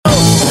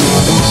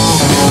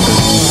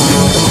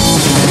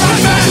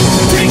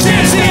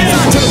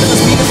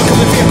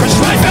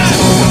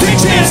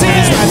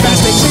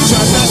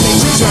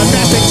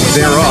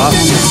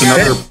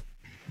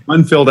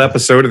unfilled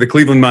episode of the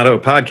Cleveland Motto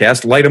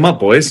podcast. Light them up,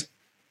 boys.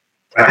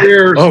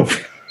 Cheers. Oh,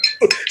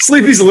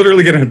 Sleepy's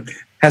literally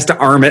has to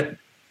arm it.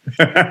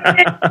 There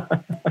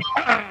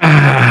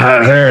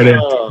it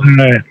is. All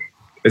right.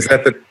 Is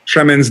that the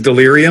Tremens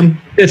delirium?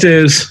 It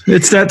is.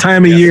 It's that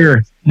time of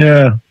year.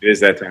 Yeah. It is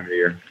that time of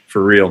year.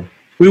 For real.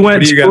 We went.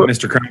 What do you got,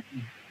 Mr. Crown?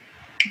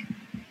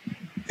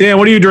 Yeah,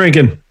 what are you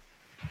drinking?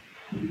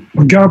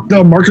 I got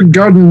the Market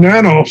Garden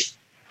Nano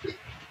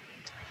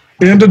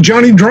and a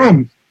Johnny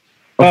Drum.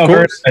 Oh,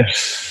 very course.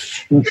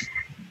 nice. I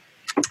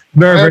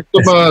Very, have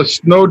very some nice.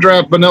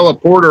 Snowdraft Vanilla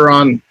Porter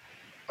on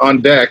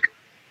deck.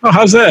 Oh,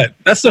 how's that?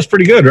 That stuff's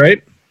pretty good,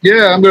 right?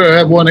 Yeah, I'm going to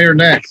have one here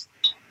next.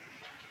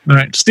 All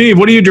right. Steve,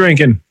 what are you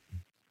drinking?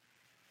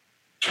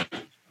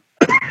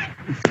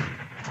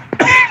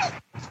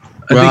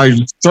 Well,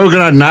 I'm smoking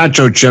on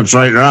nacho chips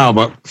right now,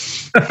 but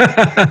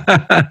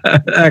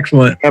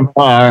Excellent.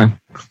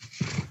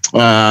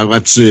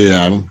 let's see,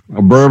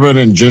 a bourbon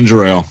and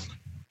ginger ale.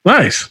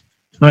 Nice.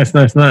 Nice.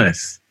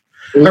 Is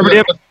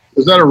Everybody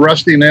that a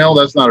rusty nail?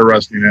 That's not a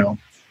rusty nail.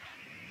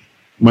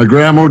 My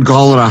grandma would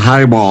call it a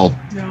highball,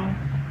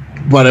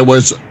 but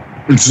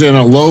it's in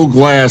a low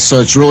glass,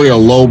 so it's really a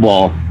low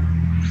ball.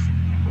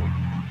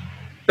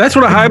 That's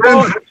what a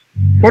highball.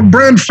 What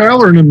brand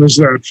Fallernon is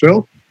that,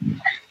 Phil?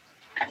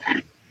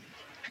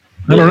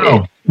 I don't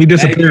know. He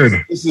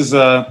disappeared. This is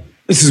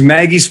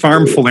Maggie's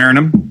Farm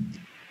Falernum.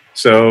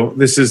 So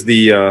this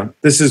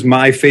is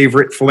my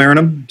favorite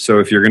Falernum. So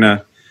if you're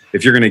gonna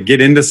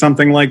get into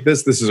something like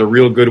this is a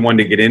real good one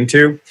to get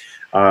into.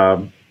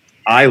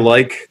 I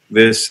like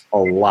this a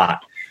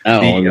lot.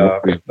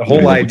 The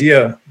whole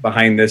idea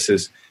behind this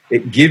is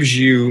it gives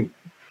you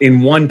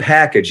in one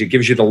package. It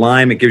gives you the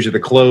lime, it gives you the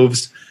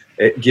cloves,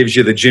 it gives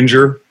you the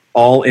ginger,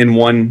 all in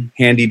one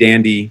handy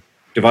dandy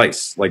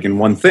device, like in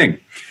one thing.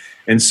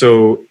 And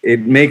so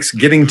it makes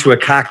getting to a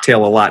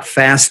cocktail a lot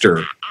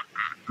faster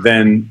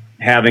than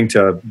having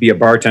to be a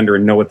bartender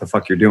and know what the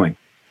fuck you're doing.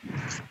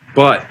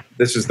 But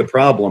this is the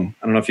problem.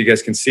 I don't know if you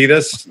guys can see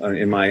this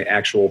in my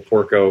actual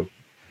Porco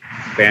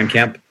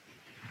Bandcamp.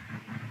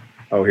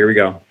 Oh, here we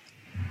go.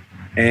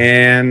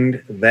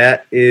 And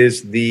that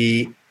is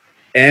the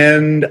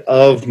end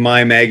of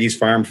my Maggie's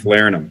Farm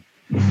Falernum.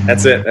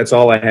 That's it. That's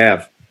all I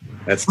have.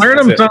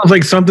 Falernum sounds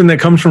like something that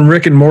comes from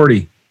Rick and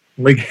Morty.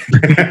 Like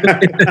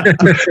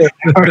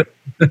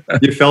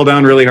you fell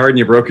down really hard and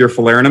you broke your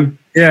Falernum?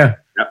 Yeah.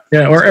 Yep.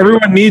 Yeah. Or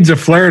everyone needs a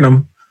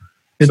Falernum.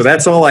 So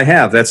that's all I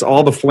have. That's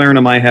all the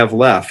Falernum I have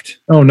left.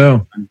 Oh,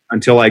 no.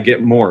 Until I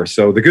get more.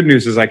 So the good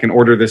news is I can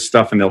order this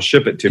stuff and they'll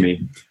ship it to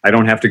me. I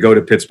don't have to go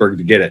to Pittsburgh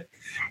to get it.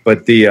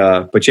 But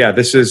yeah,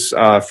 this is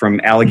from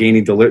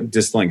Allegheny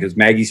Distilling. It's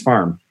Maggie's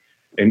Farm,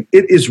 and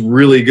it is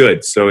really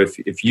good. So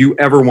if you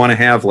ever want to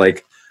have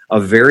like a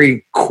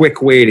very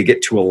quick way to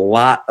get to a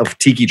lot of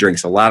tiki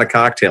drinks, a lot of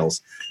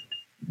cocktails,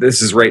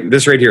 this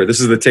right here.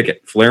 This is the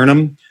ticket.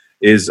 Falernum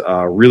is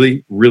a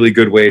really, really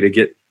good way to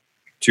get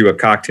to a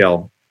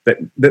cocktail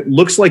that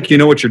looks like you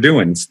know what you're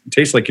doing,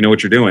 tastes like you know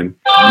what you're doing,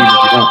 even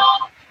if you don't.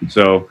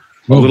 So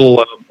a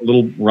little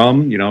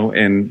rum,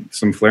 and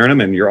some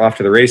Falernum, and you're off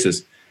to the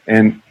races.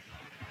 And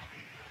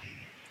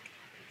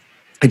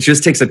it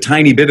just takes a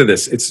tiny bit of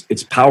this.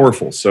 It's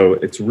powerful. So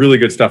it's really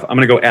good stuff. I'm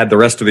going to go add the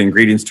rest of the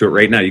ingredients to it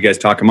right now. You guys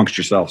talk amongst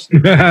yourselves.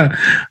 All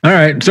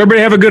right. So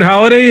everybody have a good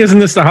holiday. Isn't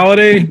this the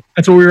holiday?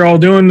 That's what we were all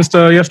doing this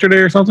yesterday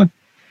or something?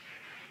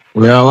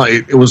 Well,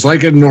 it was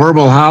like a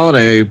normal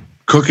holiday,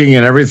 cooking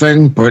and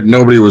everything, but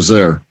nobody was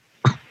there.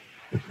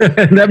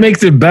 That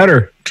makes it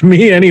better to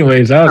me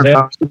anyways. I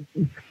don't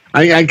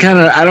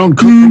cook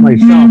for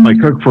myself. I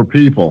cook for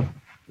people,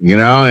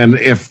 and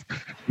if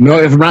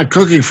I'm not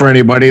cooking for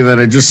anybody, then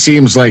it just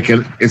seems like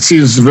it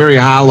seems very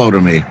hollow to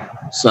me.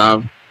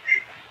 So,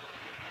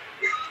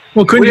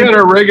 well, we had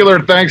our regular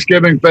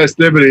Thanksgiving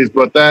festivities,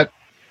 but that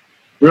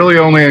really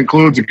only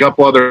includes a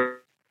couple other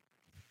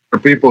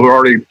people who are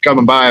already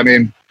coming by. I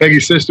mean,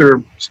 Peggy's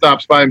sister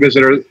stops by and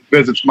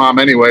visits mom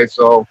anyway.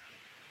 So,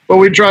 but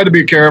we tried to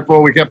be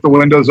careful. We kept the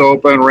windows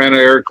open, ran an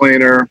air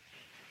cleaner.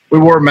 We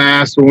wore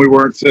masks when we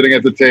weren't sitting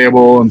at the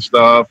table and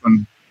stuff,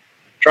 and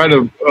tried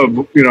to,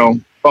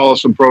 follow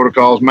some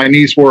protocols. My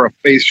niece wore a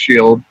face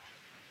shield.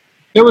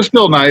 It was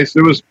still nice.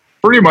 It was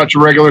pretty much a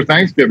regular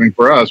Thanksgiving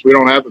for us. We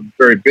don't have a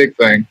very big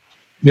thing.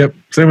 Yep.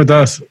 Same with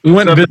us. We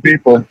went to visit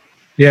people.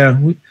 Yeah.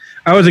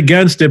 I was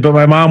against it, but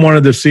my mom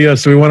wanted to see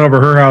us. So we went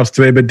over her house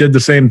today, but did the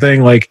same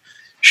thing. Like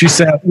she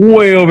sat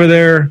way over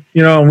there,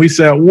 and we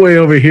sat way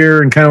over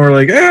here and kind of were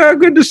like,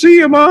 good to see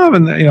you, Mom.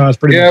 And, it's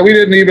pretty. Yeah. We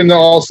didn't even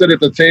all sit at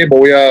the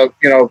table. We,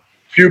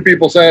 few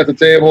people sat at the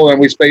table and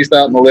we spaced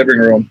out in the living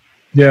room.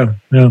 Yeah.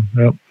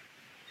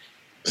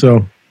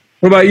 So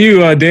what about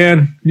you,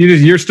 Dan?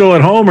 You're still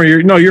at home or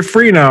you're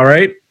free now,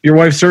 right? Your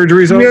wife's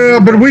surgery's over? Yeah,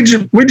 but we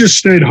just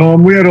stayed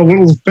home. We had a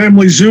little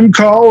family Zoom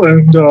call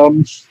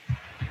and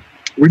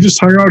we just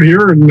hung out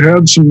here and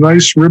had some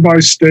nice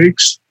ribeye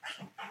steaks.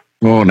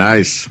 Oh,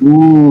 nice.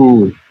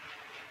 Ooh.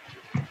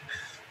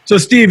 So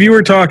Steve, you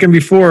were talking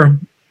before,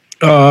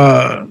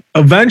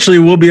 eventually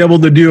we'll be able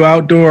to do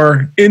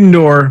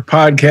indoor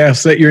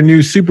podcasts at your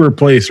new super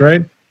place,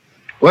 right?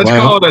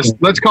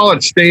 Let's call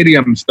it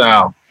stadium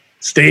style.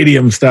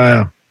 Stadium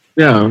style.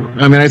 Yeah,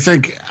 I mean,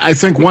 I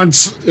think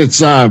once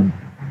it's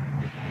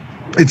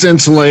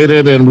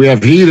insulated and we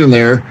have heat in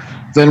there,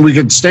 then we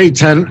could stay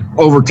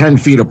over 10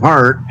 feet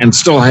apart and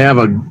still have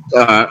a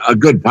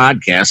good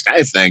podcast.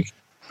 I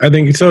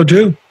think so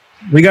too.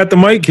 We got the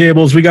mic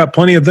cables. We got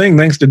plenty of things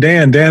thanks to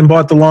Dan. Dan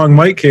bought the long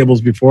mic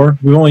cables before.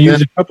 We've only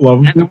used a couple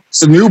of them. And once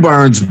the new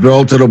barn's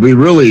built, it'll be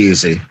really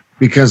easy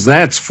because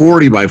that's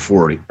 40 by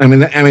 40. I mean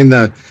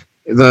the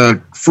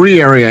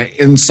free area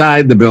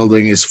inside the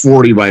building is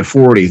 40 by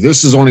 40.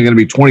 This is only going to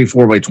be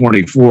 24 by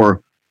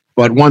 24.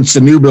 But once the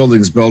new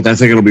building's built, I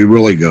think it'll be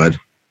really good.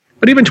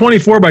 But even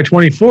 24 by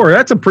 24,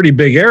 that's a pretty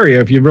big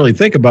area if you really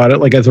think about it.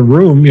 Like as a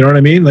room, you know what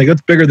I mean? Like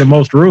that's bigger than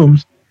most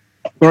rooms.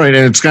 Right,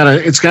 and it's got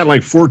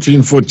like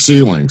 14-foot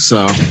ceiling,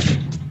 so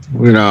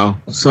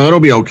so it'll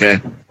be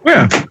okay.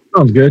 Yeah,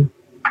 sounds good.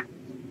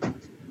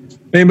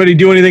 Anybody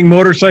do anything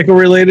motorcycle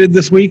related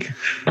this week?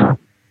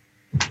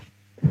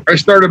 I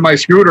started my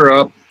scooter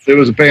up. It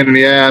was a pain in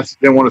the ass.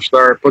 Didn't want to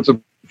start. Put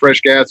some fresh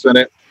gas in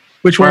it.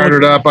 Which one? Fired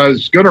it up. I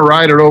was going to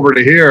ride it over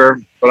to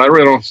here, but I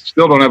really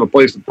still don't have a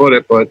place to put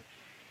it. But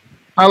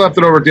I left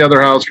it over at the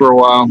other house for a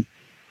while.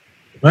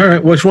 All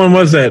right. Which one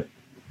was that?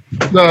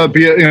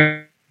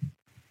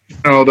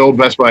 The old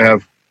Vespa I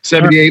have.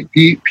 78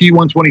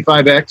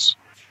 P125X.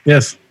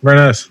 Yes, very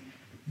nice.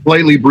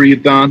 Lightly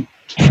breathed on.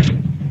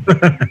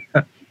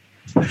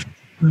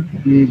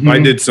 I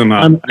did some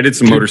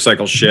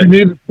motorcycle shit.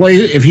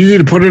 If you need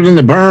to put it in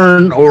the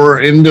burn or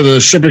into the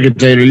shipping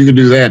container, you can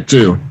do that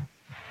too.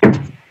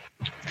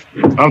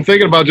 I'm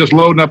thinking about just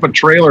loading up a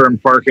trailer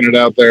and parking it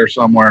out there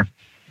somewhere.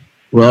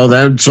 Well,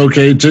 that's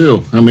okay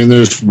too. I mean,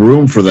 there's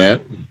room for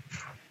that.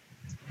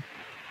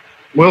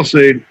 We'll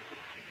see.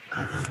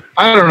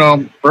 I don't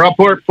know. Or I'll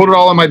put it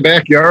all in my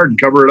backyard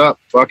and cover it up.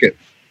 Fuck it.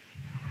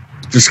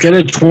 Just get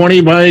a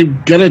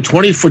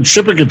 20-foot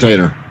shipping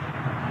container.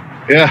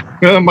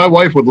 Yeah, my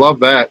wife would love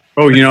that.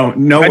 Oh,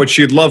 what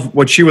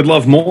she would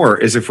love more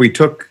is if we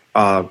took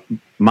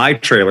my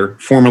trailer,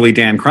 formerly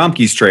Dan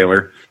Kromke's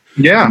trailer.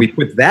 Yeah, we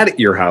put that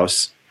at your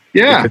house.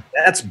 Yeah,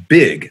 that's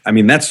big. I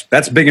mean,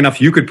 that's big enough.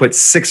 You could put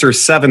 6 or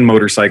 7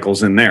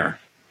 motorcycles in there,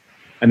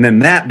 and then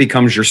that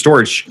becomes your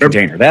storage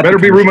container. That better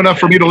be room enough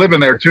for me to live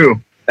in there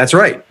too. That's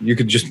right. You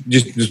could just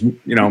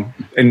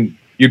and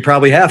you'd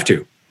probably have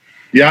to.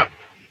 Yeah,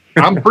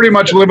 I'm pretty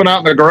much living out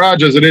in the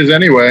garage as it is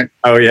anyway.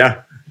 Oh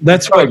yeah,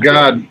 oh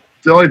God,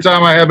 it's the only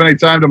time I have any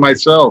time to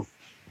myself.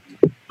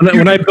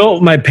 When I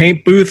built my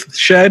paint booth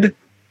shed.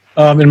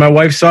 And my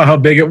wife saw how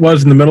big it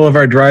was in the middle of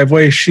our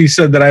driveway. She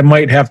said that I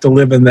might have to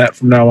live in that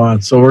from now on.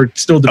 So we're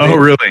still debating. Oh,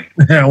 really?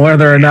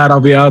 Whether or not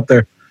I'll be out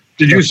there.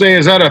 Did you say,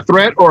 is that a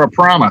threat or a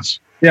promise?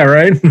 Yeah,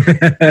 right.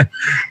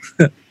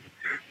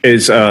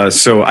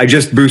 So I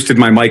just boosted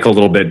my mic a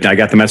little bit. I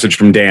got the message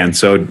from Dan.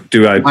 So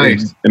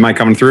nice. Am I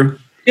coming through?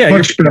 Yeah,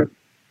 okay,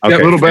 a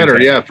little better.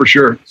 Yeah, for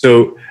sure.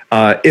 So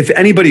if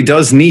anybody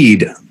does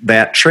need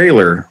that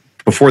trailer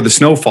before the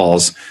snow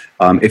falls,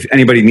 if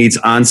anybody needs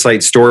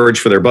on-site storage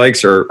for their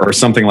bikes or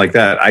something like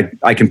that,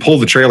 I can pull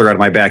the trailer out of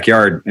my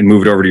backyard and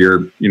move it over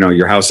to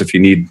your house if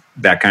you need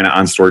that kind of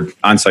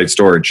on-site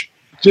storage.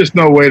 Just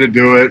no way to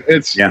do it.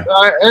 It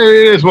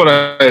is what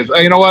it is.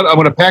 You know what? I'm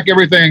going to pack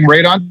everything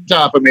right on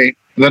top of me.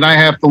 And then I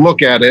have to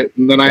look at it,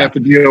 and then I have to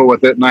deal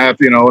with it, and I have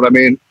to, you know what I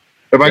mean?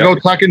 If I go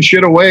tucking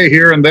shit away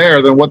here and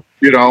there, then what?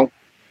 It'll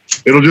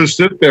just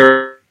sit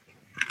there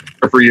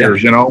for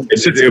years. It won't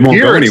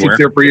go anywhere. It sits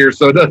there for years,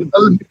 so it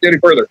doesn't get any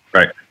further.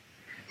 Right.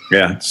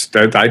 Yeah,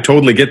 I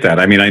totally get that.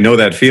 I mean, I know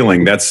that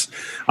feeling.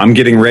 I'm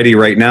getting ready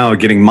right now,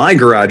 getting my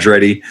garage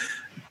ready.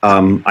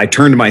 I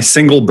turned my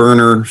single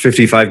burner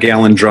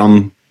 55-gallon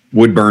drum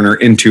wood burner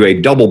into a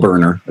double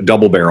burner, a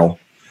double barrel.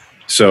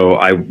 So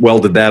I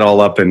welded that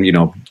all up and,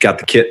 got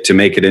the kit to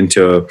make it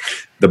into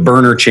the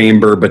burner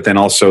chamber, but then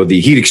also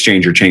the heat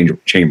exchanger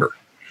chamber.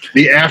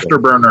 The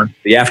afterburner.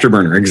 The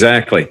afterburner,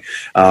 exactly.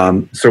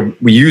 So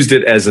we used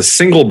it as a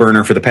single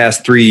burner for the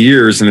past 3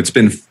 years, and it's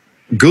been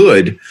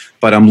good,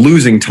 but I'm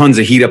losing tons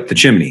of heat up the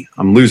chimney.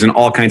 I'm losing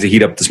all kinds of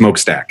heat up the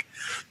smokestack.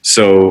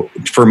 So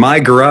for my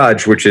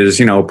garage, which is,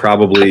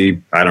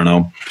 probably,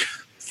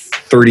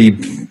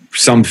 30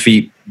 some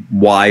feet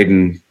wide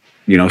and,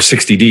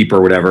 60 deep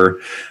or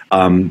whatever,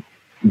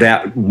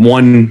 that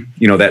one,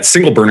 that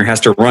single burner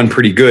has to run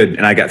pretty good.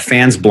 And I got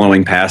fans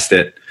blowing past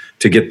it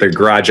to get the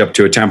garage up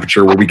to a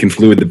temperature where we can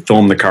fluid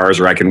film the cars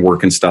or I can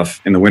work and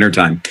stuff in the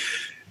wintertime.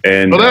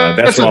 And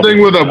that's the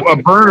thing with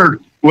a burner.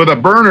 With a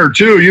burner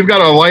too, you've got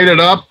to light it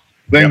up,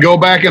 then go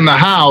back in the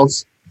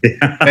house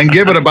and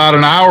give it about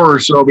an hour or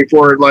so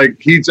before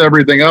it heats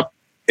everything up.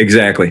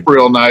 Exactly.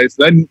 Real nice.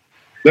 Then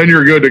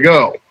you're good to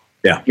go.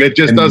 Yeah. It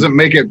just doesn't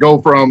make it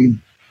go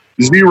from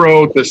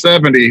 0 to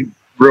 70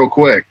 real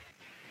quick.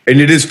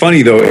 And it is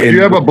funny though. Do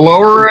you have a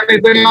blower or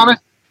anything on it?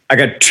 I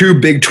got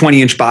 2 big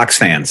 20-inch box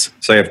fans.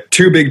 So I have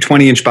 2 big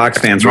 20-inch box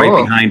fans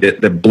right behind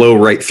it that blow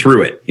right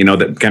through it,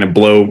 that kind of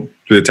blow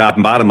through the top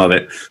and bottom of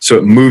it. So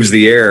it moves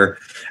the air.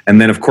 And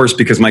then, of course,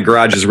 because my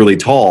garage is really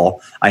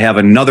tall, I have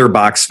another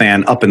box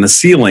fan up in the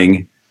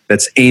ceiling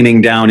that's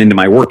aiming down into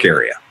my work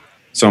area.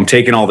 So I'm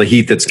taking all the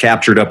heat that's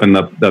captured up in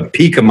the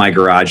peak of my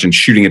garage and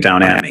shooting it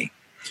down at me.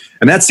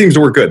 And that seems to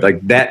work good. Like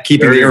that,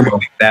 keeping the air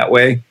moving that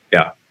way.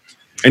 Yeah.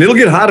 And it'll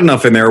get hot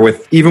enough in there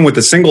even with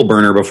the single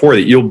burner before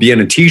that you'll be in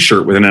a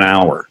t-shirt within an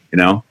hour,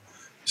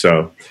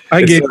 So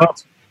I gave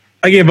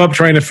up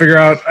trying to figure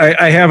out,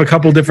 I have a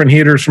couple different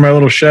heaters for my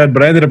little shed,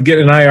 but I ended up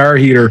getting an IR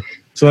heater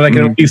so that I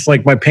can at least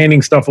like my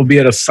painting stuff will be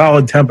at a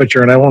solid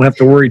temperature and I won't have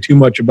to worry too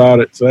much about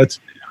it. So that's,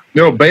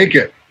 bake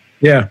it.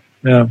 Yeah.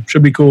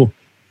 Should be cool.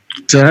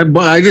 So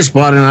I just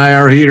bought an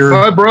IR heater.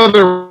 My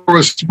brother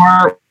was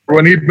smart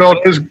when he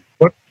built his.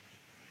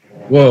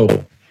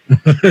 Whoa.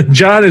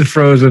 John is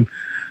frozen.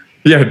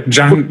 Yeah,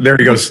 John, there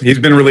he goes. He's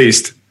been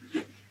released.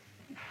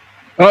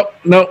 Oh,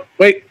 no,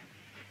 wait.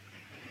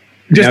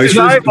 Just his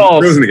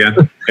eyeballs. Frozen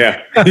again.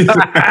 Yeah.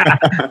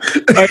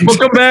 We'll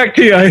come back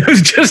to you. It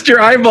was just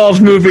your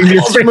eyeballs moving.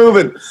 Eyeballs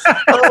moving.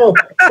 Oh,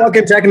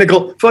 fucking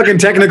technical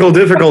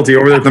difficulty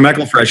over there at the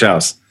Meckle Fresh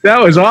House. That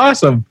was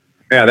awesome.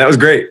 Yeah, that was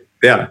great.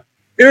 Yeah.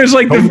 It was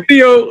like the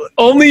video,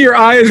 only your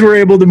eyes were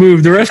able to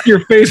move. The rest of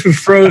your face was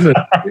frozen.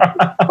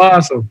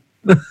 Awesome.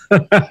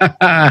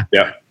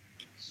 Yeah.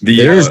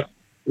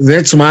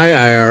 That's my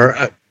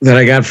IR that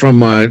I got from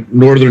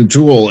Northern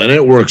Tool, and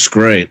it works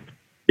great.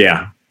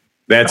 Yeah.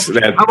 That's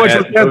that. How much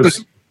was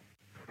that?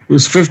 It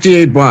was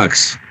 $58.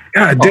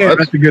 God damn,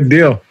 that's a good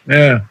deal.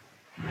 Yeah.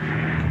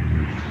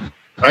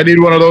 I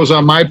need one of those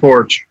on my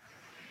porch.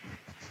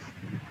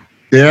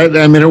 Yeah,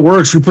 I mean, it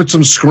works. We put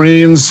some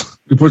screens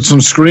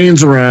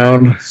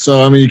around.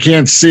 So, I mean, you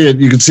can't see it.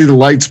 You can see the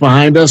lights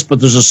behind us, but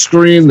there's a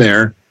screen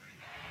there.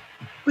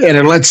 And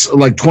it lets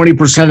like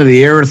 20% of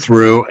the air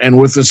through. And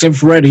with this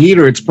infrared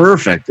heater, it's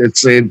perfect.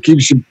 It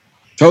keeps you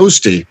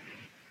toasty.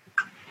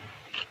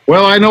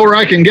 Well, I know where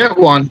I can get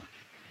one.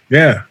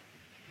 Yeah.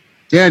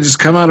 Yeah, just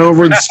come on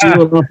over and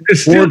steal it off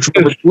the porch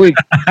for the week.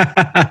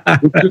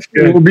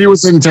 We'll be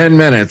within 10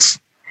 minutes.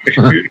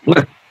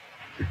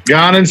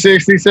 Gone in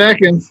 60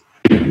 seconds.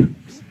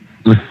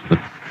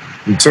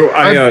 So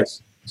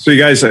you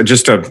guys,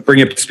 just to bring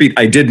you up to speed,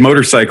 I did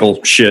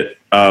motorcycle shit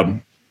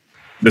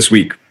this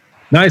week.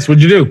 Nice.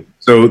 What'd you do?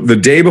 So the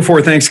day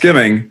before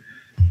Thanksgiving,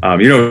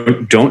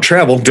 don't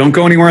travel, don't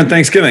go anywhere on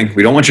Thanksgiving.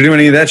 We don't want you doing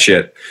any of that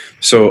shit.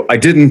 So I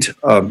didn't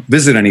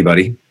visit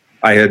anybody.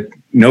 I had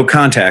no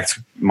contact.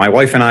 My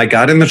wife and I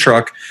got in the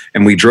truck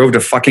and we drove to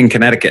fucking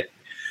Connecticut,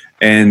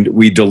 and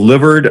we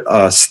delivered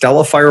a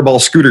Stella Fireball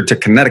scooter to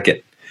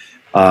Connecticut.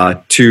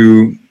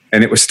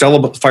 And it was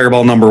Stella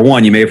Fireball number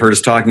 1. You may have heard us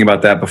talking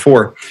about that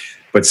before,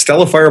 but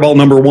Stella Fireball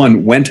number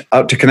 1 went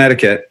out to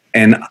Connecticut.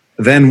 And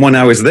then when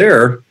I was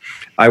there,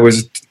 I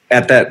was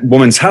at that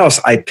woman's house.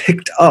 I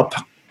picked up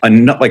a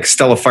like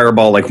Stella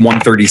Fireball, like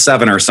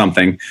 137 or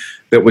something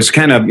that was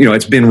kind of,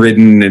 it's been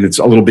ridden and it's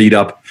a little beat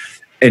up,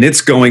 and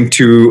it's going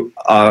to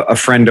a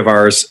friend of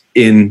ours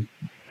in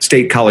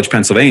State College,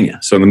 Pennsylvania.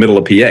 So in the middle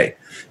of PA.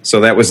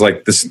 So that was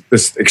like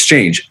this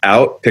exchange: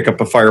 out, pick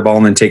up a Fireball,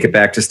 and then take it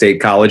back to State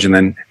College, and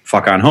then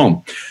fuck on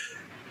home.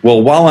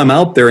 Well, while I'm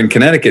out there in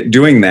Connecticut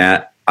doing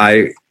that,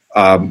 I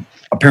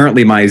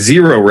apparently my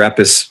Zero rep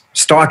is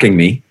stalking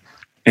me,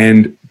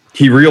 and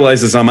he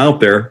realizes I'm out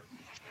there,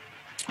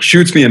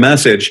 shoots me a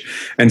message,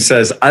 and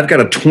says, "I've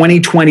got a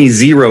 2020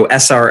 Zero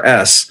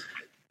SRS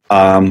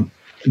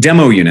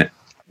demo unit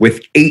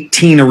with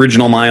 18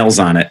 original miles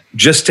on it,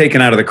 just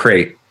taken out of the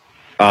crate.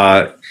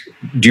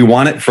 Do you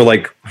want it for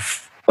like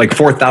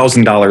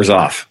 $4,000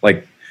 off?"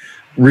 Like,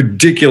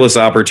 ridiculous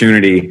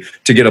opportunity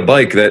to get a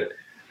bike that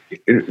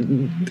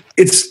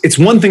it's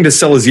one thing to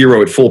sell a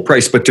Zero at full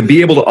price, but to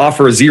be able to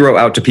offer a Zero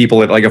out to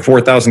people at like a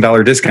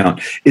 $4,000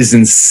 discount is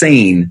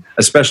insane,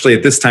 especially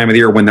at this time of the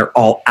year when they're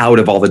all out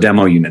of all the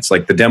demo units.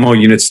 Like the demo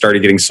units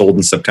started getting sold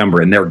in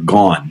September and they're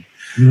gone.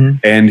 Mm-hmm.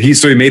 And he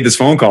made this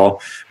phone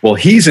call. Well,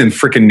 he's in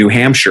freaking New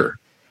Hampshire,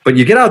 but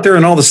you get out there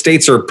and all the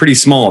states are pretty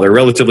small. They're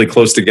relatively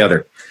close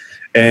together.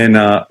 And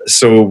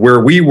so where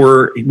we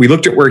were, we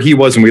looked at where he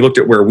was and we looked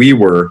at where we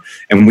were,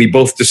 and we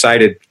both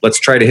decided, let's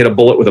try to hit a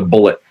bullet with a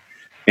bullet.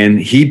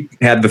 And he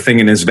had the thing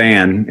in his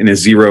van, in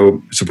his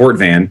Zero support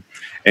van,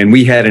 and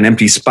we had an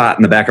empty spot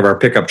in the back of our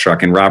pickup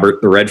truck in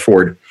Robert the Red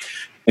Ford,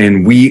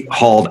 and we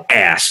hauled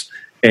ass.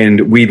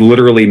 And we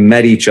literally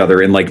met each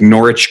other in like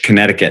Norwich,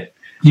 Connecticut.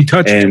 You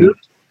touched and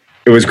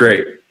it was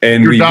great.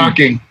 And You're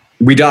docking.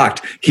 We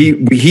docked.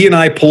 He and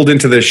I pulled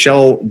into the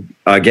Shell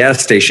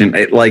gas station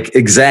at like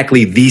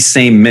exactly the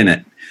same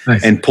minute.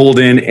 Nice. And pulled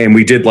in, and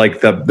we did like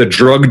the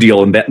drug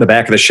deal in the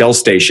back of the Shell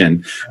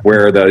station,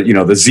 where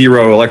the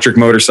Zero electric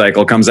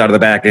motorcycle comes out of the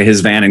back of his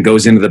van and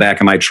goes into the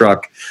back of my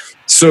truck.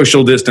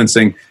 Social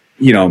distancing,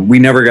 we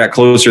never got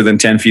closer than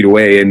 10 feet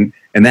away, and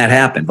that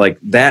happened. Like,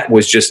 that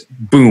was just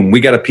boom. We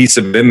got a piece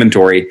of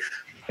inventory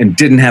and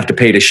didn't have to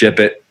pay to ship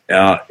it.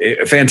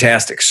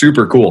 Fantastic,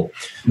 super cool.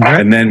 Right.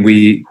 And then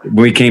we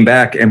came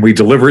back and we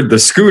delivered the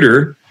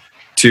scooter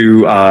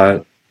to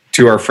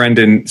our friend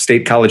in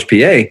State College,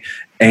 PA,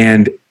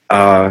 and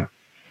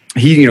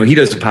he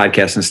does a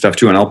podcast and stuff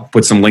too, and I'll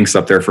put some links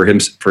up there for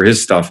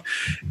his stuff.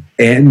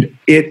 And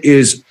it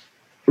is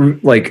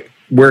like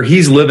where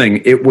he's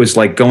living. It was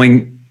like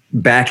going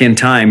back in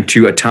time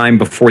to a time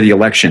before the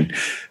election,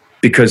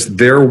 because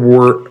there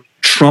were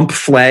Trump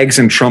flags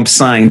and Trump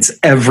signs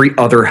every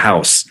other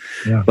house.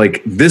 Yeah.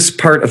 Like this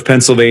part of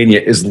Pennsylvania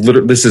is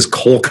literally, this is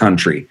coal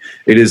country.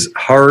 It is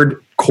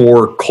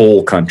hardcore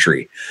coal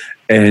country.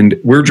 And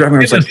we're driving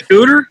around. A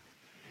scooter?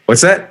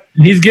 What's that?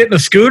 He's getting a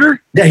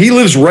scooter? Yeah, he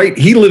lives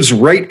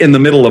right in the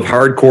middle of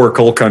hardcore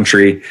coal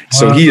country.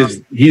 So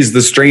he's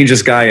the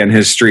strangest guy on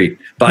his street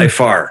by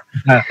far.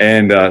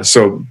 And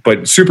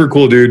but super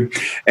cool dude.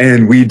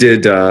 And we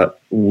did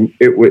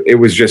it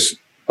was just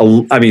a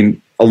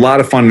lot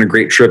of fun and a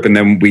great trip. And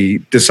then we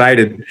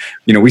decided,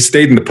 we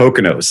stayed in the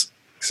Poconos.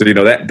 So,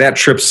 that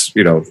trip's,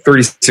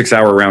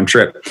 36-hour round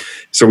trip.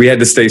 So we had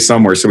to stay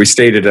somewhere. So we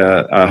stayed at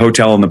a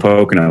hotel in the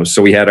Poconos.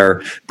 So we had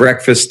our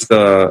breakfast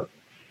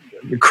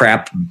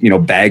crap,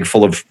 bag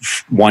full of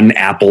one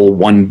apple,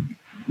 one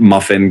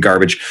muffin,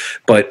 garbage.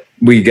 But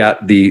we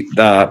got the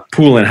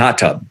pool and hot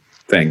tub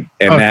thing.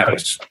 And that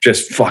was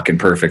just fucking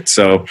perfect.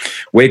 So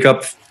wake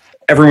up.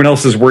 Everyone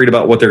else is worried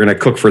about what they're going to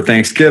cook for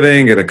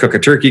Thanksgiving, going to cook a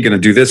turkey, going to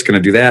do this, going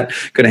to do that,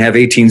 going to have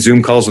 18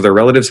 Zoom calls with their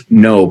relatives.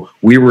 No,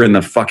 we were in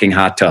the fucking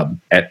hot tub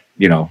at,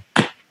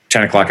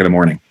 10 o'clock in the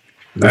morning.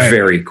 Nice.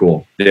 Very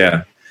cool.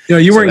 Yeah.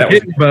 You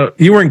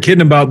weren't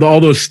kidding about all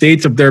those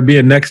states up there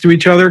being next to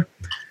each other.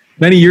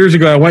 Many years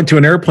ago, I went to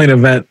an airplane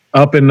event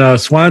up in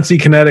Swansea,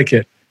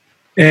 Connecticut.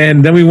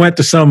 And then we went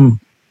to some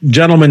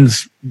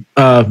gentleman's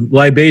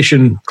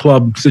libation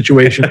club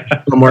situation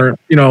somewhere,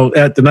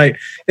 at the night.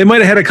 It might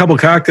have had a couple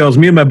cocktails.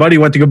 Me and my buddy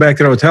went to go back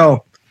to the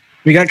hotel.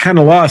 We got kind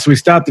of lost. We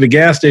stopped at a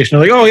gas station.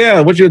 They're like, oh,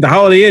 yeah, what you at the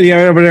Holiday Inn? Yeah,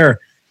 right over there.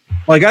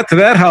 Well, I got to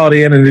that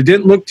Holiday Inn, and it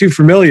didn't look too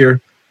familiar.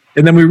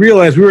 And then we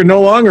realized we were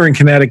no longer in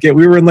Connecticut.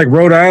 We were in like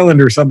Rhode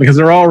Island or something, because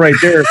they're all right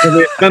there. So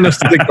they sent us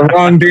to the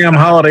wrong damn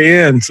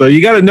Holiday Inn. So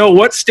you got to know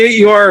what state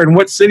you are and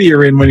what city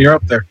you're in when you're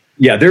up there.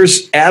 Yeah,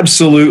 there's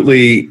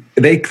absolutely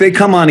they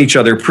come on each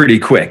other pretty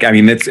quick. I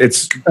mean,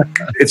 it's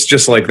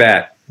just like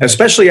that,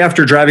 especially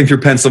after driving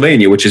through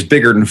Pennsylvania, which is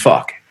bigger than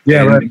fuck.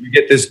 Yeah, and right. You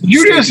get this.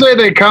 You just say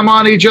they come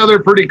on each other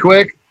pretty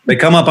quick. They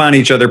come up on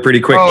each other pretty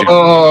quick.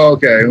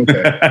 Okay.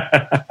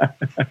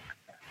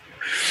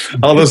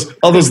 all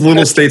those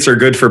little states are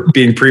good for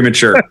being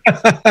premature.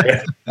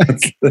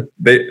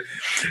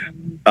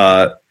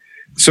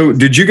 So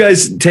did you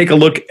guys take a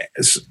look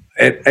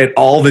at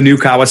all the new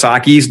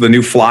Kawasaki's, the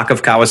new flock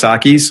of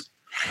Kawasaki's?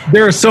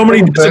 There are so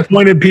many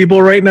disappointed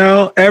people right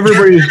now.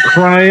 Everybody's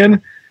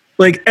crying.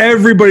 Like,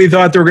 everybody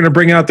thought they were going to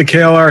bring out the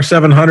KLR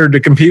 700 to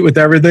compete with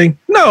everything.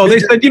 No, they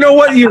said, you know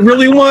what? You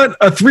really want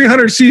a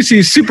 300cc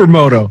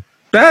Supermoto.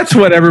 That's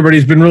what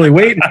everybody's been really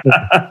waiting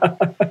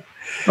for.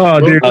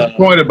 Oh, dude.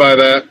 Disappointed by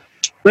that.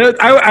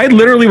 I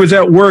literally was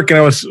at work, and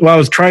I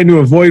was trying to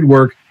avoid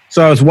work.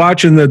 So I was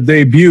watching the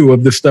debut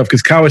of this stuff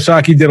because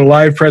Kawasaki did a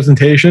live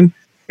presentation.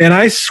 And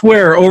I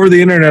swear, over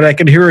the internet, I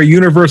could hear a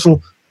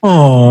universal,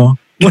 "Aww,"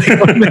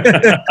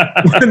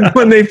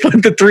 when they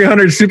put the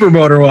 300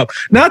 Supermoto up.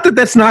 Not that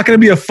that's not going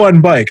to be a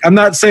fun bike. I'm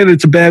not saying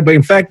it's a bad bike.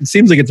 In fact, it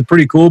seems like it's a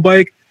pretty cool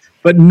bike.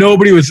 But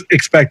nobody was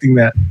expecting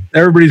that.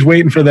 Everybody's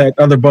waiting for that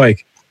other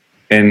bike.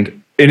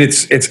 And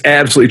it's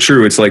absolutely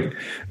true. It's like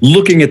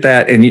looking at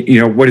that, and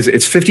what is it?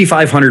 It's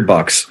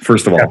 $5,500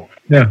 first of all.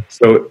 Yeah.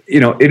 So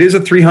it is a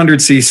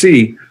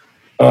 300cc,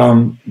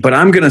 but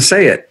I'm going to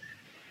say it.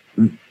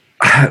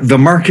 The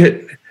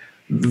market,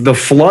 the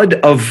flood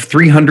of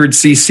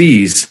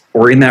 300cc's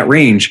or in that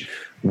range,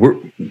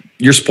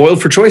 you're spoiled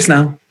for choice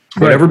now.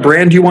 Whatever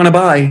brand you want to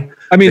buy.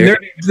 I mean,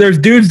 there's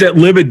dudes that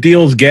live at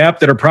Deals Gap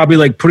that are probably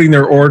like putting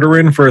their order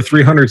in for a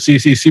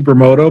 300cc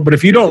Supermoto. But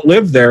if you don't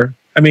live there,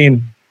 I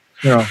mean,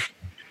 Yeah,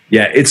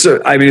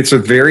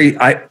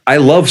 I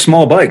love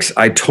small bikes.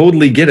 I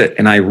totally get it.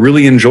 And I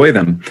really enjoy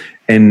them.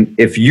 And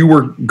if you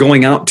were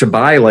going out to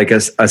buy like a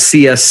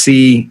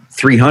CSC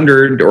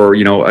 300 or,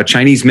 a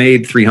Chinese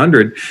made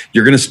 300,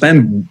 you're going to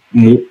spend,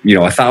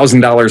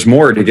 $1,000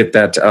 more to get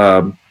that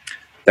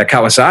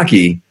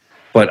Kawasaki.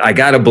 But I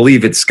got to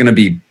believe it's going to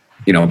be,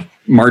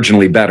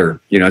 marginally better.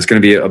 It's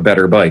going to be a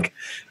better bike.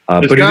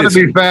 It's got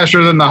to be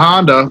faster than the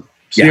Honda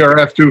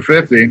CRF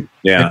 250.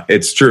 Yeah,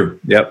 it's true.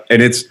 Yep.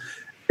 And it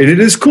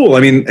is cool. I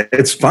mean,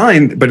 it's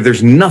fine, but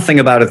there's nothing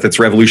about it that's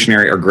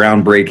revolutionary or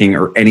groundbreaking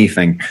or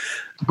anything.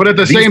 But at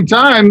the same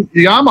time,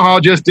 Yamaha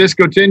just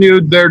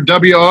discontinued their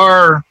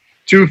WR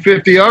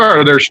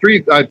 250R, their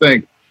street, I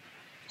think.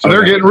 So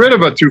they're getting rid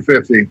of a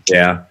 250.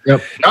 Yeah.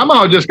 Yep.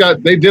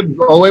 Yamaha they did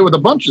away with a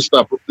bunch of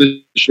stuff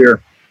this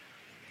year.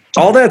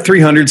 All that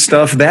 300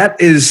 stuff,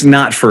 that is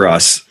not for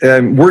us.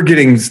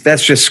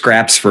 That's just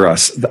scraps for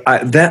us.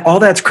 All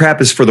that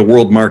crap is for the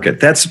world market.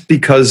 That's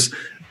because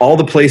all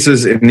the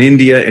places in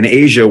India and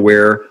Asia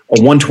where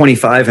a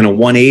 125 and a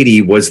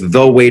 180 was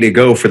the way to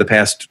go for the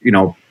past,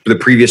 the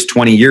previous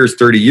 20 years,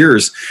 30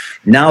 years.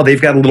 Now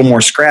they've got a little more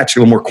scratch, a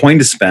little more coin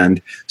to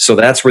spend. So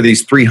that's where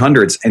these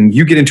 300s, and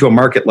you get into a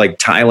market like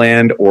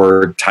Thailand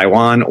or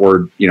Taiwan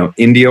or,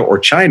 India or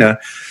China,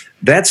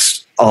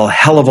 that's a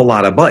hell of a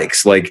lot of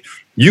bikes. Like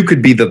you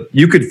could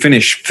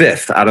finish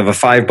fifth out of a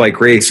 5-bike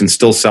race and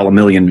still sell 1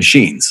 million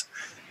machines.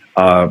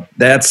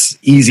 That's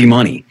easy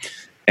money.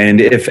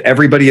 And if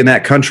everybody in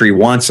that country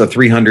wants a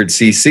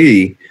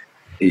 300cc,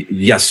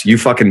 yes, you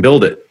fucking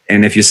build it.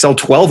 And if you sell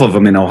 12 of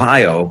them in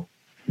Ohio,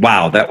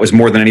 wow, that was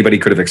more than anybody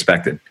could have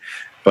expected.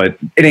 But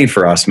it ain't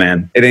for us,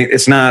 man.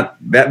 It's not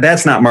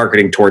that's not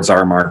marketing towards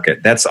our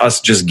market. That's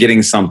us just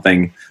getting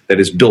something that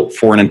is built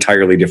for an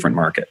entirely different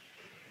market.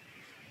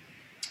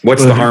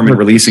 What's the harm in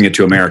releasing it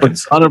to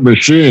Americans? Other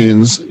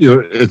machines,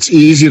 it's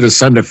easy to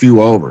send a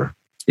few over.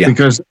 Yeah.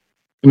 Because,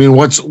 I mean,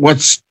 what's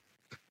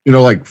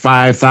like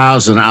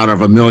 5,000 out of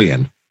 1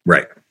 million?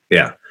 Right.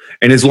 Yeah.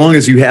 And as long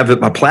as you have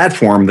a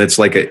platform that's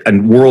like a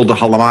world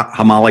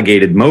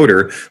homologated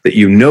motor that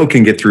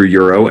can get through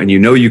Euro and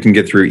you can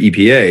get through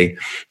EPA,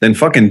 then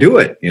fucking do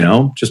it.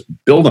 Just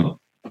build them.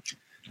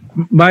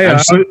 Go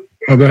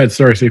ahead.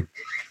 Sorry, Steve.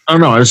 Oh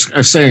no, I was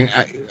saying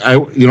I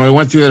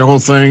went through that whole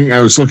thing.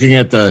 I was looking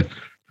at the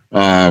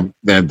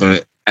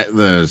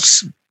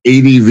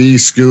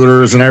ADV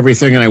scooters and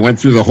everything, and I went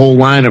through the whole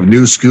line of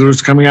new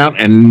scooters coming out,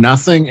 and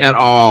nothing at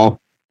all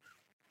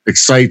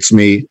excites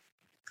me.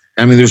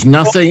 I mean, there's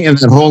nothing in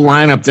the whole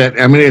lineup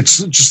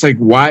it's just like,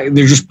 why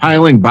they're just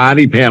piling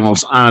body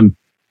panels on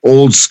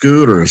old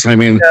scooters. I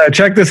mean,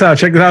 check this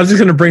out. I was just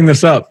going to bring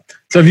this up.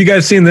 So have you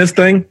guys seen this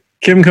thing?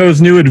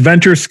 Kymco's new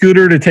Adventure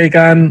scooter to take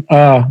on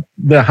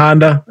the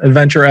Honda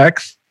Adventure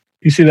X.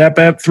 You see that,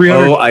 Bab?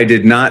 300. Oh, I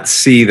did not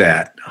see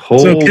that.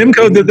 So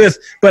Kymco did this,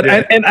 but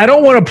I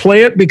don't want to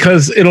play it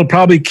because it'll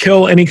probably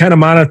kill any kind of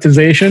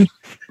monetization.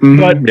 Mm-hmm.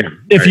 But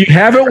if you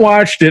haven't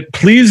watched it,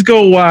 please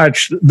go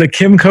watch the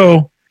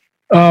Kymco.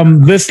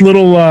 This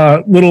little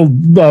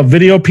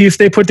video piece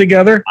they put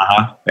together.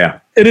 Yeah,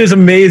 it is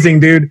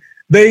amazing, dude.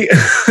 They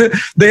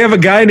have a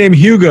guy named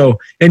Hugo,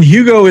 and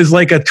Hugo is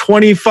like a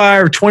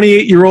 25 or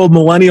 28-year-old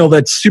millennial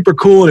that's super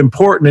cool and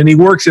important, and he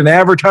works in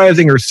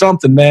advertising or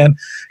something, man.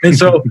 And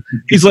so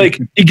he's like,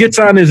 he gets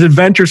on his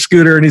adventure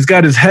scooter and he's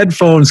got his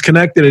headphones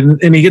connected,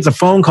 and he gets a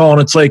phone call,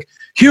 and it's like,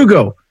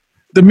 Hugo,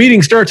 the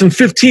meeting starts in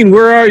 15.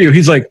 Where are you?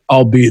 He's like,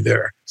 I'll be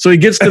there. So he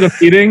gets to the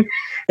meeting.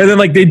 And then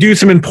they do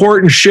some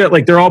important shit.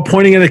 Like they're all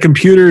pointing at a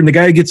computer and the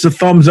guy gets the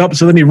thumbs up.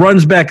 So then he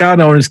runs back out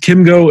on his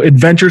Kymco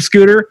adventure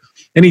scooter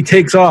and he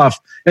takes off.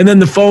 And then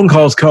the phone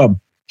calls come.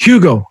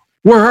 Hugo,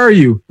 where are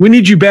you? We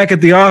need you back at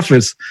the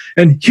office.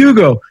 And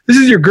Hugo, this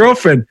is your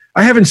girlfriend.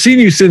 I haven't seen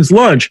you since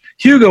lunch.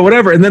 Hugo,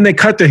 whatever. And then they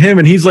cut to him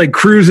and he's like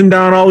cruising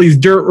down all these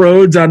dirt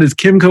roads on his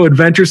Kymco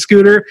adventure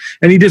scooter.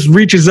 And he just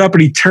reaches up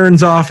and he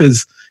turns off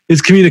his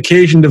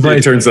communication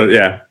device. It turns out,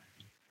 yeah.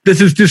 This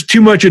is just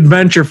too much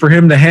adventure for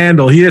him to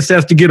handle. He just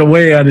has to get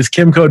away on his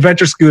Kymco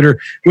adventure scooter,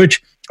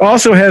 which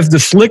also has the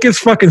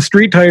slickest fucking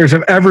street tires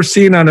I've ever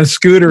seen on a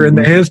scooter in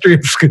the history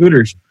of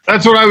scooters.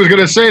 That's what I was going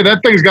to say.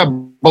 That thing's got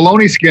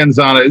baloney skins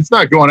on it. It's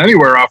not going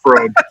anywhere off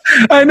road.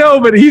 I know,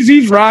 but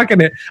he's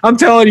rocking it. I'm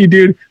telling you,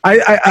 dude.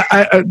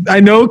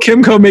 I know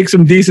Kymco makes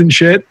some decent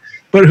shit,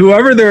 but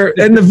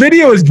and the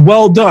video is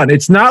well done.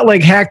 It's not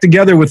like hacked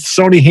together with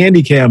Sony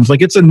Handycams.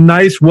 Like it's a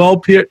nice, well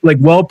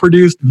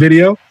produced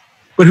video.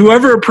 But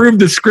whoever approved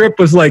the script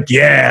was like,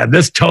 yeah,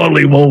 this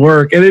totally will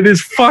work. And it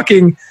is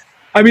fucking,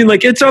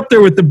 it's up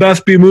there with the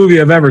best B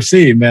movie I've ever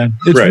seen, man.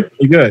 It's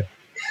really good.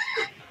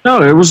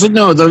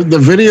 The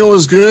video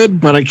is good,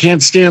 but I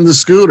can't stand the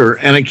scooter.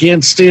 And I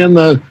can't stand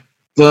the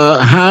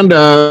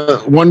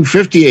Honda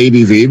 150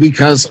 ADV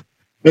because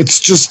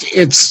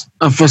it's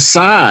a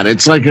facade.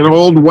 It's like an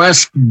old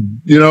West,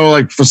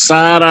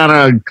 facade on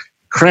a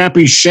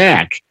crappy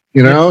shack,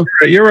 You're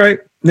right.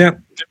 Yeah.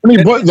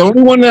 The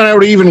only one that I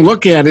would even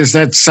look at is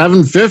that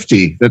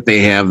 750 that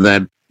they have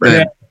that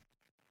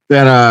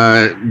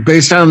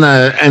based on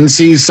the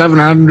NC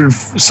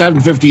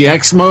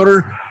 750X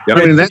motor.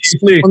 Yep. That's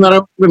the one that I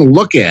would even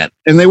look at,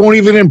 and they won't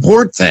even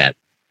import that.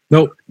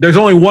 Nope. There's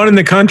only one in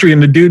the country,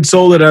 and the dude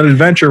sold it on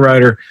Adventure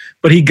Rider,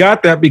 but he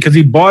got that because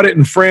he bought it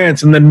in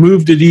France and then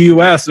moved to the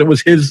U.S. and it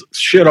was his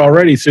shit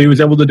already, so he was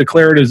able to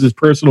declare it as his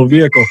personal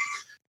vehicle.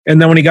 And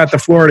then when he got to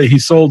Florida, he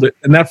sold it,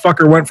 and that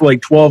fucker went for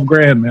like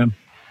 $12,000, man.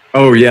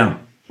 Oh yeah.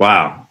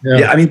 Wow.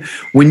 Yeah.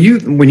 When you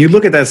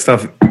look at that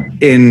stuff,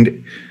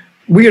 and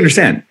we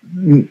understand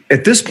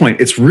at this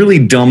point, it's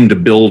really dumb to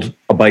build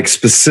a bike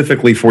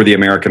specifically for the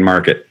American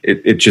market.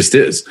 It just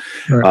is.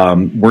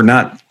 Right. We're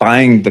not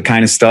buying the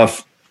kind of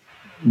stuff,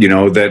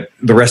 that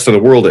the rest of the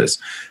world is.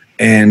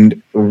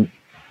 And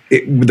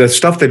the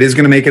stuff that is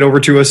going to make it over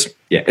to us,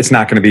 it's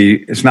not going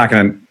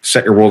to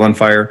set your world on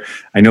fire.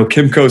 I know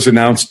Kymco's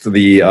announced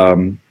the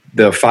 50,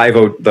 the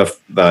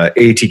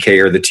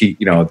ATK or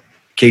the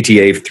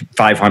KTA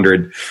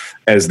 500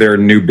 as their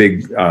new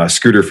big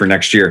scooter for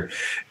next year.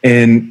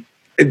 And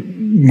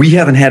we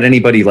haven't had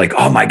anybody like,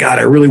 oh my God,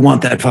 I really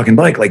want that fucking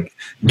bike. Like,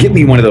 get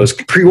me one of those,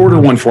 pre-order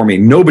one for me.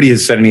 Nobody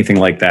has said anything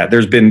like that.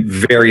 There's been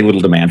very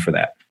little demand for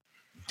that.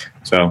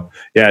 So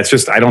it's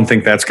just, I don't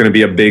think that's going to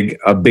be a big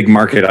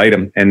market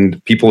item,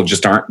 and people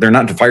just they're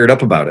not fired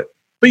up about it.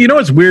 But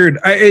it's weird.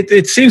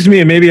 It seems to me,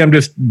 and maybe I'm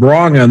just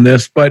wrong on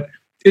this, but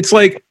it's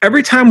like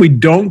every time we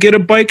don't get a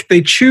bike,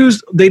 they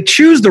choose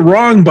the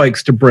wrong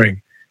bikes to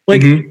bring.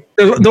 Like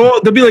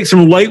there'll be like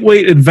some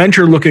lightweight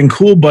adventure looking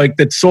cool bike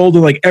that's sold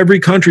in like every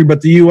country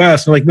but the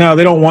US. And like, no,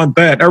 they don't want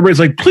that. Everybody's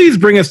like, please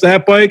bring us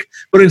that bike.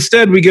 But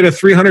instead we get a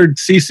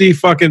 300cc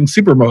fucking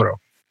supermoto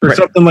or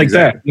something like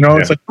that. You know,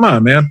 it's like, come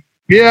on, man.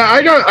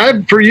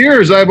 Yeah, for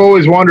years I've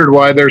always wondered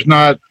why there's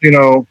not, you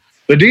know,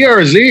 the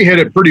DRZ hit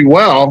it pretty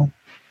well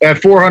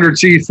at 400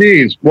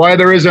 cc's. Why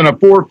there isn't a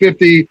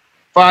 450,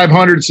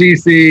 500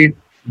 cc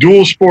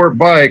dual sport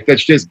bike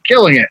that's just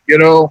killing it, you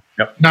know?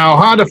 Yep. Now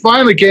Honda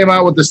finally came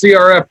out with the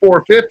CRF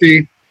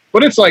 450,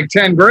 but it's like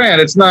 10 grand.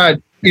 It's not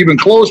even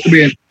close to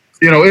being,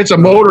 you know, it's a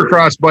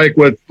motocross bike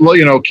with,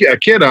 you know, a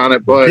kid on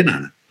it, but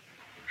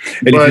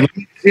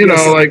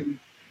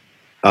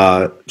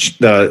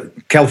the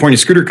California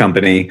Scooter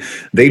Company,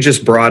 they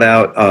just brought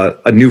out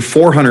a new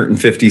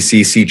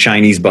 450cc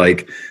Chinese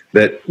bike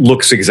that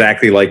looks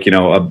exactly like, you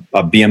know,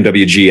 a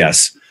BMW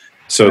GS.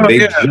 So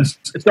it's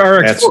the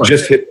RX4.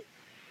 Just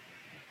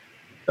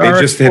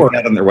hit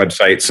that on their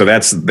website. So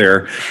that's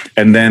there.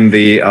 And then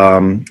the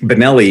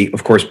Benelli,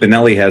 of course,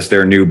 Benelli has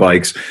their new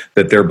bikes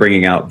that they're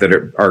bringing out that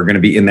are going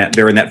to be in that,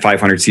 they're in that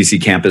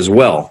 500cc camp as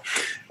well.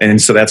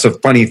 And so that's a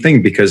funny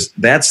thing because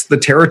that's the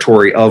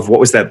territory of, what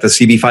was that? The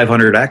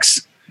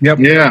CB500X? Yep.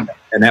 Yeah.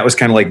 And that was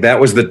kind of like, that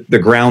was the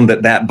ground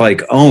that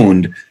bike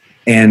owned.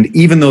 And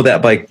even though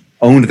that bike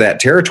owned that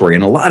territory,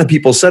 and a lot of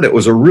people said it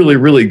was a really,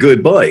 really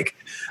good bike,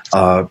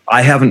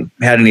 I haven't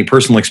had any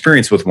personal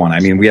experience with one. I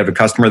mean, we have a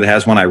customer that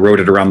has one. I rode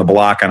it around the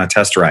block on a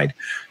test ride.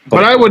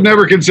 But I would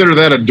never consider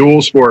that a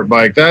dual sport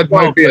bike. That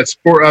might be a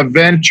sport, a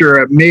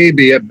venture,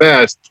 maybe at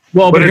best.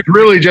 Well, but it's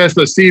really just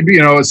a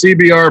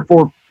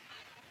CBR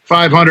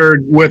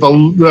 500 with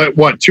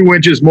a 2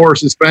 inches more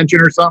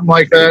suspension or something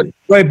like that.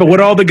 Right, but what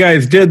all the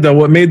guys did though,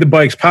 what made the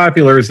bikes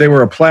popular is they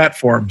were a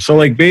platform. So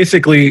like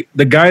basically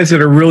the guys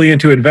that are really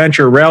into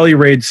adventure, Rally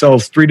Raid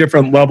sells 3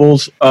 different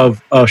levels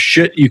of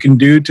shit you can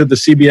do to the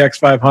CBX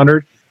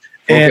 500.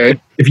 And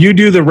if you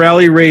do the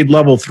Rally Raid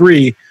level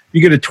 3,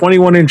 you get a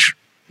 21-inch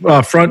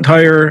front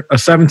tire, a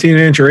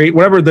 17-inch or 8,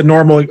 whatever the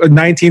normal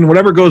 19,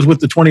 whatever goes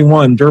with the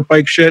 21 dirt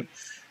bike shit.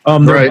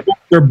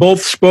 They're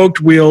both spoked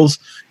wheels.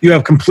 You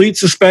have complete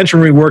suspension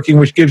reworking,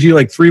 which gives you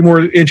like 3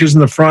 more inches in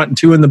the front and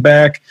 2 in the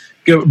back.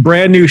 Get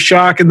brand new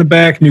shock in the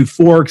back, new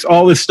forks,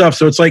 all this stuff.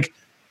 So it's like,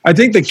 I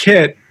think the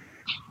kit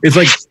is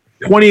like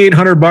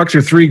 $2,800 or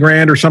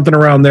 $3,000 or something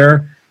around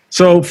there.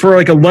 So for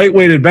like a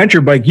lightweight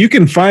adventure bike, you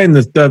can find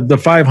the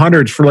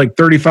 500s for like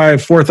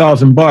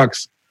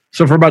 $4,000.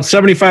 So for about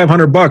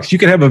 $7,500, you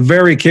can have a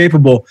very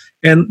capable.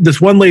 And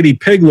this one lady,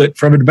 Piglet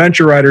from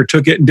Adventure Rider,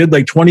 took it and did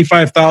like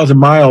 25,000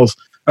 miles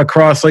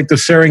across like the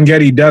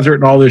Serengeti desert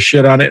and all this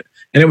shit on it.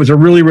 And it was a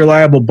really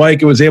reliable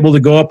bike. It was able to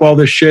go up all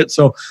this shit.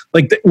 So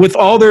like with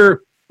all their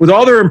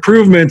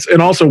improvements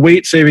and also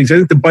weight savings, I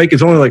think the bike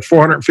is only like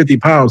 450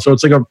 pounds. So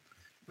it's like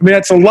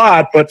that's a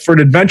lot, but for an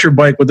adventure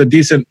bike with a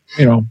decent,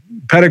 you know,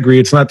 pedigree,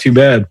 it's not too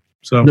bad.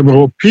 So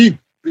well, Pete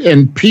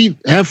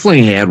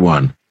Heffling had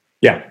one.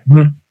 Yeah.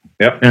 Mm-hmm.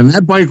 Yep. And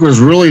that bike was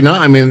really nice.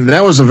 I mean,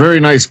 that was a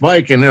very nice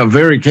bike and a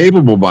very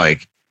capable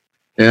bike.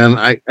 And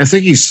I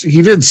think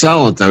he did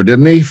sell it though,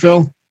 didn't he,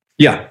 Phil?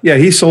 Yeah,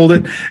 he sold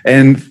it.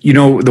 And, you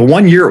know, the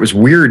one year it was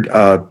weird,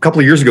 a couple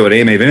of years ago at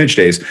AMA Vintage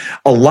Days,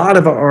 a lot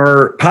of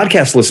our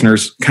podcast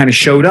listeners kind of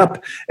showed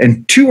up,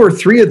 and 2 or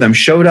 3 of them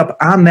showed up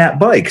on that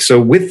bike.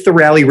 So with the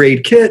Rally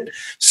Raid kit,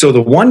 so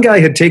the one guy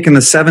had taken the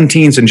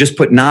 17s and just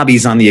put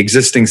knobbies on the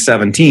existing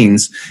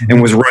 17s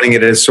and was running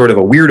it as sort of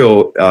a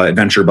weirdo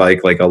adventure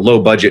bike, like a low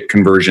budget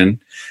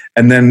conversion.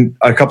 And then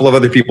a couple of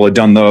other people had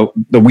done the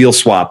wheel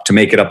swap to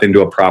make it up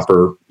into a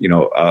proper, you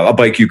know, a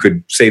bike you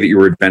could say that you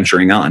were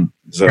adventuring on.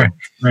 So,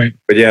 right.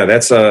 But yeah,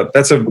 it's a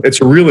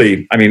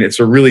really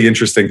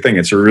interesting thing.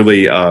 It's a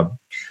really,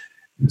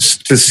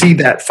 to see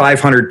that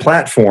 500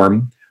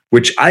 platform,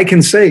 which I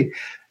can say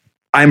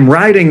I'm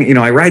riding, you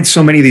know, I ride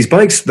so many of these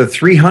bikes, the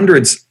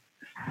 300s,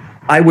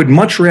 I would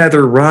much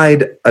rather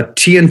ride a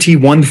TNT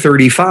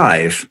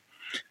 135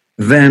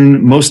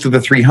 than most of the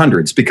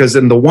 300s, because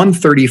in the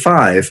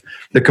 135,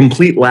 the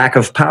complete lack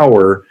of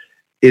power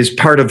is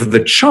part of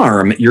the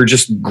charm. You're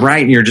just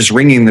grinding, you're just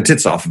wringing the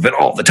tits off of it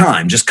all the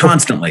time, just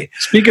constantly.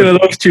 Speaking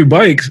of those 2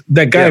 bikes,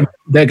 that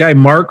guy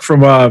Mark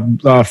from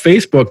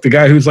Facebook, the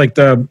guy who's like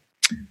the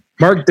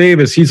Mark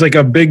Davis, he's like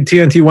a big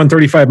TNT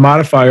 135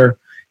 modifier.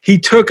 He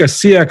took a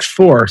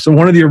CX4, so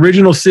one of the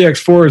original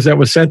CX4s that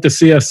was sent to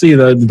CSC,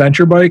 the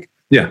adventure bike.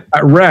 Yeah,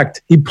 got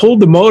wrecked. He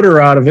pulled the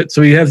motor out of it,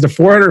 so he has the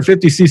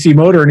 450cc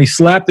motor, and he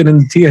slapped it in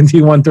the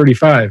TNT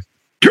 135.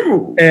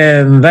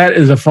 And that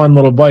is a fun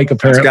little bike,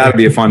 apparently. It's got to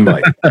be a fun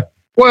bike.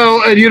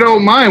 Well, and you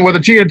don't mind with a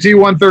TNT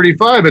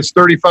 135, it's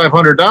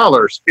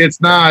 $3,500. It's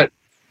not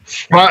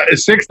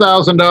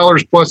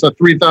 $6,000 plus a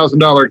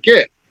 $3,000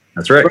 kit.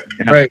 That's right.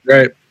 Yeah.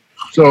 Right.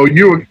 So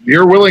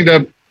you're willing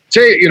to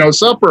take, you know,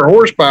 suffer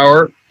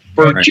horsepower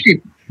for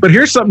cheap. But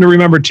here's something to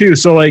remember too.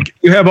 So like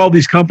you have all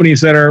these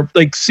companies that are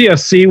like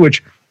CSC,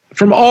 which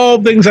from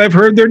all things I've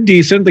heard, they're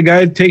decent. The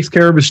guy takes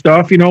care of his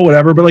stuff, you know,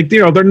 whatever. But like,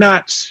 you know, they're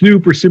not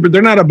super,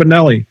 they're not a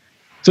Benelli.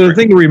 So the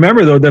thing to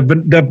remember, though, the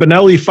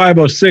Benelli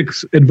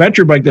 506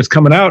 adventure bike that's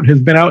coming out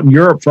has been out in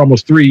Europe for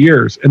almost 3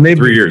 years. And they've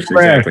 3 years,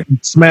 exactly.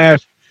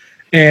 Smashed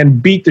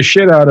and beat the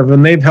shit out of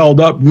them. They've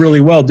held up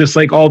really well, just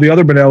like all the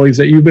other Benellis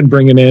that you've been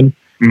bringing in.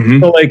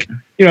 Mm-hmm. So, like,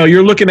 you know,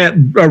 you're looking at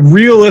a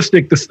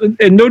realistic,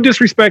 and no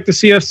disrespect to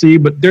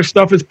CFC, but their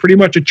stuff is pretty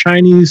much a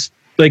Chinese,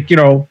 like, you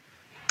know,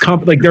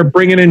 like they're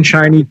bringing in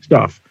Chinese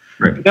stuff.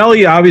 Right.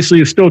 Benelli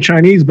obviously is still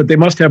Chinese, but they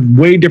must have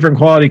way different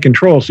quality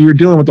control. So you're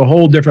dealing with a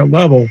whole different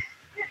level.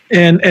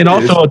 And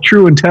also a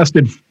true and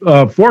tested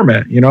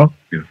format, you know?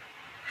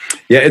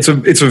 Yeah, it's a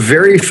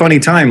very funny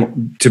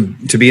time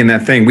to be in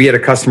that thing. We had a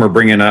customer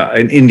bring in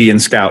an Indian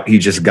Scout he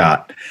just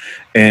got,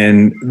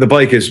 and the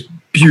bike is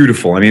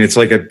beautiful. I mean, it's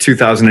like a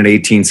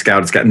 2018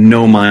 Scout. It's got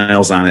no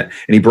miles on it,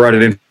 and he brought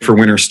it in for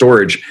winter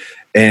storage.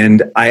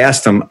 And I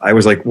asked him, I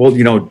was like, well,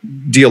 you know,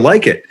 do you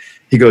like it?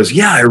 He goes,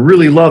 yeah, I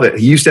really love it.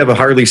 He used to have a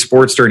Harley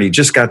Sportster, and he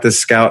just got this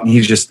Scout, and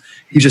he just,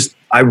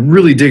 I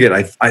really dig it.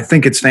 I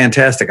think it's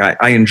fantastic.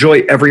 I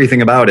enjoy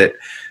everything about it.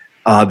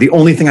 The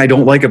only thing I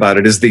don't like about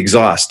it is the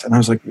exhaust. And I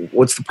was like,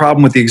 what's the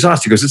problem with the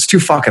exhaust? He goes, it's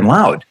too fucking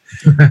loud.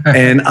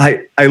 And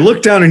I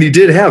looked down, and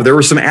there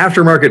were some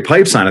aftermarket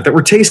pipes on it that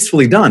were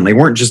tastefully done. They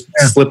weren't just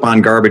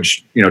slip-on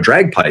garbage, you know,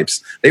 drag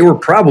pipes. They were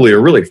probably a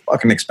really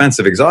fucking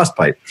expensive exhaust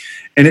pipe.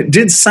 And it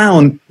did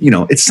sound, you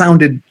know, it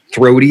sounded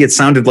throaty. It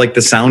sounded like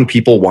the sound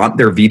people want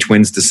their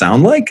V-twins to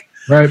sound like.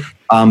 Right.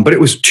 But it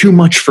was too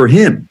much for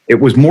him. It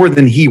was more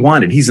than he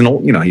wanted. He's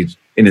he's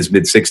in his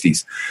mid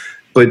 60s.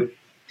 But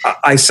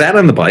I sat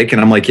on the bike,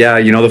 and I'm like, yeah,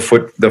 you know,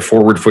 the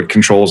forward foot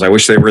controls, I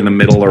wish they were in the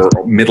middle.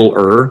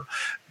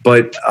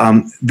 But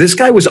this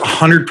guy was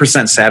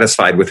 100%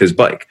 satisfied with his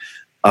bike.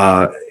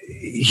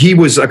 He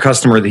was a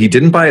customer that he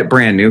didn't buy it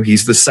brand new.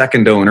 He's the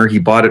second owner. He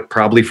bought it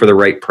probably for the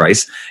right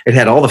price. It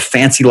had all the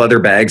fancy leather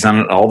bags on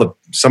it.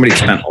 Somebody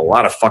spent a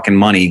lot of fucking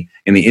money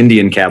in the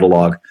Indian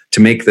catalog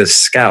to make this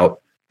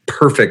Scout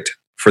perfect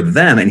for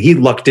them. And he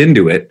lucked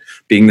into it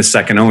being the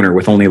second owner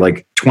with only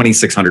like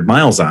 2,600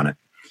 miles on it.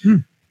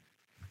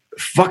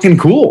 Fucking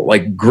cool.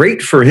 Like,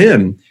 great for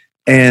him.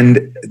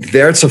 And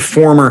that's a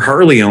former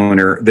Harley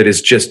owner that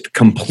is just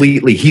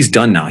completely, he's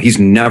done now. He's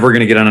never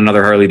going to get on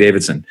another Harley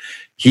Davidson.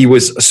 He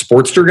was a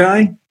Sportster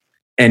guy,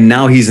 and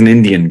now he's an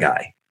Indian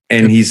guy.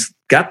 And he's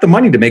got the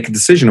money to make a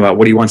decision about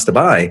what he wants to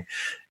buy.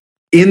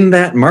 In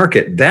that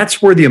market,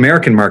 that's where the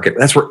American market,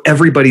 that's where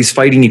everybody's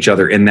fighting each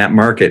other in that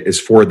market,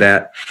 is for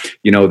that,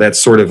 you know, that's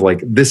sort of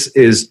like, this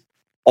is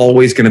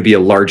always going to be a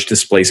large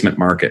displacement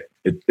market.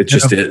 It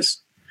just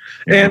is.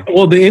 And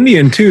well, the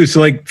Indian too.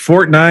 So like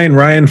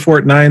Ryan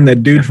Fortnine,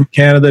 that dude from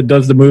Canada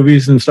does the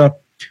movies and stuff.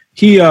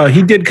 He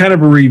did kind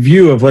of a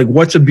review of like,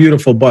 what's a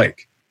beautiful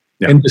bike,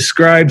 and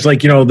describes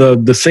like, you know,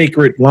 the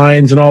sacred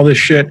lines and all this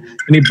shit.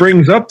 And he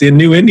brings up the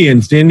new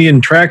Indians, the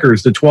Indian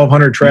trackers, the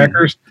 1200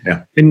 trackers,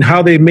 and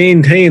how they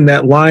maintain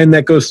that line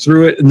that goes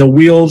through it, and the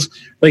wheels.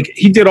 Like,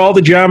 he did all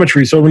the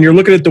geometry. So when you're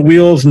looking at the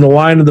wheels and the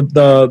line of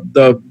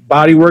the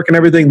body work and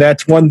everything,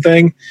 that's one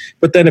thing.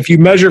 But then if you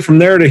measure from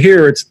there to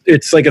here,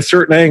 it's like a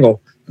certain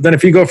angle. But then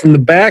if you go from the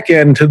back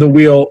end to the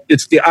wheel,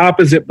 it's the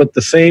opposite, but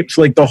the same.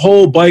 So like the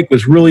whole bike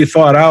was really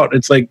thought out.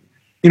 It's like,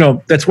 you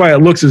know, that's why it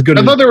looks as good.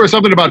 I thought there was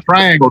something about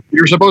triangles.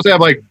 You're supposed to have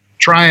like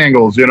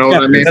triangles, you know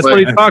what I mean? That's what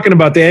he's talking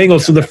about, the angle.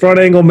 So the front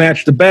angle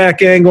matched the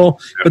back angle,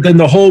 but then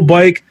the whole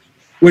bike,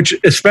 which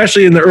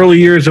especially in the early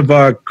years of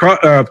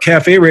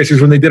cafe racers,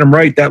 when they did them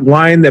right, that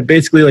line that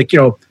basically, like, you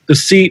know, the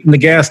seat and the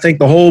gas tank,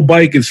 the whole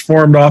bike is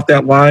formed off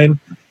that line.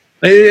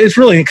 It's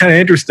really kind of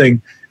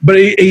interesting. But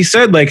he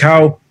said like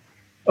how,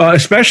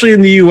 especially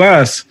in the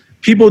U.S.,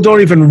 people don't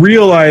even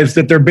realize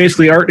that they're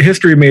basically art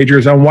history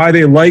majors on why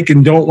they like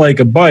and don't like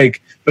a bike.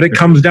 But it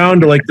comes down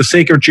to like the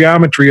sacred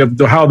geometry of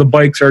how the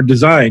bikes are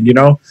designed, you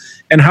know,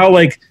 and how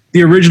like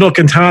the original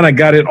Katana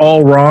got it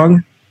all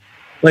wrong.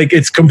 Like,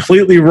 it's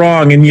completely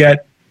wrong. And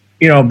yet,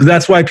 you know,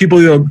 that's why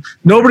people, you know,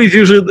 nobody's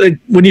usually, like,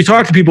 when you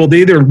talk to people,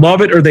 they either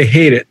love it or they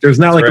hate it. There's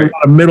not like a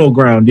lot of middle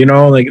ground, you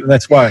know, like,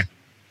 that's why.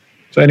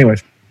 So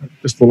anyways,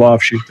 just the law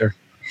offshoot there.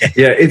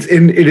 Yeah, it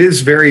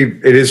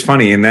is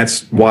funny, and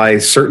that's why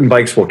certain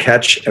bikes will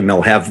catch and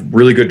they'll have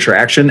really good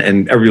traction,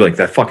 and everybody like,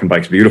 that fucking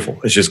bike's beautiful.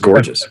 It's just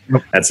gorgeous.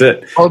 That's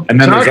it. Well, and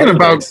then talking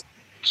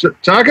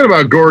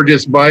about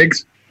gorgeous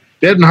bikes,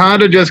 didn't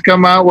Honda just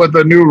come out with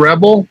a new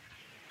Rebel?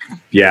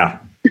 Yeah,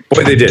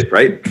 boy, they did,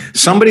 right?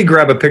 Somebody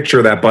grab a picture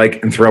of that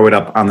bike and throw it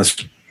up on the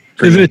screen.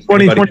 Is it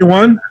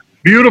 2021?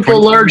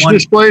 Beautiful large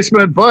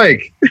displacement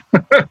bike.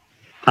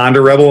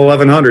 Honda Rebel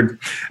 1100.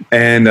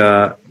 And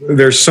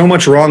there's so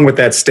much wrong with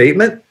that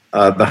statement,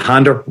 the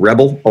Honda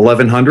Rebel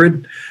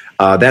 1100.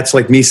 That's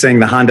like me saying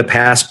the Honda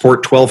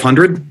Passport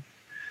 1200.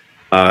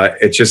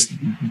 It's just,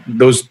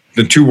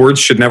 the two words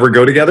should never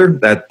go together.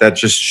 That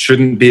just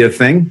shouldn't be a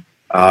thing.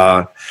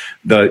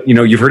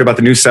 You've heard about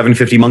the new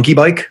 750 monkey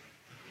bike.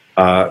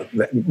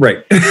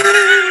 Right.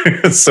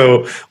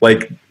 So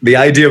like, the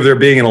idea of there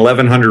being an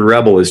 1100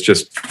 Rebel is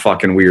just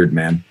fucking weird,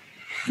 man.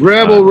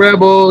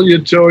 Rebel,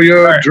 you tow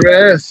your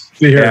dress.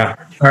 See here. Yeah.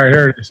 All right,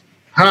 here it is.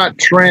 Hot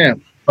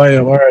tramp. Oh, yeah,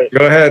 all right.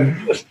 Go ahead.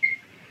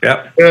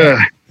 Yep.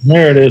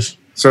 There it is.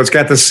 So it's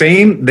got the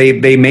same.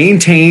 They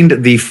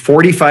maintained the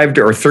 45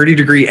 or 30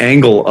 degree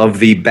angle of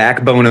the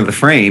backbone of the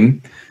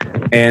frame,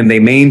 and they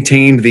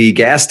maintained the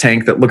gas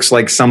tank that looks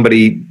like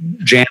somebody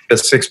jammed a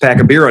 6-pack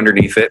of beer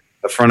underneath it,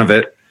 the front of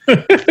it.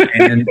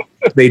 And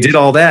they did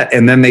all that,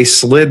 and then they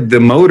slid the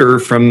motor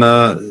from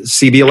the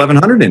CB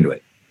 1100 into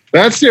it.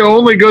 That's the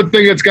only good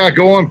thing it's got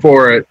going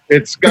for it.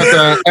 It's got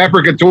the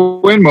Africa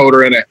Twin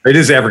motor in it. It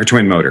is Africa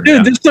Twin motor.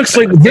 Dude, this looks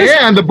like this.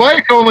 And the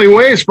bike only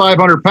weighs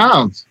 500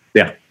 pounds.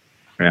 Yeah.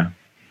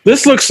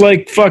 This looks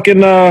like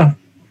fucking.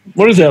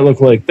 What does that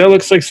look like? That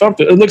looks like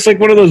something. It looks like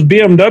one of those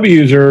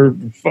BMWs, or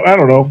I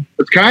don't know.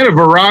 It's kind of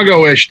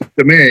Virago-ish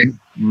to me.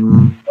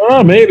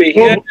 Oh, maybe.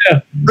 Well,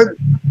 yeah.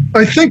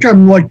 I think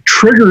I'm like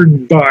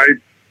triggered by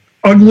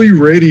ugly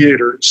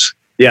radiators.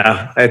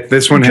 Yeah,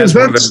 this one Because has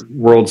one of the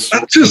world's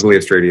that's just-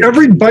 ugliest radiators.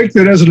 Every bike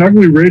that has an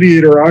ugly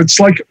radiator, it's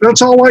like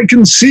that's all I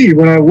can see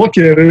when I look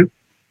at it.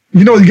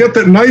 You know, you get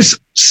that nice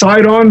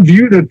side-on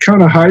view that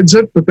kind of hides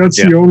it, but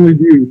that's the only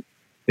view.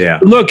 Yeah,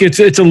 Look, it's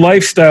a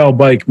lifestyle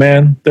bike,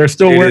 man. They're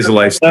still It wearing is a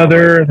lifestyle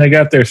leather. They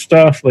got their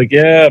stuff. Like,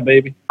 yeah,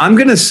 baby. I'm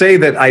going to say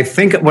that I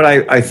think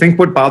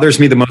what bothers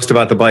me the most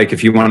about the bike,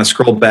 if you want to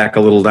scroll back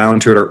a little down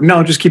to it, or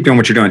no, just keep doing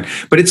what you're doing.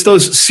 But it's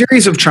those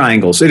series of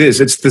triangles.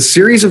 It's the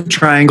series of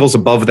triangles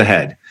above the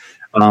head,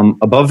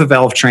 above the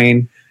valve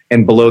train,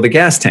 and below the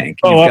gas tank.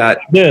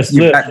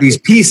 You've got these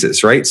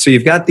pieces, right? So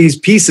you've got these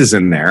pieces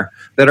in there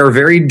that are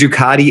very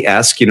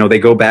Ducati-esque. You know, they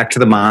go back to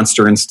the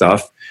Monster and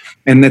stuff.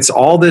 And it's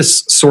all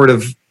this sort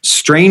of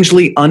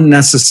strangely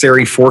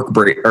unnecessary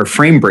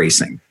frame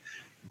bracing.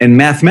 And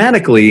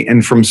mathematically,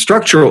 and from a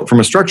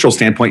structural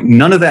standpoint,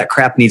 none of that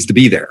crap needs to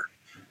be there.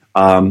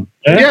 Yeah,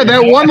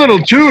 that one little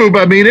tube,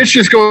 I mean, it's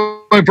just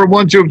going from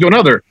one tube to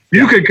another.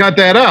 You could cut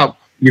that out.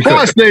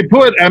 Plus, they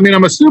put, I mean,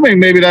 I'm assuming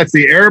maybe that's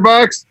the air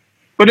box,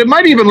 but it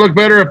might even look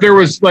better if there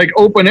was like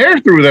open air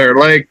through there.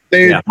 Like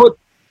they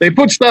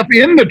put stuff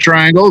in the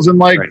triangles and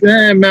like,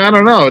 I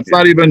don't know. It's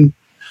not even.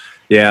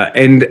 Yeah,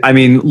 and I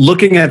mean,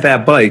 looking at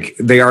that bike,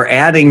 they are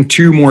adding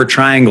 2 more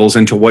triangles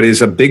into what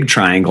is a big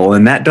triangle,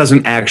 and that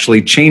doesn't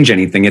actually change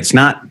anything. It's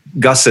not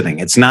gusseting.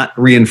 It's not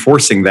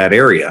reinforcing that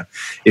area.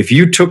 If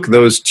you took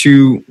those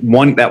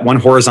that one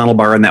horizontal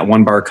bar and that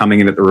one bar coming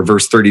in at the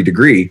reverse 30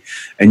 degree,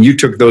 and you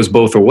took those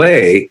both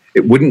away,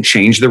 it wouldn't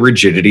change the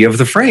rigidity of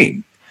the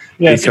frame.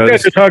 Yeah, so you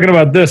guys are talking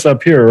about this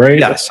up here, right?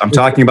 Yes, I'm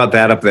talking about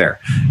that up there.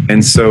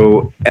 And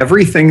so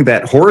everything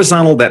that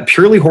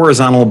purely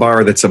horizontal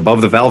bar that's above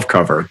the valve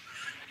cover,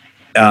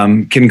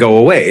 can go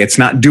away. It's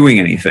not doing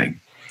anything.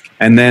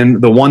 And then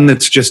the one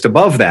that's just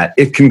above that,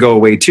 it can go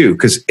away too,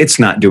 because it's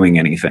not doing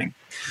anything.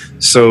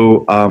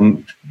 So,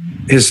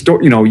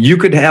 you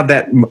could have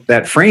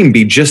that frame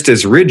be just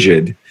as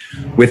rigid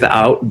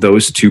without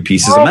those 2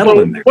 pieces of metal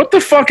in there. What the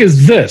fuck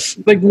is this?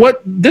 Like,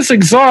 what? This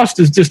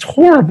exhaust is just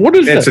horrible. What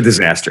is It's a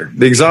disaster.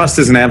 The exhaust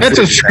is an absolute.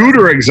 That's a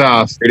scooter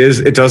exhaust. It is.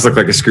 It does look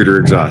like a scooter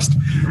exhaust.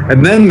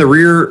 And then the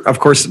rear, of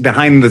course,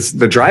 behind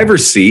the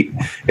driver's seat,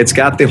 it's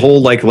got the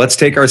whole like, let's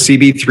take the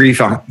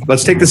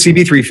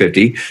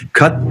CB350,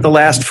 cut the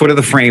last foot of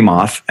the frame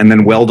off, and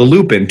then weld a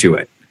loop into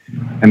it.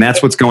 And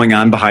that's what's going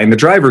on behind the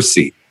driver's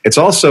seat. It's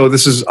also,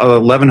 this is a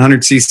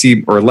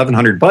 1100cc or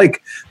 1100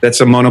 bike that's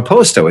a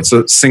monoposto. It's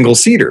a single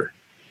seater,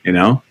 you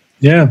know?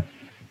 Yeah.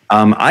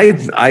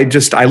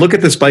 I look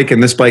at this bike,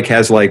 and this bike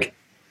has like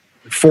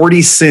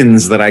 40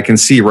 sins that I can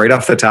see right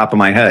off the top of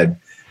my head.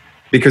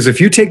 Because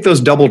if you take those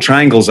double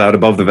triangles out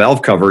above the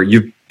valve cover,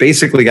 you've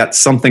basically got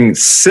something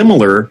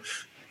similar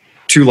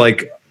to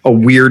like a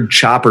weird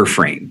chopper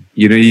frame.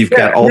 You know, you've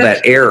got all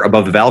that air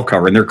above the valve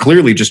cover, and they're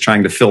clearly just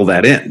trying to fill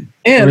that in.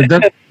 And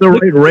that's the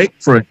right rake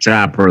for a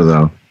chopper,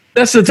 though.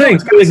 That's the thing.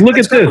 Like, look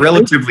at this.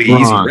 Relatively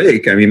easy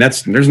rake. I mean,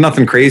 there's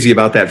nothing crazy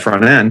about that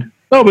front end.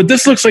 No, but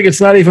this looks like it's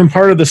not even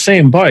part of the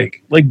same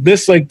bike. Like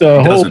this, like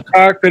the whole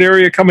cockpit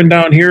area coming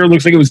down here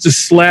looks like it was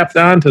just slapped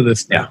onto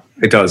this thing. Yeah,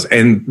 it does.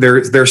 And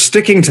they're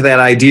sticking to that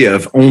idea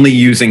of only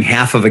using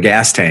half of a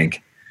gas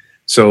tank.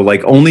 So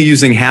like only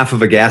using half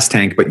of a gas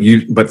tank,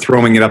 but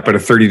throwing it up at a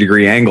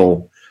 30-degree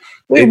angle.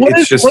 Wait, what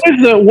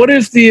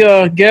is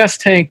the gas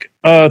tank?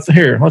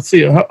 Here, let's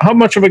see. How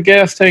much of a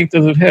gas tank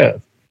does it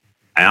have?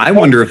 I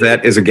wonder if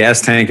that is a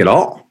gas tank at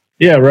all.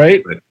 Yeah,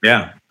 right. But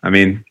yeah, I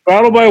mean,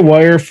 throttle by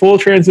wire, full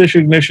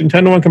transmission ignition,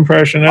 10-to-1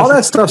 compression. All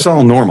that stuff's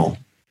all normal.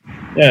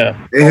 Yeah.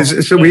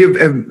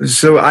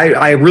 So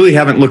I really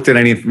haven't looked at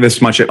any of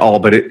this much at all.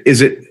 But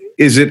is it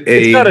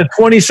It's got a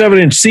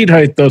 27-inch seat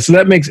height though, so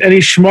that makes any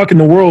schmuck in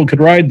the world could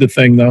ride the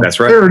thing though. That's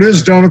right. There it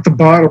is down at the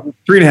bottom.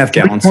 3.5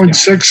 gallons.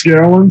 3.6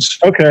 gallons.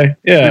 Okay.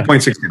 Yeah.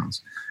 3.6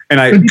 gallons.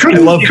 And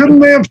couldn't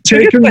they have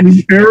taken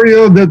the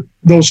area that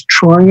those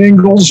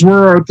triangles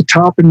were at the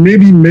top and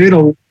maybe made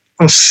a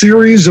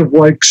series of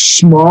like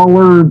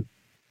smaller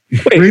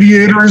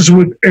radiators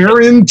with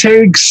air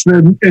intakes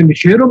and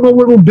hit them a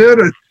little bit?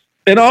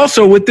 And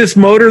also with this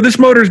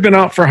motor's been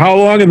out for how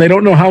long, and they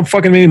don't know how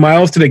fucking many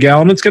miles to the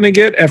gallon it's going to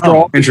get after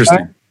all.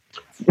 Interesting.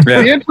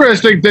 Yeah. The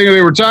interesting thing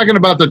they were talking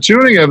about the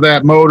tuning of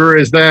that motor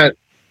is that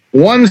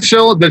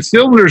the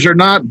cylinders are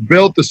not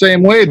built the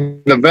same way.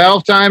 The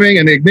valve timing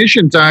and the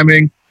ignition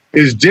timing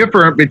is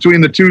different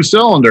between the two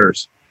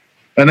cylinders.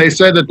 And they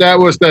said that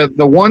was the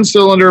one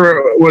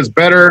cylinder was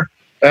better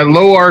at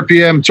low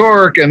RPM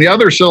torque and the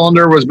other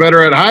cylinder was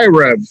better at high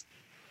revs.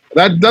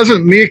 That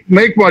doesn't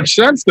make much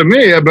sense to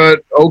me,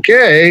 but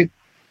okay.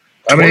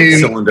 I mean,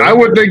 cylinder. I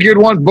would think you'd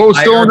want both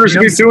cylinders to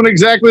be tuned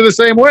exactly the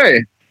same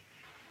way.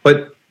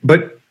 But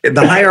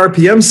the high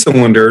RPM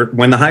cylinder,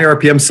 when the high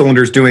RPM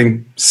cylinder is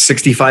doing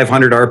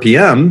 6,500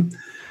 RPM,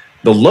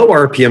 the low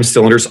RPM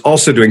cylinder is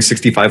also doing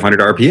 6,500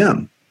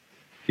 RPM.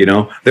 You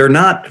know, they're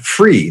not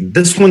free.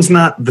 This one's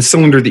not the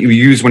cylinder that you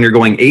use when you're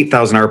going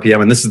 8,000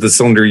 RPM, and this is the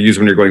cylinder you use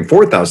when you're going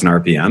 4,000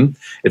 RPM.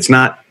 It's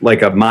not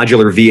like a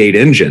modular V8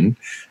 engine.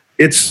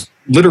 It's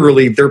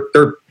literally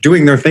they're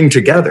doing their thing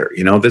together.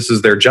 You know, this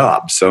is their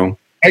job. So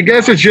I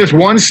guess it's just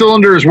one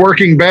cylinder is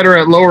working better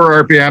at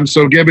lower RPM,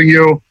 so giving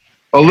you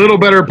a little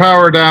better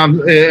power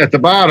down at the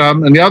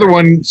bottom, and the other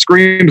one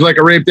screams like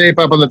a raped ape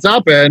up on the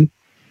top end.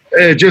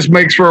 It just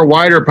makes for a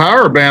wider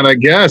power band, I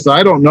guess.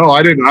 I don't know.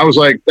 I was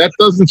like, that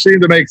doesn't seem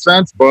to make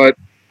sense, but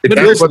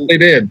that's what they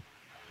did.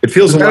 It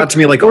feels a lot to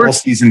me like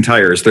all-season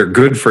tires. They're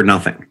good for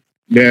nothing.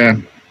 Yeah.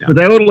 But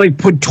that would like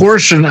put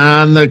torsion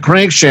on the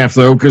crankshaft,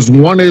 though, because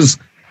one is,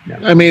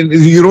 I mean,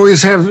 you'd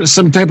always have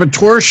some type of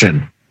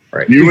torsion.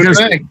 Right. You would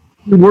think.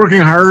 You're working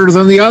harder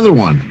than the other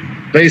one.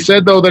 They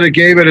said, though, that it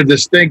gave it a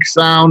distinct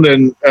sound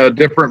and a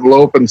different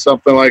lope and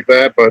something like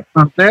that. But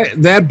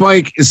that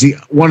bike is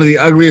one of the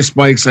ugliest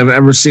bikes I've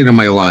ever seen in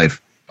my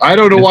life. I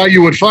don't know why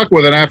you would fuck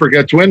with an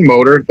Africa Twin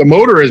motor. The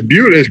motor is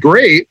beautiful, is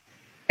great,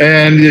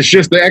 and it's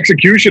just the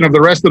execution of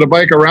the rest of the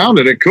bike around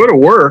it. It could have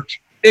worked.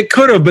 It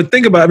could have, but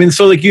think about it. I mean,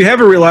 so like you have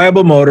a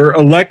reliable motor,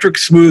 electric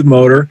smooth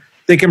motor.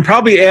 They can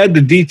probably add the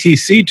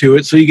DTC to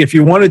it. So if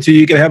you wanted to,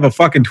 you could have a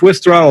fucking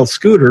twist throttle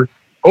scooter.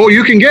 Oh,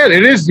 you can get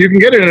it. You can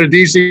get it in a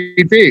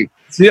DCP.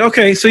 See,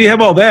 okay, so you have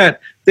all that.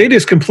 They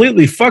just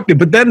completely fucked it.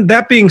 But then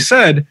that being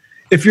said,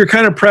 if you're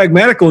kind of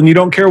pragmatical and you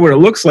don't care what it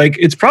looks like,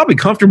 it's probably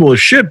comfortable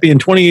as shit being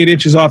 28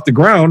 inches off the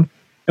ground.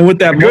 And with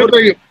that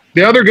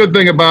the other good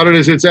thing about it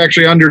is it's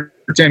actually under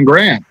 10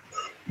 grand.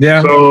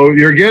 Yeah. So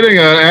you're getting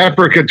an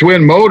Africa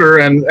Twin motor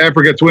and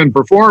Africa Twin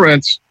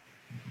performance,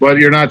 but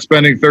you're not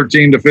spending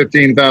 $13,000 to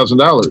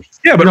 $15,000.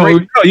 Yeah, but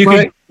you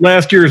can get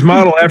last year's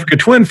model Africa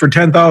Twin for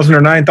 $10,000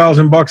 or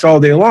 $9,000 all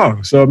day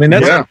long. So I mean,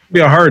 that's going to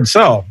be a hard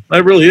sell.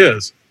 That really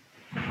is.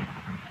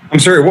 I'm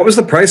sorry. What was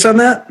the price on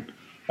that?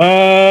 The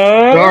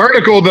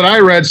article that I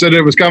read said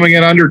it was coming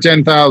in under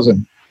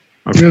 10,000.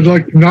 Okay. It's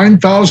like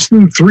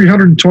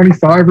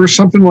 9,325 or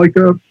something like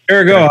that.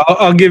 There we go.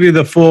 I'll give you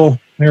the full.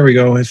 There we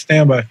go.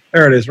 Stand by.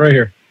 There it is, right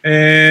here,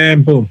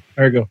 and boom.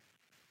 There you go.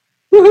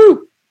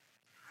 Woohoo!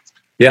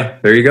 Yeah,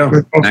 there you go.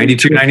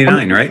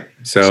 $92.99, right?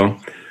 So,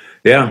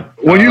 yeah.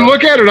 When you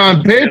look at it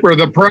on paper,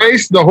 the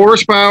price, the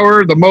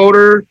horsepower, the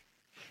motor,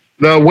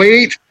 the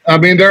weight, I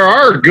mean, there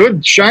are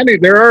good shiny,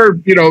 there are,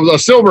 a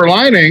silver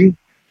lining,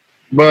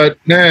 but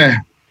nah.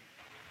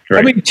 Right.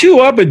 I mean,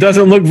 2-up, it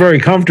doesn't look very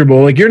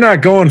comfortable. Like, you're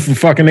not going for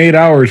fucking 8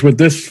 hours with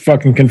this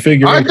fucking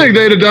configuration. I think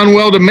they'd have done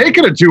well to make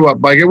it a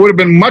 2-up bike. It would have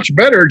been much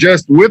better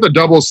just with a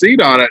double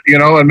seat on it,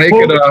 and make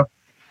it a...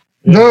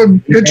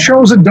 It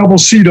shows a double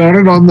seat on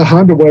it on the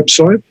Honda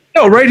website.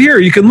 No, right here.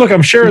 You can look.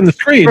 I'm sharing the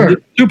screen. Right.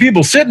 Two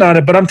people sitting on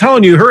it, but I'm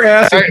telling you, her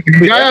ass.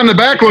 The guy on the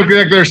back looks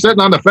like they're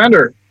sitting on the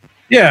fender.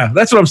 Yeah,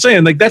 that's what I'm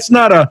saying. Like that's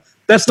not a.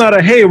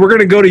 Hey, we're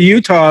gonna go to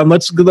Utah and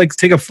let's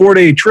take a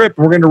 4-day trip.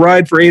 We're gonna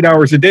ride for 8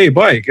 hours a day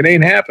bike. It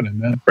ain't happening,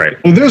 man. Right.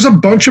 Well, there's a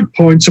bunch of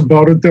points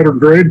about it that are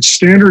great.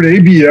 Standard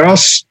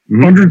ABS,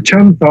 under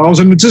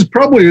 10,000. It's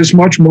probably as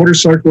much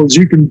motorcycle as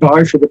you can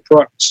buy for the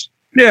price.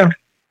 Yeah.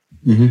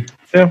 Mm-hmm.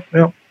 Yeah.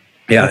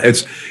 Yeah,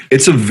 it's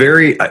a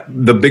very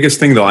the biggest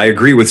thing though. I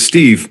agree with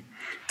Steve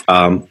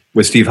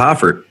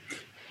Hoffert.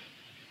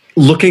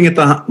 Looking at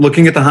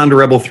the Honda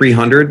Rebel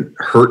 300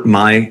 hurt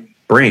my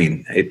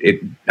brain.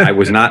 I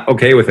was not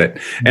okay with it,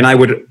 and I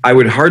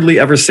would hardly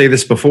ever say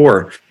this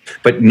before,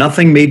 but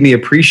nothing made me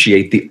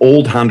appreciate the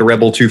old Honda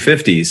Rebel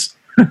 250s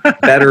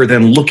better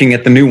than looking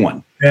at the new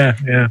one. Yeah.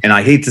 And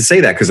I hate to say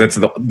that because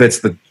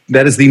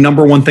that is the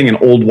number one thing an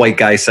old white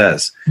guy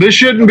says. This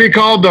shouldn't be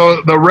called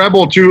the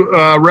Rebel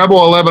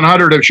Rebel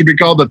 1100. It should be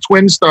called the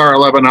Twin Star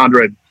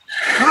 1100.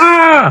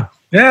 Yeah.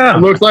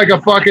 It looks like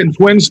a fucking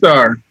Twin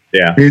Star.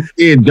 Yeah.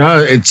 It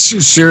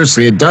does.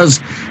 It does.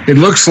 It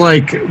looks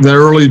like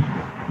the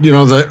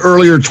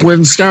earlier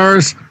Twin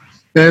Stars.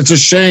 And it's a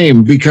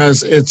shame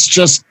because it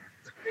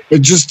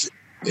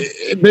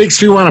makes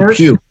me want to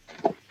puke.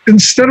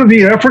 Instead of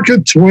the Africa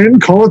Twin,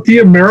 call it the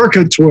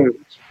America Twin.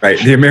 Right,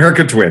 the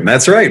America Twin.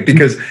 That's right,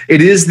 because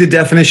it is the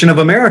definition of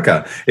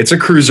America. It's a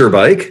cruiser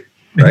bike,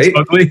 right? It's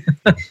ugly.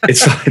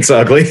 It's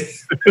ugly.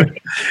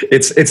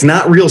 It's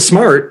not real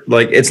smart.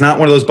 Like it's not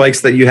one of those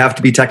bikes that you have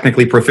to be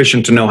technically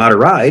proficient to know how to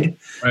ride.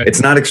 Right. It's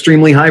not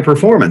extremely high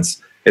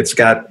performance. It's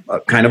got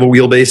kind of a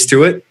wheelbase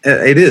to it.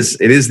 It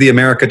is the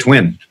America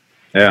Twin.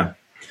 Yeah.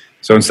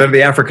 So instead of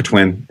the Africa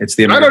Twin, it's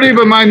the America. I don't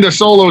even mind the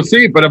solo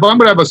seat, but if I'm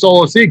going to have a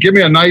solo seat, give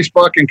me a nice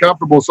fucking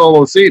comfortable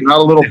solo seat, not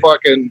a little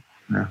fucking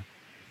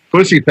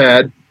pussy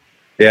pad.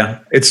 Yeah,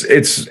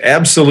 it's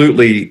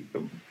absolutely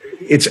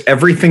It's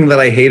everything that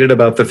I hated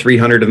about the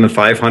 300 and the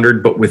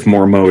 500, but with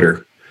more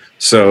motor.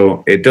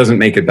 So it doesn't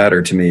make it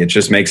better to me. It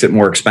just makes it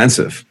more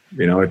expensive.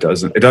 You know, it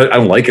doesn't. I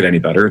don't like it any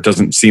better. It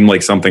doesn't seem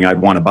like something I'd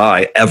want to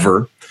buy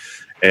ever.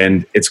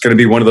 And it's going to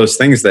be one of those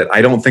things that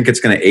I don't think it's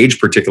going to age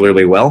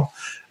particularly well.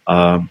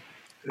 I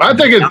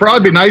think it'd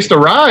probably be nice to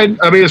ride.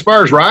 I mean, as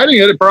far as riding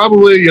it,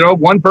 probably,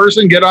 one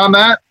person get on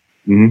that.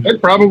 Mm-hmm.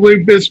 It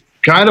probably is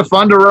kind of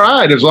fun to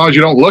ride as long as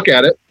you don't look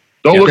at it.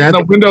 Don't look in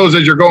the windows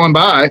as you're going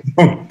by.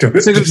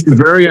 It's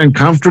very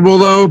uncomfortable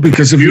though,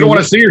 because if you don't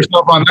want to see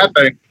yourself on that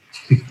thing.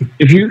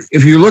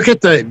 If you look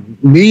at the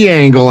knee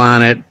angle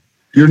on it,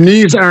 your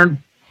knees aren't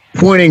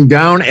pointing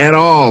down at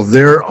all.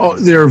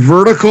 They're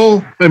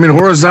vertical. I mean,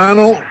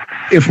 horizontal,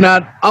 if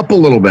not up a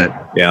little bit.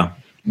 Yeah.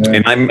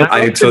 And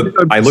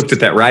I looked at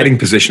that riding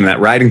position. That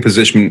riding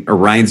position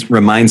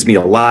reminds me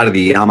a lot of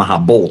the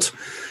Yamaha Bolt.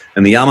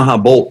 And the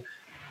Yamaha Bolt,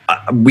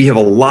 we have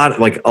a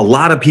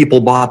lot of people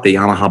bought the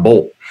Yamaha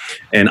Bolt.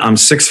 And I'm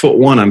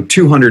 6'1", I'm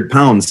 200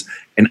 pounds,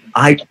 and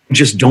I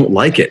just don't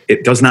like it.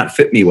 It does not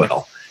fit me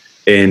well.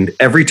 And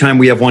every time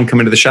we have one come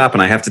into the shop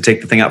and I have to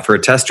take the thing out for a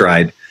test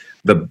ride,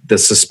 the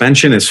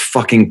suspension is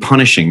fucking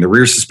punishing. The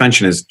rear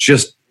suspension is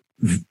just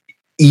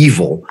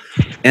evil.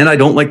 And I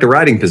don't like the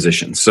riding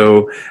position.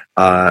 So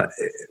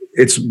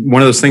it's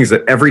one of those things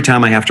that every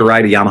time I have to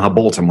ride a Yamaha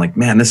Bolt, I'm like,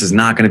 man, this is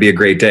not going to be a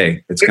great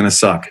day. It's going to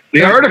suck.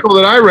 The article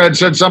that I read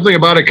said something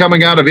about it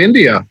coming out of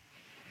India.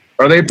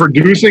 Are they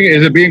producing?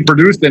 Is it being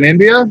produced in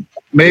India?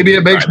 Maybe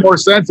it makes more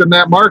sense in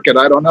that market.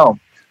 I don't know.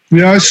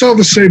 Yeah, I saw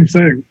the same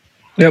thing.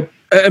 Yep.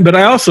 But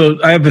I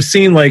have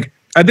seen,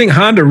 I think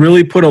Honda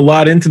really put a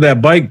lot into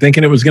that bike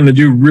thinking it was going to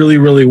do really,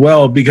 really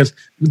well, because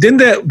didn't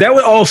that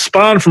would all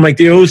spawn from the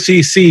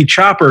OCC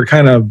chopper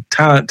kind of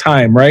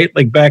time, right?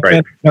 Like back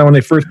then when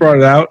they first brought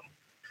it out,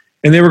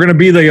 and they were going to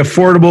be the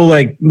affordable,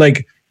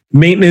 like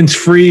maintenance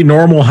free,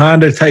 normal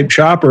Honda type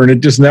chopper. And it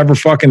just never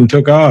fucking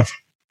took off.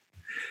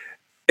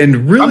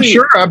 And really, I'm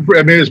sure. I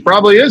mean, it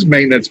probably is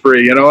maintenance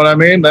free. You know what I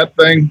mean? That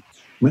thing,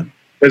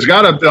 it's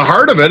got the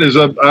heart of it is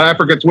a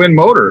Africa Twin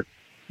motor.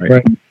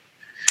 Right.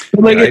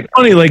 It's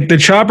funny, the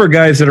chopper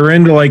guys that are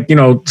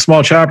into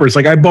small choppers.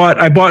 I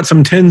bought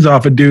some tins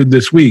off a dude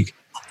this week,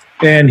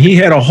 and he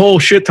had a whole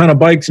shit ton of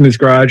bikes in his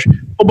garage, a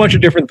whole bunch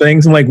of different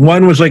things. And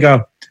one was a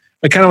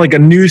kind of like a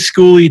new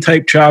schooly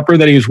type chopper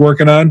that he was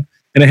working on,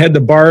 and it had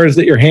the bars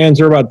that your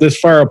hands are about this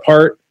far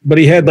apart. But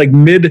he had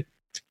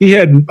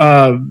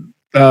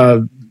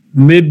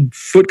mid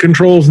foot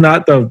controls,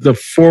 not the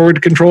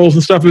forward controls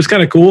and stuff. It was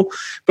kind of cool.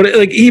 But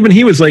even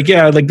he was this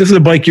is a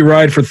bike you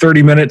ride for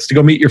 30 minutes to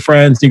go meet your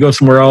friends and you go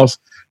somewhere else.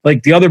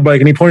 The other bike,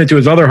 and he pointed to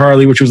his other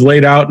Harley, which was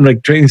laid out,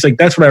 and he's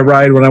that's what I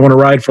ride when I want to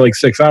ride for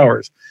 6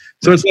 hours.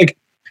 So it's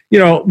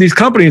these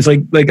companies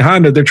like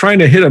Honda, they're trying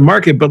to hit a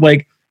market, but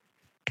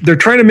they're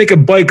trying to make a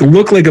bike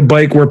look like a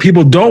bike where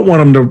people don't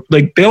want them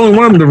to, they only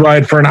want them to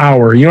ride for an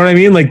hour. You know what I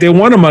mean? They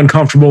want them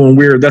uncomfortable and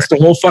weird. That's the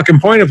whole fucking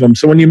point of them.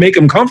 So when you make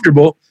them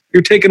comfortable,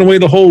 you're taking away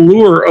the whole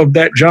lure of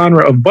that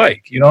genre of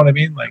bike. You know what I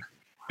mean?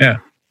 Yeah.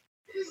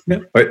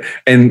 But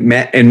and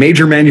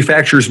major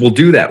manufacturers will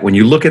do that. When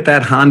you look at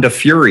that Honda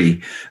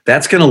Fury,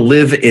 that's going to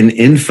live in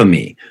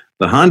infamy.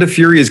 The Honda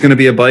Fury is going to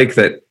be a bike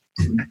that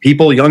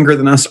people younger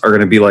than us are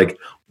going to be like,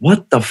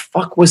 what the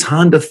fuck was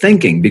Honda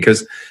thinking?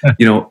 Because,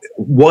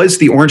 was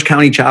the Orange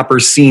County chopper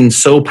scene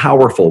so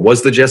powerful?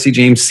 Was the Jesse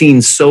James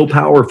scene so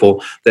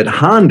powerful that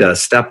Honda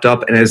stepped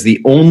up and as the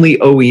only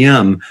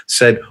OEM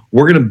said,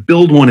 we're going to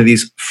build one of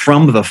these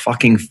from the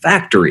fucking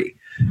factory?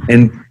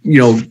 And,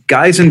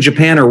 guys in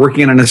Japan are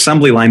working on an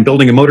assembly line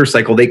building a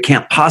motorcycle they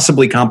can't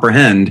possibly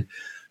comprehend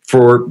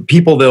for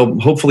people they'll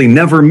hopefully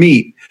never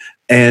meet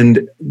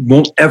and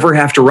won't ever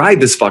have to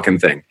ride this fucking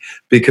thing,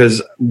 because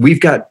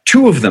we've got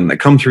 2 of them that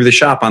come through the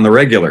shop on the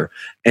regular,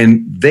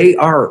 and they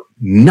are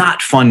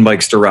not fun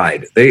bikes to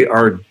ride.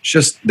 They're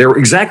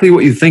exactly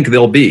what you think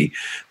they'll be.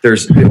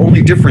 The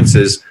only difference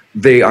is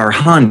they are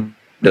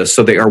Honda,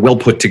 so they are well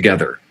put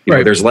together.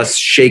 There's less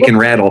shake and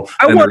rattle.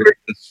 I wonder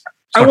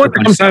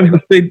sometimes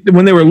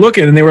when they were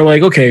looking and they were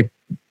like, okay,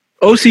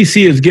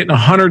 OCC is getting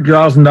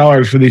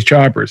 $100,000 for these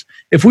choppers.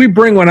 If we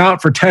bring one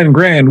out for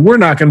 $10,000, we're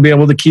not going to be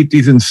able to keep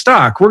these in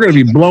stock. We're going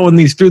to be blowing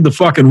these through the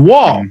fucking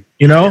wall.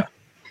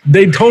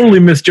 They totally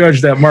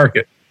misjudged that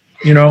market.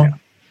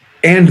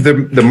 And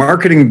the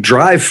marketing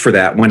drive for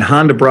that, when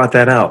Honda brought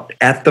that out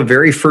at the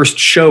very first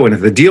show and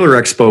at the dealer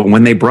expo,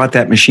 when they brought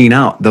that machine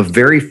out, the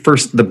very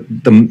first,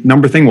 the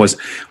number thing was,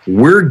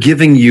 we're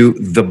giving you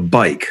the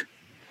bike.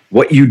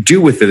 What you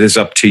do with it is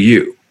up to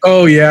you.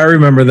 Oh, yeah, I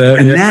remember that.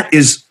 And that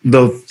is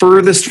the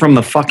furthest from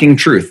the fucking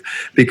truth.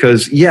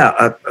 Because,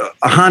 a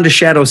Honda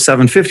Shadow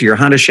 750 or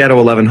Honda Shadow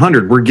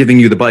 1100, we're giving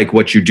you the bike.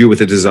 What you do with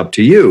it is up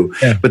to you.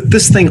 Yeah. But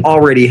this thing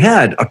already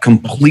had a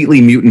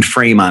completely mutant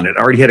frame on it.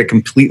 Already had a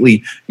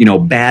completely,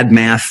 bad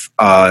math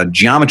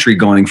geometry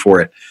going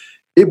for it.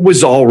 It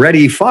was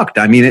already fucked.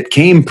 I mean, it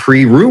came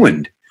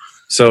pre-ruined.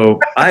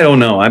 So, I don't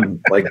know.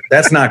 I'm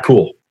that's not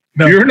cool.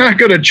 No. You're not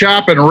going to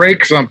chop and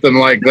rake something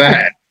like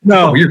that.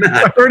 No, you're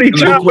not.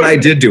 Look what I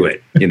did to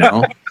it.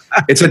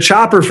 It's a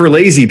chopper for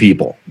lazy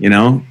people.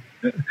 Yeah.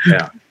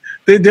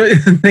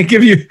 They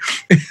give you.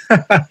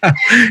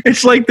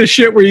 It's like the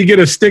shit where you get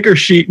a sticker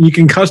sheet and you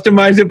can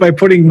customize it by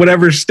putting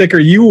whatever sticker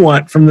you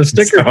want from the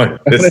sticker. So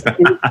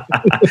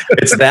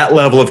it's that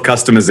level of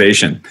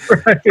customization.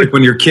 Right. Like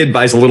when your kid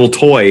buys a little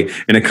toy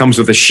and it comes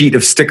with a sheet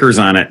of stickers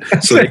on it,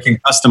 so they can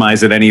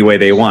customize it any way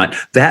they want.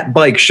 That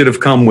bike should have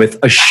come with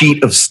a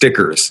sheet of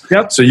stickers.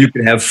 Yep. So you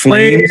could have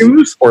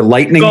flames or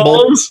lightning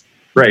bolts.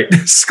 Right.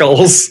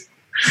 Skulls.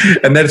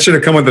 And that should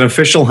have come with an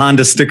official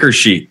Honda sticker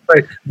sheet.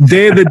 Right.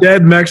 Day of the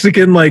Dead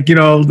Mexican,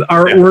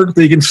 artwork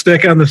that you can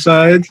stick on the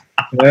sides.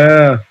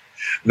 Yeah.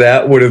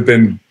 That would have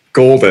been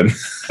golden.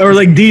 Or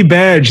like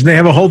debadge. They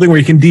have a whole thing where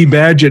you can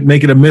debadge it and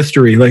make it a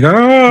mystery. Like,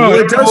 well,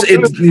 it does.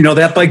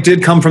 That bike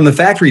did come from the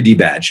factory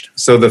debadged.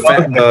 So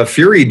the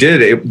Fury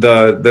did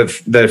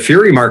the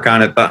Fury mark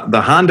on it.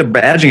 The Honda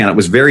badging on it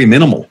was very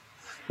minimal.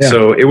 Yeah.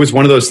 So it was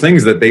one of those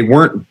things that they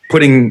weren't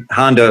putting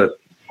Honda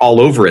all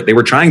over it. They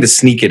were trying to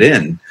sneak it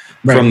in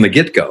from the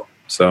get-go.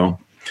 So,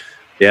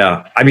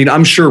 yeah. I mean,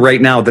 I'm sure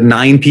right now the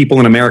 9 people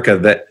in America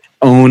that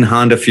own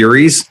Honda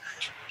Furies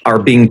are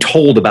being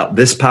told about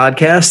this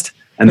podcast,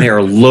 and they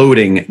are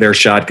loading their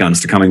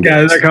shotguns to come and get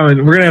us. Yeah, they're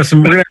coming. We're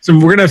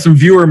gonna have some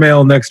viewer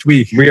mail next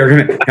week. We are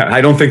gonna.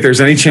 I don't think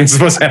there's any chance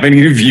of us having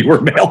any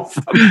viewer mail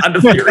from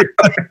Honda Fury.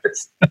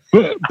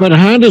 but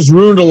Honda's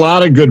ruined a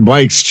lot of good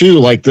bikes too.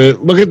 Like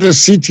look at the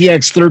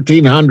CTX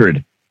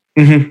 1300.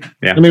 Mm-hmm.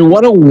 Yeah. I mean,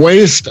 what a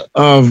waste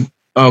of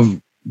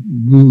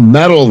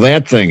metal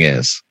that thing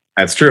is.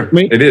 That's true. I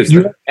mean, it is.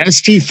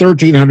 ST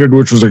 1300,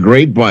 which was a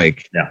great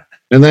bike. Yeah.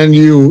 And then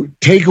you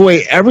take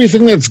away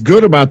everything that's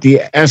good about the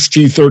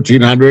ST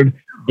 1300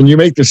 and you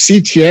make the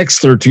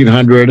CTX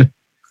 1300.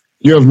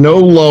 You have no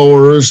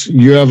lowers.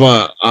 You have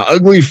a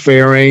ugly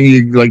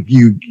fairing.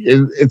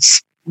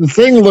 It's the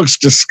thing looks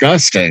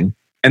disgusting.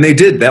 And they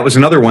did. That was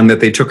another one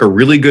that they took a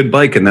really good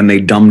bike and then they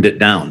dumbed it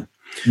down.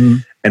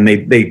 Mm. And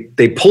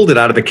they pulled it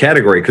out of the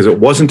category because it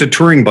wasn't a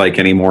touring bike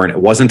anymore, and it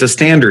wasn't a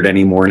standard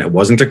anymore, and it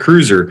wasn't a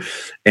cruiser.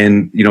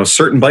 And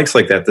certain bikes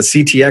like that, the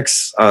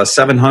CTX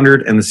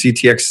 700 and the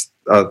CTX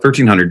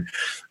 1300,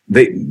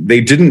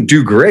 they didn't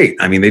do great.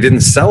 I mean, they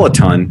didn't sell a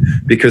ton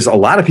because a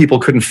lot of people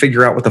couldn't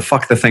figure out what the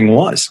fuck the thing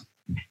was.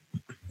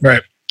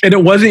 Right, and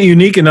it wasn't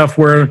unique enough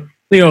where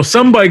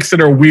some bikes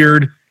that are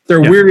weird, they're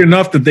weird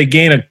enough that they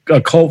gain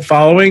a cult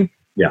following.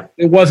 Yeah,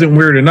 it wasn't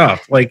weird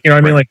enough. Like what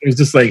I mean, like it was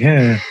just like,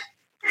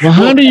 Well,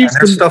 how do you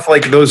there's stuff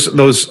like those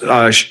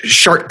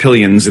shark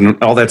pillions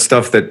and all that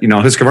stuff that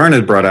Husqvarna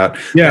has brought out?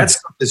 Yeah, that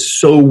stuff is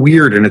so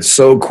weird and it's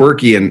so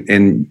quirky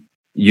and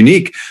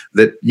unique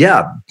that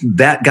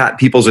that got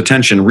people's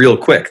attention real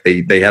quick.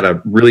 They had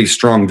a really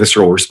strong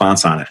visceral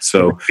response on it.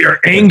 So you're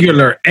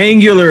angular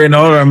in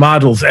all our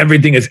models.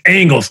 Everything is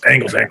angles.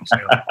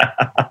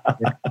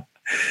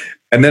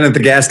 And then at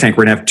the gas tank,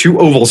 we're gonna have 2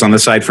 ovals on the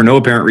side for no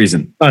apparent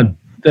reason. Fun.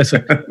 That's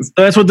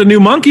what the new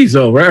monkeys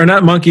though, right? Or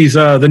not monkeys,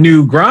 the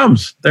new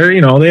Groms.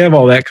 They're they have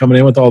all that coming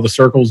in with all the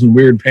circles and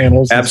weird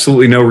panels.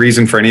 Absolutely no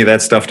reason for any of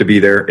that stuff to be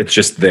there. It's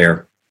just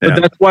there.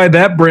 But that's why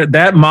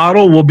that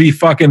model will be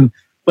fucking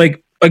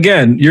like,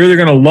 again, you're either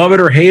gonna love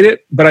it or hate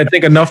it, but I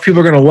think enough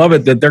people are gonna love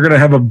it that they're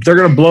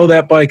gonna blow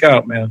that bike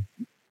out, man.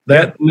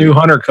 That new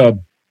Hunter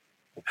Cub.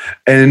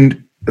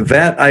 And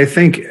that I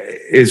think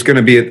is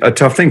gonna be a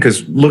tough thing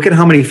because look at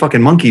how many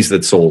fucking monkeys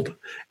that sold.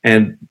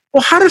 And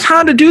well, how does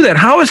Honda do that?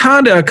 How is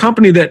Honda a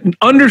company that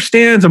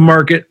understands a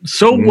market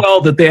so well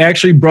that they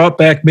actually brought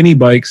back mini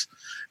bikes,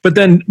 but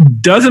then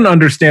doesn't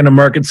understand a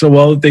market so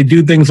well that they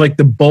do things like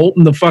the Bolt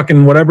and the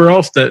fucking whatever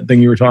else that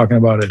thing you were talking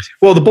about is?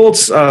 Well, the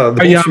Bolts from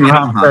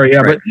Yamaha. Sorry,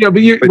 right. but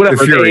whatever.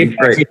 The Fury,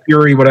 right.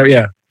 Fury, whatever.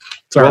 Yeah.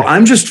 Sorry. Well,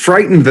 I'm just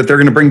frightened that they're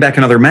going to bring back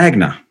another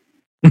Magna.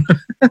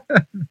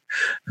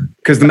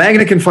 Because the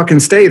Magna can fucking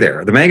stay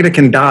there. The Magna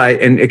can die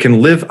and it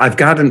can live. I've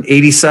got an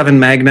 87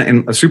 Magna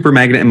and a Super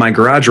Magna in my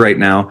garage right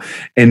now.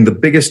 And the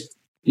biggest,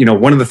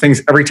 one of the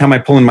things every time I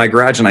pull in my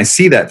garage and I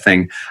see that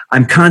thing,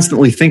 I'm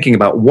constantly thinking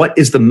about what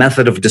is the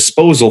method of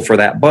disposal for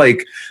that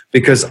bike,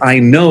 because I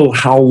know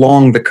how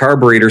long the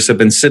carburetors have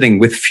been sitting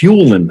with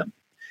fuel in them.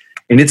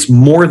 And it's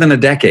more than a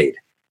decade.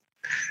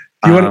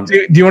 Do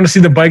you want to see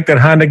the bike that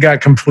Honda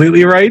got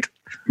completely right?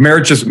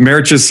 Merritt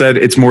just said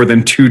it's more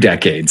than 2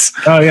 decades.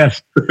 Oh,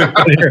 yes.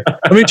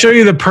 Let me show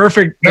you the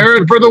perfect...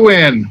 Merritt for the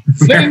win.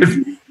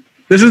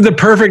 This is the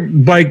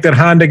perfect bike that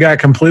Honda got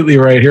completely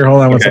right. Here,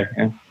 hold on one second.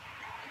 Yeah.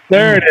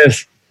 There it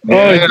is.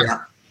 Yeah.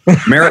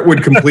 Oh, Merritt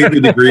would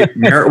completely agree.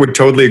 Merritt would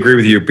totally agree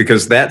with you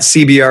because that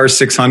CBR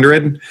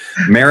 600,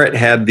 Merritt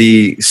had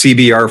the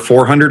CBR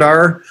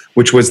 400R,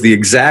 which was the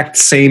exact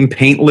same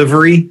paint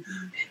livery,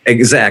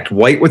 exact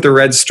white with the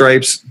red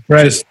stripes.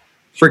 Right. Just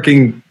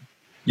freaking...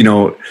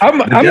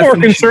 I'm more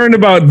concerned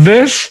about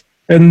this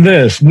and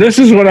this. This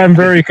is what I'm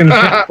very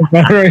concerned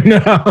about right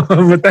now.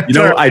 But that's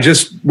I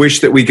just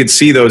wish that we could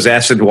see those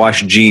acid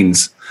wash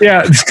jeans.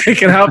 Yeah,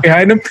 sticking out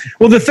behind them.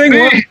 Well, the thing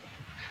was,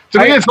 to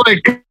me, it's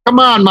like, come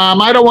on,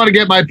 Mom, I don't want to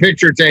get my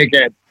picture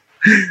taken.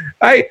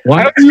 Why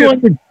are you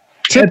on the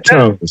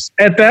tiptoes?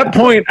 At that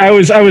point, I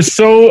was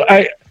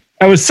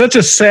such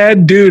a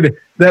sad dude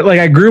that like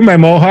I grew my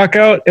mohawk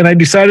out and I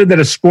decided that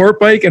a sport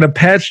bike and a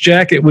patch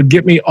jacket would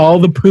get me all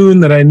the poon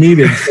that I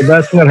needed. So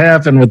that's what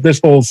happened with this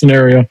whole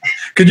scenario.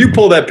 Could you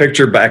pull that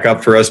picture back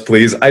up for us,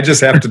 please? I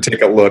just have to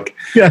take a look.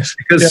 Yes.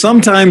 Because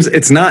sometimes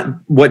it's not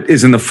what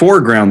is in the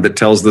foreground that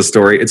tells the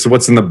story. It's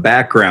what's in the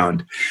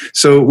background.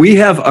 So we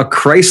have a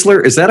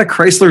Chrysler. Is that a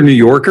Chrysler New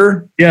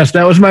Yorker? Yes,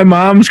 that was my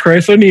mom's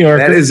Chrysler New Yorker.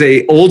 That is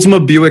a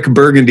Oldsmobile Buick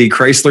Burgundy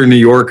Chrysler New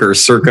Yorker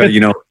circa,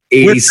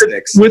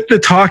 86. With the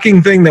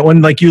talking thing that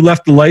when like you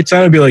left the lights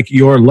on, it'd be like,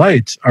 your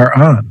lights are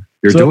on.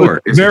 Your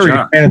door is very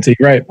ajar. fancy,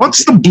 right?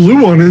 What's the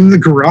blue one in the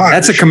garage?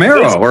 That's a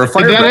Camaro or a Did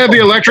Firebird. that have the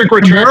electric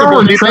Camaro retractable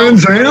and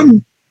Trans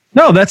Am?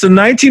 No, that's a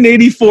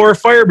 1984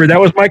 Firebird. That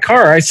was my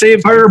car. I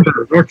saved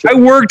Firebird.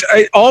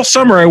 Okay. all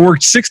summer. I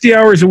worked 60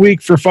 hours a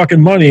week for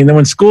fucking money. And then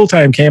when school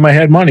time came, I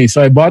had money.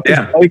 So I bought this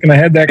bike and I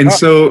had that And car.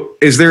 so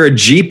is there a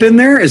Jeep in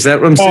there? Is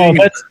that what I'm saying?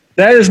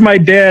 That is my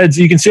dad's.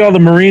 You can see all the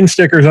Marine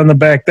stickers on the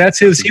back. That's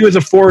his. He was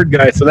a Ford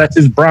guy. So that's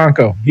his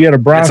Bronco. He had a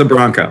Bronco. It's a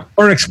Bronco.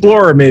 Or an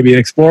Explorer, maybe. An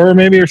Explorer,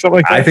 maybe, or something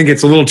like that. I think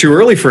it's a little too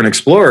early for an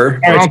Explorer.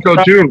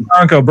 Bronco 2.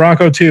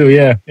 Bronco 2,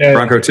 yeah.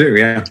 Bronco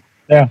 2,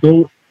 yeah.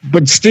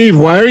 But Steve,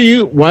 why are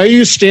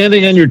you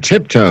standing on your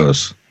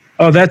tiptoes?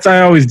 Oh,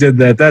 I always did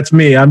that. That's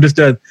me. I'm just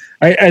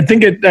I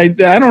think it,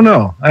 I don't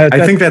know.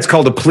 I think that's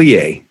called a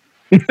plie.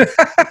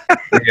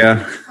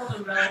 Yeah.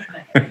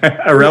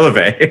 A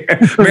releve.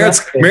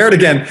 Merritt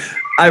again.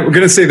 I'm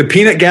going to say the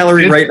peanut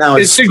gallery right now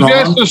It is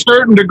suggests strong. a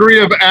certain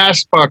degree of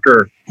ass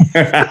pucker.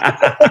 But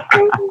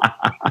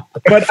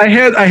I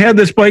had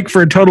this bike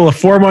for a total of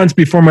 4 months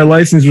before my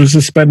license was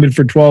suspended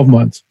for 12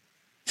 months.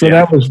 So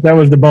that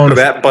was the bonus.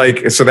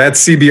 So that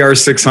CBR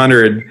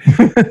 600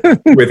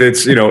 with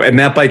its, and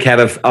that bike had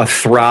a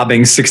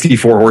throbbing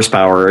 64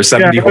 horsepower or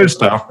 70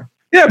 horsepower.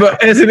 Yeah,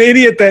 but as an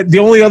idiot, that the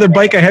only other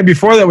bike I had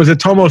before that was a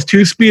Tomos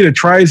 2-speed, a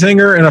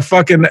Trizinger, and a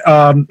fucking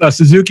a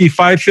Suzuki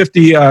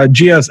 550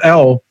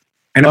 GSL.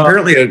 And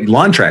apparently a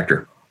lawn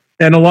tractor.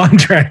 And a lawn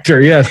tractor,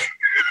 yes.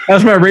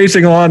 That's my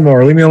racing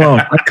lawnmower. Leave me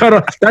alone.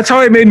 That's how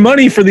I made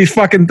money for these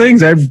fucking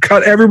things. I've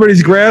cut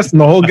everybody's grass in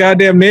the whole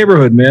goddamn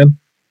neighborhood, man.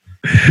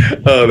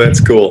 Oh, that's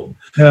cool.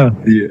 Yeah.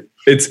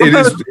 It's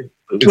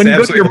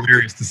absolutely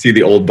hilarious to see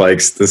the old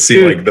bikes, to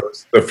see like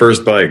the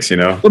first bikes,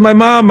 But my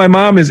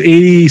mom is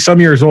 80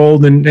 some years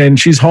old and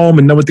she's home,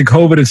 and with the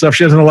COVID and stuff,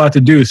 she hasn't a lot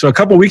to do. So a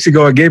couple of weeks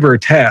ago, I gave her a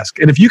task.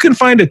 And if you can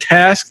find a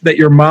task that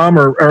your mom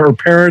or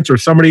parents or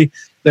somebody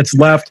that's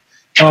left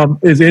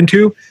is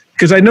into,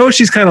 because I know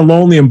she's kind of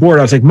lonely and bored.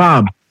 I was like,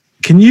 Mom,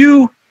 can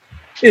you,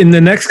 in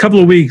the next couple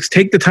of weeks,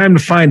 take the time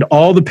to find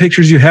all the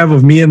pictures you have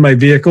of me and my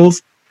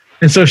vehicles?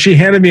 And so she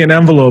handed me an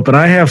envelope, and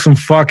I have some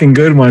fucking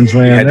good ones,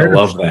 man. I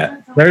love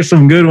that. There's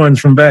some good ones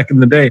from back in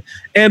the day.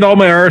 And all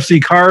my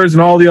RC cars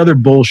and all the other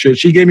bullshit.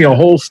 She gave me a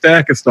whole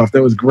stack of stuff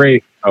that was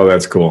great. Oh,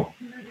 that's cool.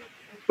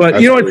 But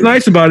what's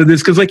nice about it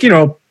is because,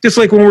 just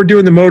like when we're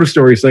doing the Motor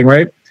Stories thing,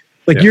 right?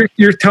 Like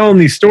you're telling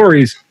these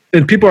stories,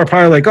 and people are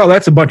probably like, oh,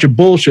 that's a bunch of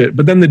bullshit.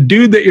 But then the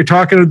dude that you're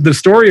talking the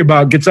story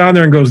about gets on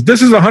there and goes,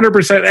 this is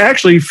 100%.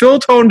 Actually, Phil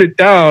toned it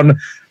down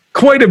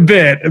quite a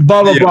bit,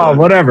 blah, blah, blah,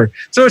 whatever.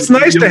 So it's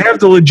nice to have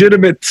the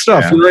legitimate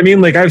stuff. You know what I mean?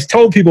 Like, I've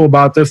told people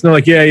about this and they're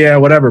like, yeah,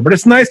 whatever. But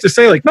it's nice to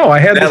say, like, no, I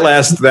had that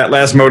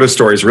last Motor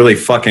Stories really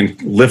fucking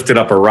lifted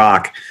up a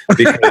rock,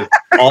 because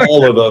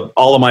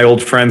all of my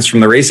old friends from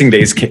the racing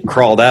days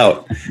crawled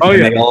out. Oh,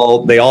 yeah.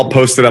 They all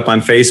posted up on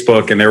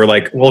Facebook, and they were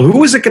like, well, who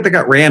was it that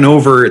got ran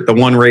over at the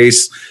one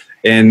race?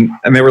 And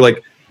they were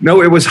like,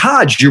 no, it was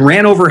Hodge. You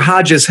ran over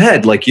Hodge's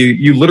head. Like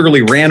you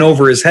literally ran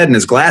over his head and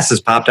his glasses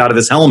popped out of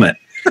his helmet.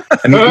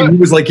 And he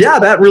was like, yeah,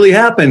 that really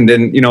happened.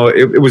 And,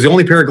 it was the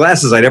only pair of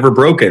glasses I'd ever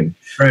broken.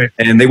 Right.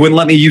 And they wouldn't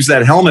let me use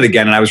that helmet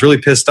again. And I was really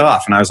pissed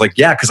off. And I was like,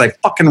 yeah, because I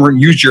fucking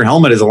used your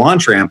helmet as a lawn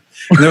tramp.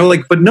 And they were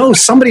like, but no,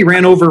 somebody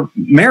ran over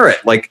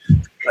Merritt. Like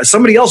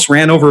somebody else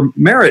ran over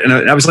Merritt. And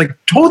I was like,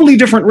 totally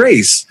different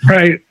race.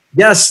 Right.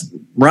 Yes,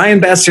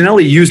 Ryan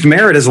Bastianelli used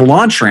Merritt as a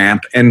lawn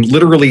tramp and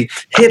literally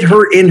hit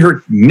her in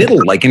her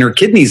middle, like in her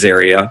kidneys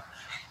area.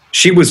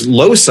 She was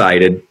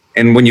low-sided.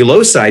 And when you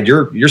low-side,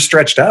 you're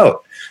stretched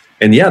out.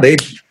 And yeah,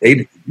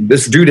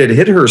 this dude had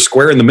hit her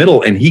square in the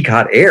middle, and he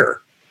caught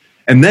air.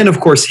 And then, of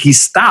course, he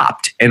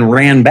stopped and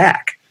ran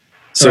back.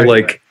 So,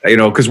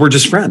 because we're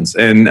just friends.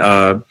 And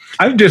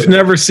I've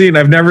never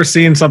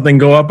seen something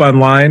go up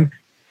online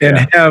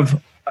and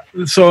have.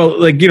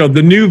 So,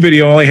 the new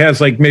video only has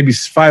maybe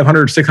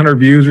 500, 600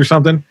 views or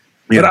something.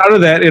 Yeah. But out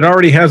of that, it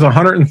already has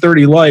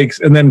 130 likes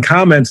and then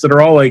comments that are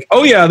all like,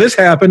 oh, yeah, this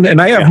happened.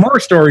 And I have more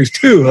stories,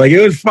 too. Like,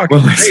 it was fucking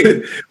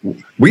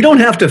great. We don't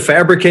have to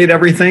fabricate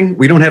everything.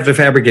 We don't have to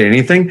fabricate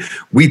anything.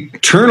 We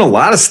turn a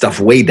lot of stuff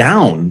way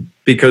down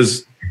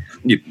because,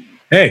 we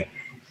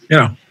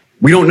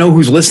don't know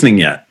who's listening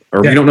yet,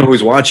 or we don't know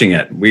who's watching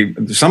yet.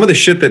 Some of the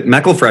shit that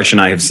Meckelfresh and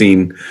I have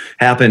seen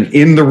happen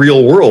in the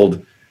real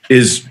world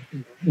is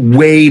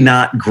way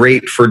not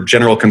great for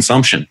general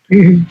consumption.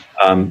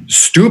 Mm-hmm.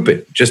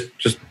 Stupid, just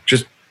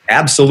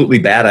absolutely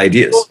bad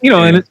ideas.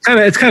 Well, and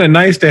it's kind of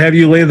nice to have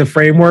you lay the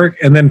framework,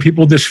 and then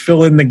people just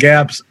fill in the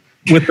gaps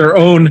with their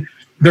own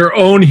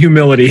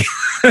humility.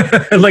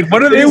 Like,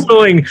 what are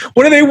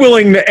they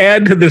willing to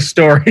add to this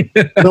story?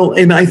 Well,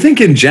 and I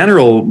think in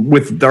general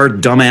with our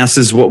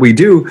dumbasses, what we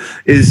do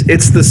is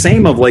it's the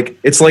same of like,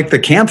 it's like the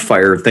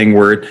campfire thing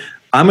where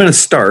I'm going to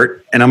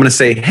start and I'm going to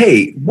say,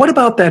 hey, what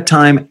about that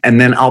time? And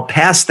then I'll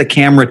pass the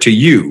camera to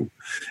you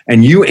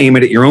and you aim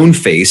it at your own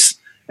face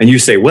and you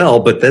say, well,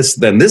 but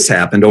this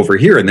happened over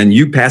here. And then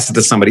you pass it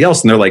to somebody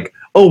else and they're like,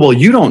 oh, well,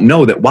 you don't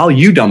know that while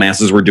you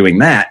dumbasses were doing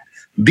that,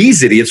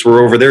 these idiots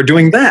were over there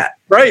doing that.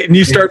 Right. And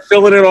you start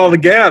filling in all the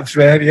gaps,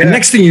 man. Yeah. And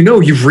next thing you know,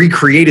 you've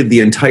recreated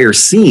the entire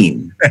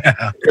scene.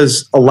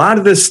 Because a lot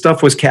of this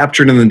stuff was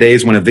captured in the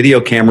days when a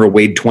video camera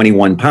weighed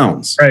 21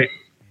 pounds. Right.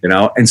 You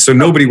know, and so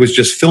nobody was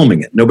just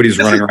filming it. Nobody's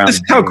running around. This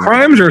is how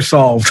crimes are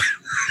solved.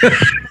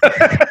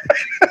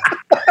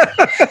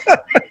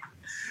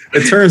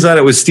 It turns out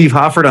it was Steve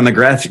Hofford on the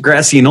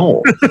grassy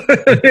knoll.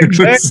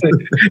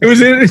 Exactly. It was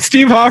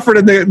Steve Hofford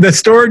in the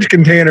storage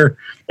container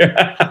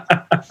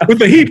with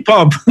the heat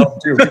pump.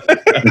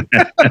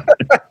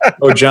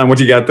 Oh, John, what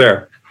do you got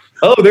there?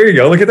 Oh, there you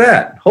go. Look at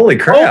that. Holy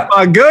crap. Oh,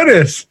 my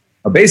goodness.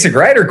 A basic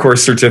rider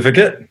course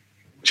certificate.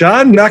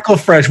 John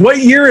Knucklefresh. What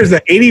year is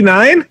that?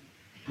 89?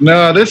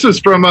 No, this is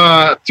from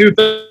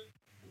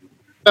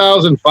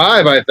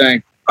 2005, I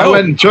think. I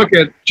went and took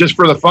it just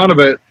for the fun of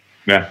it.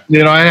 Yeah.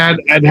 You know,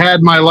 I'd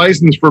had my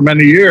license for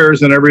many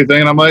years and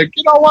everything. And I'm like,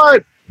 you know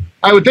what?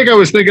 I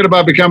was thinking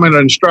about becoming an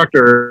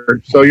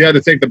instructor. So you had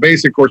to take the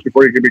basic course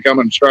before you could become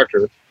an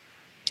instructor.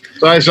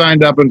 So I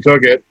signed up and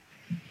took it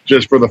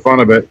just for the fun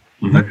of it.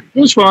 Mm-hmm. It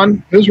was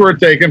fun. It was worth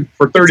taking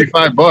for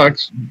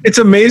 $35. It's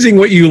amazing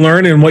what you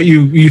learn and what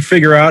you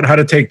figure out how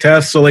to take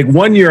tests. So like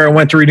one year I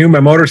went to renew my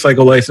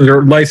motorcycle license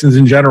or license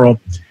in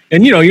general.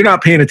 And, you know, you're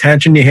not paying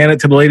attention. You hand it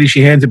to the lady.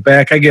 She hands it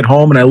back. I get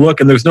home and I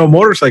look and there's no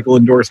motorcycle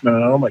endorsement.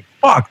 And I'm like,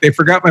 fuck, they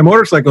forgot my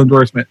motorcycle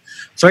endorsement.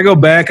 So I go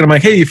back and I'm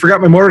like, hey, you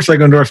forgot my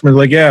motorcycle endorsement.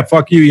 They're like, yeah,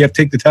 fuck you. You have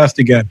to take the test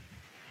again.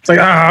 It's like,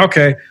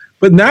 okay.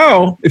 But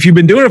now, if you've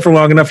been doing it for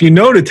long enough, you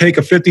know to take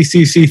a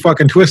 50cc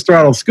fucking twist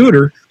throttle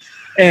scooter.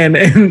 And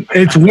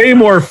it's way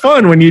more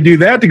fun when you do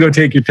that to go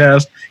take your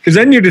test because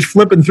then you're just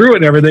flipping through it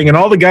and everything. And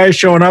all the guys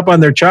showing up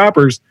on their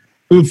choppers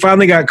who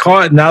finally got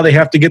caught and now they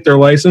have to get their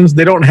license.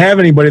 They don't have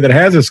anybody that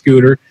has a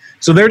scooter.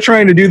 So they're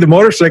trying to do the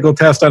motorcycle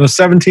test on a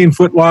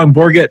 17-foot long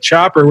Bourget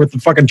chopper with the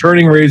fucking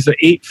turning radius of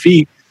 8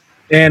 feet.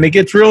 And it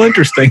gets real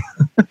interesting.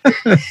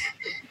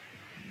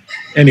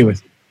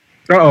 Anyways.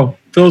 Uh-oh.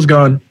 Phil's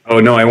gone.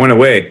 Oh, no, I went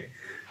away.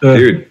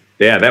 Dude.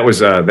 Yeah, that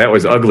was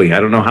ugly.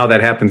 I don't know how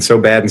that happened so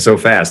bad and so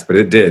fast, but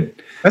it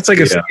did. That's like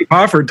a Steve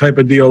Hofford type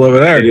of deal over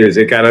there. It is.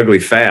 It got ugly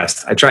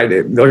fast. I tried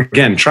it.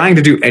 Again, trying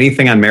to do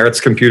anything on Merritt's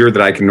computer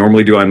that I can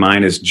normally do on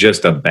mine is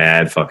just a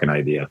bad fucking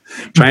idea.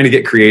 Trying to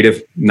get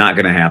creative, not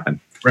going to happen.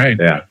 Right.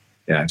 Yeah.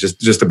 Yeah.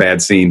 Just a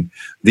bad scene.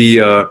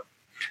 This,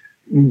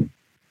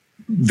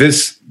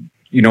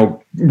 you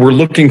know, we're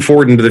looking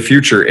forward into the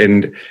future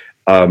and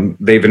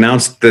they've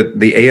announced that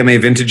the AMA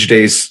Vintage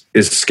Days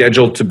is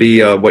scheduled to be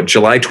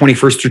July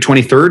 21st through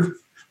 23rd,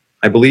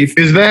 I believe.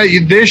 Is that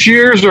this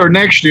year's or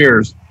next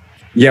year's?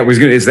 Yeah,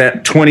 is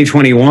that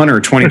 2021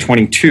 or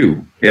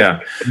 2022? Yeah.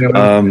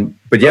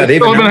 But yeah, they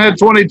haven't had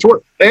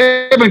 2020.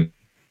 They haven't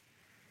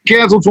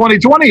canceled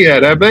 2020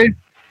 yet, have they?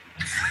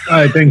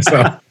 I think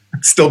so.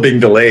 Still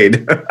being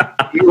delayed.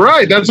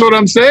 Right. That's what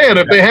I'm saying.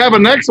 If they have a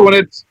next one,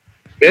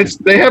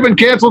 they haven't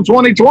canceled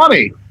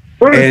 2020.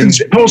 But if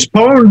it's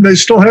postponed, they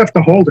still have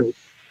to hold it.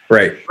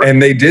 Right.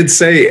 And they did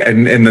say,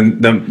 and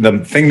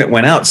the thing that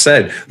went out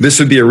said, this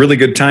would be a really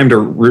good time to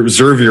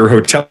reserve your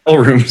hotel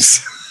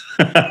rooms.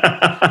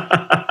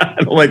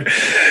 I'm like,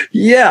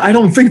 yeah, I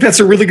don't think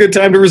that's a really good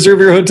time to reserve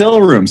your hotel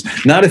rooms.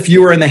 Not if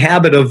you are in the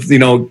habit of, you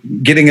know,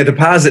 getting a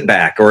deposit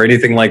back or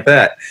anything like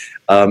that.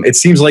 It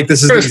seems like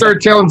this is going to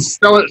start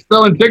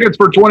selling tickets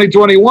for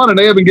 2021 and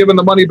they haven't given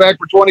the money back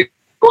for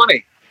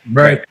 2020.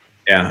 Right.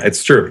 Yeah,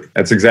 it's true.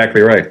 That's exactly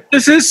right.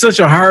 This is such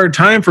a hard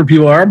time for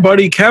people. Our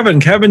buddy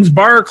Kevin's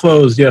bar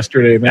closed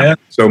yesterday, man. Yeah.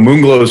 So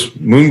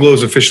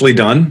Moonglow's officially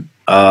done.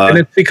 And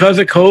it's because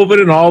of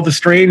COVID and all the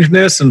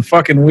strangeness and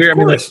fucking weird. I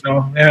mean, like,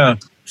 yeah,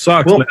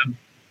 sucks, man.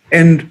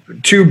 And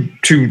to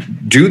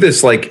do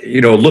this, like,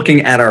 you know,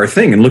 looking at our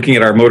thing and looking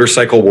at our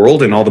motorcycle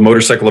world and all the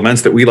motorcycle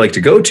events that we like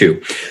to go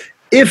to,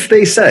 if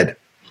they said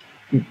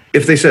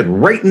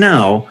right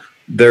now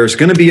there's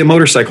going to be a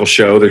motorcycle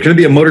show, there's going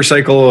to be a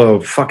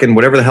motorcycle, fucking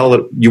whatever the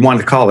hell you want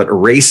to call it, a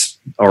race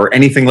or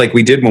anything like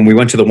we did when we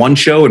went to the one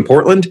show in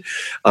Portland.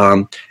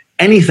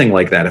 Anything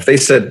like that, if they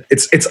said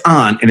it's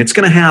on and it's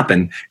going to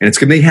happen and it's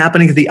going to be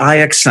happening at the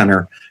IX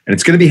Center and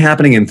it's going to be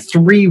happening in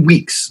 3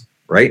 weeks,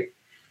 right?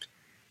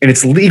 And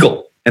it's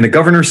legal and the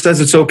governor says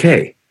it's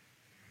okay,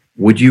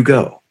 would you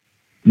go?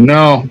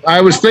 No, I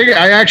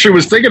actually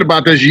was thinking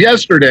about this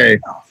yesterday.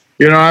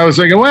 You know, I was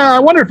thinking, well, I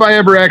wonder if I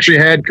ever actually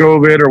had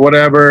COVID or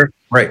whatever.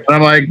 Right. And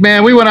I'm like,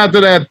 man, we went out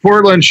to that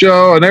Portland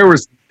show and there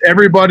was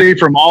everybody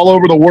from all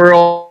over the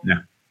world. Yeah.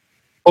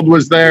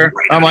 Was there.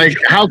 I'm like,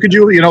 how could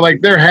you, you know,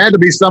 like there had to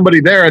be somebody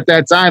there at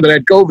that time that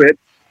had COVID.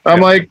 I'm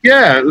like,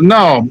 yeah,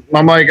 no.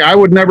 I'm like, I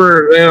would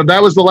never, you know,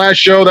 that was the last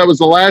show. That was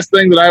the last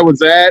thing that I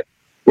was at.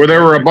 where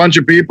there were a bunch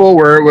of people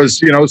where it was,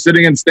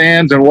 sitting in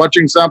stands and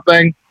watching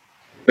something,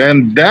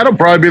 then that'll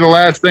probably be the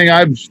last thing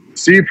I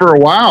see for a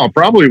while,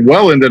 probably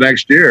well into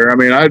next year. I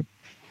mean,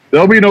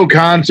 there'll be no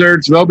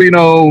concerts. There'll be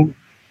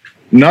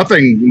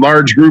nothing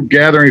large group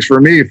gatherings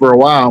for me for a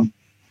while.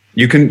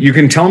 You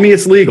can tell me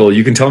it's legal.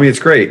 You can tell me it's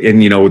great.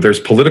 And, there's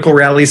political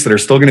rallies that are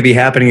still going to be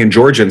happening in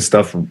Georgia and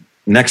stuff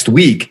next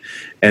week.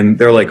 And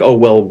they're like, oh,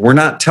 well, we're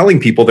not telling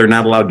people they're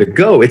not allowed to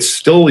go. It's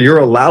still, you're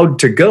allowed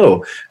to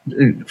go.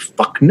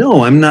 Fuck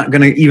no, I'm not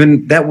going to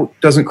even,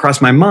 that doesn't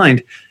cross my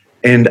mind.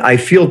 And I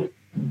feel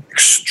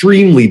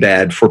extremely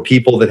bad for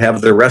people that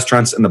have their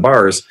restaurants and the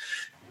bars.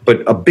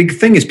 But a big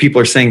thing is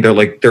people are saying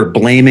they're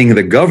blaming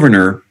the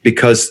governor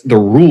because the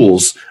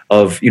rules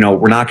of,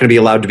 we're not going to be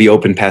allowed to be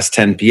open past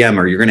 10 p.m.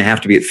 or you're going to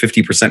have to be at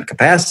 50%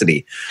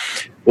 capacity.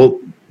 Well,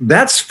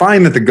 that's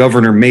fine that the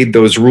governor made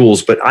those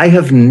rules, but I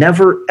have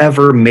never,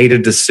 ever made a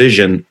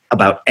decision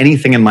about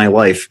anything in my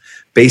life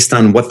based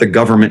on what the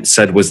government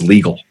said was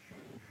legal.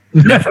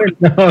 Never.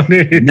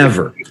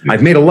 Never.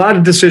 I've made a lot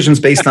of decisions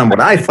based on what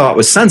I thought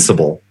was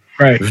sensible.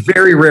 Right.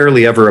 Very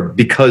rarely ever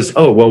because,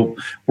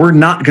 we're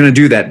not going to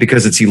do that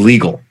because it's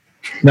illegal.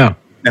 No,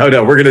 we're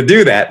going to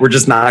do that. We're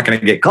just not going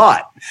to get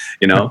caught.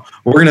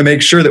 We're going to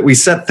make sure that we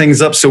set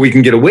things up so we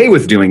can get away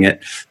with doing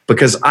it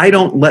because I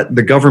don't let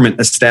the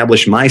government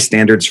establish my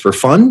standards for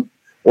fun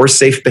or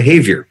safe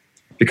behavior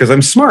because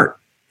I'm smart,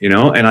 and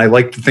I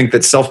like to think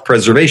that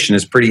self-preservation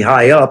is pretty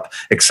high up,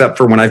 except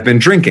for when I've been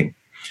drinking.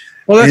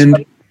 Well,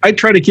 I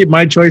try to keep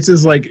my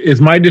choices like, is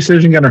my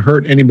decision going to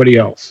hurt anybody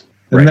else?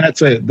 And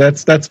That's it.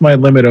 That's my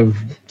limit of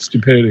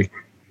stupidity.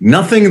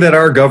 Nothing that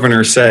our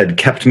governor said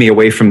kept me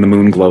away from the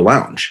Moonglow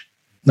Lounge.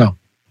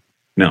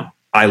 No.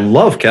 I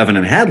love Kevin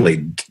and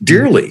Hadley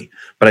dearly,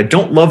 but I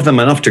don't love them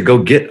enough to go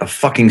get a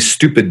fucking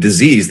stupid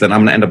disease that I'm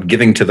going to end up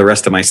giving to the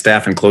rest of my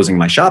staff and closing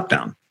my shop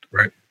down.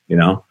 Right.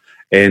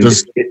 And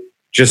it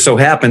just so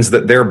happens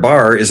that their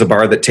bar is a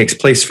bar that takes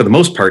place for the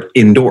most part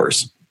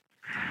indoors.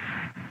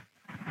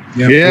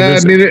 Yeah,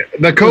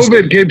 the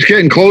COVID keeps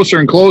getting closer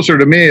and closer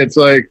to me. It's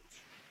like,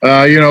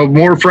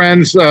 more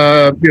friends,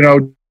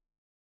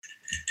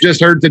 just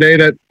heard today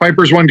that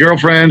Piper's one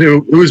girlfriend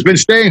who's been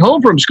staying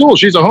home from school.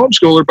 She's a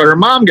homeschooler, but her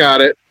mom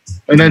got it.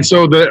 And then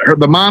so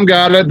the mom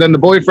got it, then the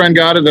boyfriend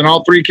got it, then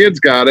all three kids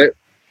got it.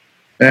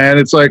 And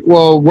it's like,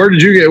 well, where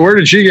did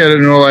she get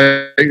it?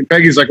 And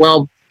Peggy's like,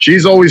 well,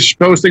 she's always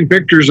posting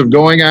pictures of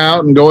going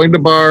out and going to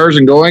bars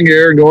and going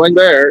here and going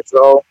there.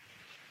 So,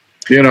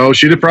 she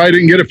probably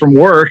didn't get it from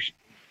work.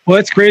 Well,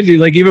 that's crazy.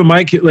 Like even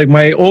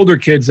my older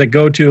kids that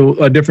go to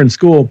a different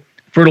school,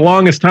 for the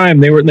longest time,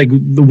 they were like,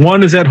 the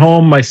one is at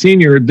home. My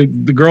senior, the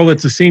girl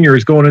that's a senior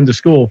is going into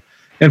school.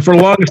 And for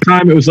the longest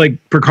time, it was like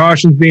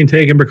precautions being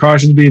taken.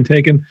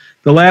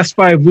 The last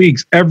 5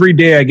 weeks, every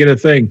day I get a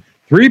thing.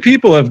 3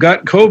 people have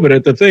got COVID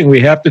at the thing.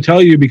 We have to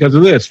tell you because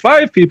of this.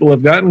 5 people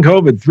have gotten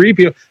COVID. 3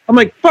 people. I'm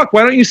like, fuck,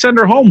 why don't you send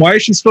her home? Why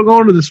is she still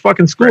going to this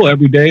fucking school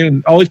every day?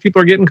 And all these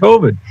people are getting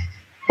COVID.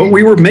 But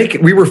we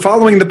were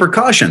following the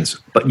precautions,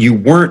 but you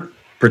weren't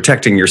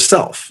protecting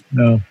yourself.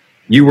 No.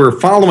 You were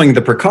following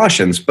the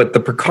precautions, but the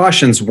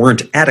precautions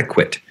weren't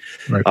adequate.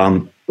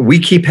 Right. We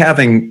keep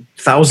having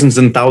thousands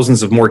and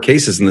thousands of more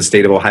cases in the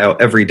state of Ohio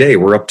every day.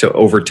 We're up to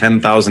over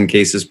 10,000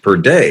 cases per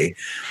day.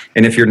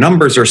 And if your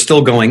numbers are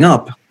still going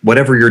up,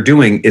 whatever you're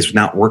doing is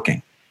not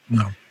working.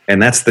 No.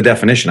 And that's the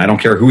definition. I don't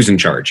care who's in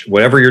charge.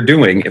 Whatever you're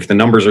doing, if the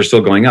numbers are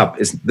still going up,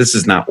 this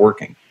is not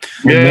working.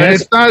 Yeah,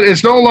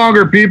 it's no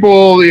longer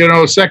people,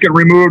 second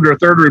removed or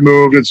third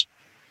removed. It's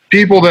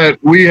people that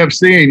we have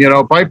seen,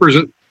 Piper's,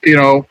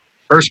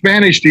 her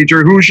Spanish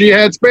teacher, who she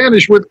had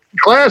Spanish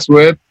class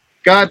with,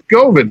 got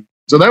COVID.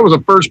 So that was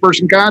a first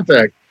person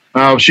contact.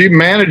 She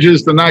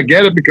manages to not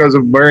get it because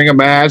of wearing a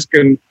mask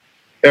and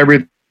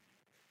everything,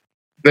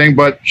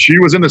 but she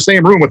was in the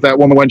same room with that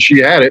woman when she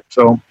had it.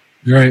 So,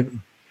 right.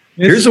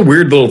 Here's a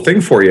weird little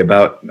thing for you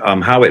about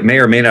how it may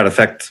or may not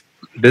affect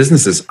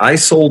businesses. I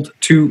sold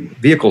 2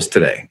 vehicles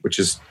today, which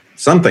is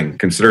something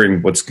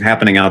considering what's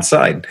happening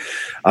outside.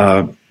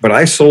 But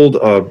I sold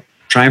a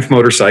Triumph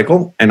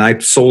motorcycle and I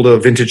sold a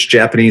vintage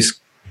Japanese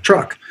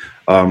truck.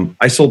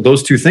 I sold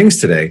those 2 things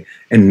today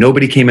and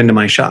nobody came into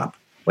my shop.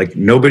 Like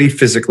nobody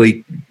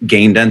physically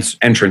gained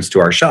entrance to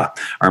our shop.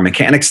 Our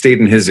mechanic stayed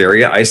in his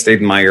area. I stayed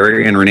in my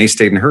area and Renee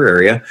stayed in her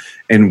area.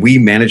 And we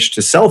managed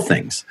to sell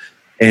things.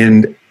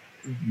 And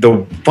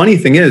the funny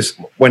thing is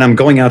when I'm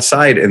going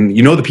outside and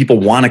the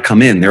people want to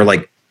come in, they're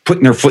like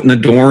putting their foot in the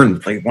door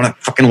and they want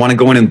to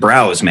go in and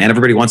browse, man.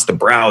 Everybody wants to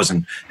browse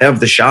and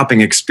have the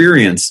shopping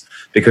experience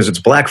because it's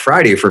Black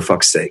Friday for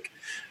fuck's sake.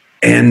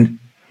 And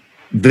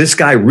this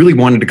guy really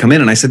wanted to come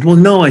in. And I said, well,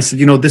 no,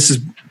 this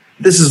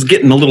is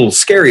getting a little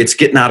scary. It's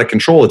getting out of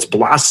control. It's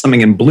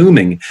blossoming and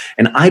blooming.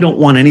 And I don't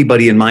want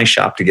anybody in my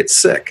shop to get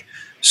sick.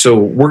 So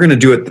we're going to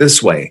do it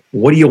this way.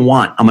 What do you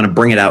want? I'm going to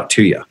bring it out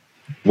to you.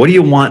 What do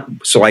you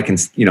want so I can,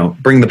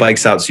 bring the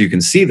bikes out so you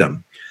can see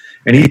them?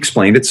 And he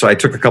explained it. So I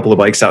took a couple of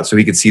bikes out so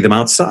he could see them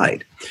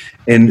outside.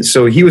 And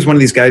so he was one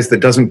of these guys that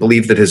doesn't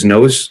believe that his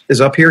nose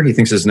is up here. He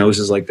thinks his nose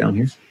is like down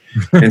here.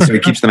 And so he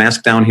keeps the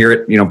mask down here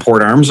at,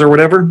 Port Arms or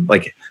whatever.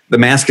 Like the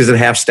mask is at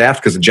half staff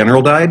because the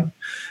general died.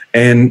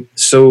 And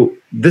so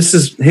this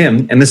is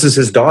him and this is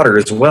his daughter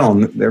as well.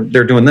 And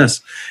they're doing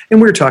this.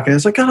 And we were talking,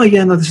 it's like, oh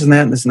yeah, no, this and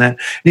that and this and that. And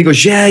he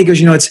goes,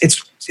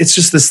 it's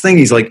just this thing.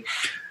 He's like,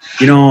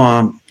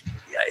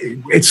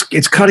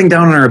 it's cutting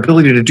down on our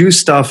ability to do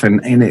stuff. And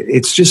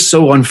it's just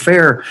so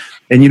unfair.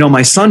 And,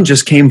 my son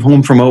just came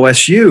home from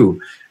OSU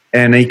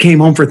and he came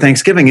home for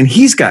Thanksgiving and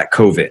he's got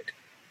COVID.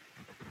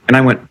 And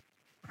I went,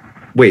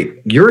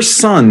 wait, your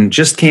son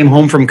just came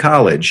home from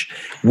college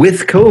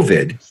with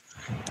COVID.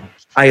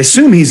 I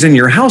assume he's in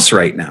your house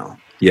right now.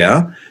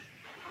 Yeah.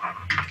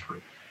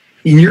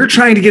 You're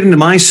trying to get into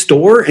my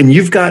store and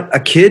you've got a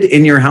kid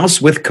in your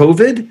house with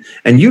COVID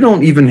and you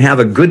don't even have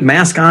a good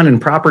mask on and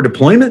proper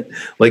deployment.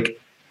 Like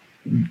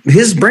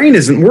his brain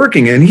isn't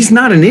working and he's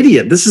not an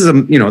idiot. This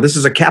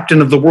is a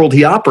captain of the world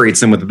he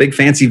operates in with a big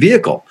fancy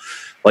vehicle.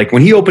 Like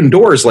when he opened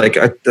doors, like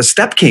a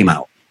step came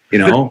out,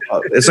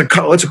 it's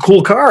a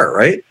cool car.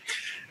 Right.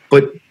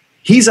 But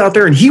he's out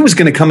there and he was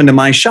going to come into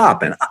my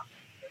shop and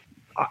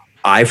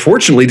I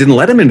fortunately didn't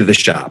let him into the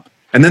shop.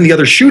 And then the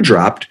other shoe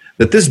dropped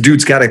that this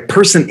dude's got a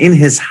person in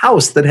his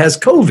house that has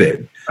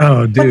COVID.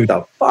 Oh, dude. What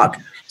the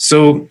fuck?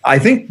 So I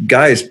think,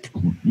 guys,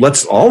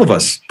 let's all of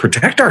us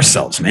protect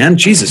ourselves, man.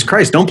 Jesus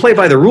Christ. Don't play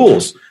by the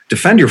rules.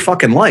 Defend your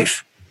fucking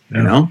life.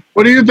 Yeah.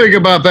 What do you think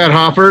about that,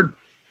 Hofford?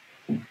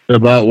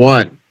 About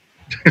what?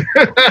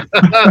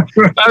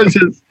 I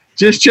was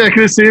just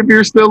checking to see if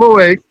you're still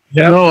awake.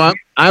 Yeah. No,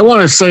 I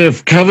want to say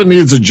if Kevin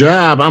needs a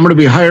job, I'm going to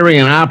be hiring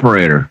an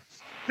operator.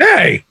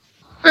 Hey.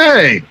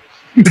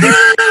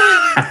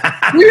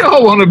 We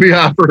all want to be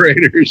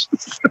operators.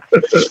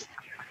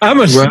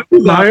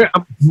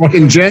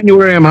 In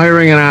January, I'm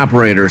hiring an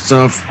operator.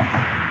 So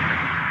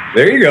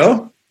there you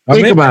go.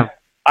 Think about it.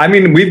 I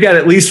mean, we've got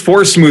at least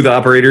 4 smooth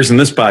operators in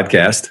this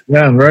podcast.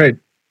 Yeah, right.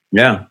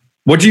 Yeah.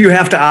 What do you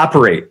have to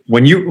operate?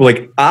 When you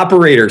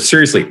operator,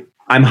 seriously,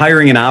 I'm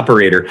hiring an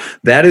operator.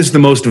 That is the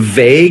most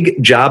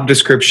vague job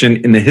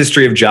description in the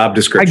history of job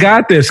description. I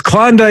got this.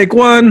 Klondike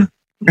 1.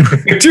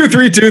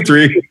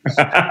 2323. You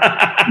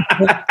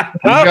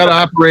got to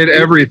operate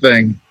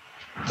everything.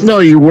 No,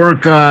 you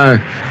work.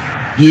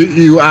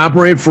 You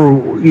operate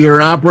you're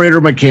an operator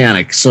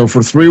mechanic. So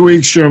for 3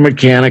 weeks, you're a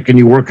mechanic and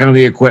you work on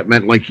the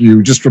equipment, like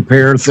you just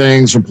repair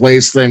things,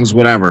 replace things,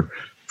 whatever.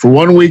 For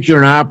 1 week,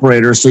 you're an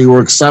operator. So you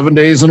work 7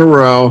 days in a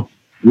row,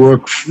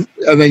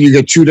 and then you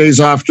get 2 days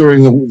off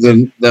during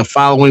the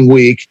following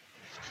week.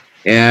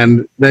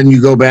 And then you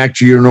go back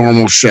to your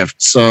normal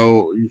shift.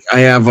 So I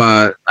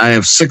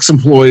have 6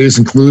 employees,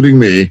 including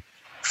me.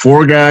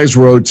 4 guys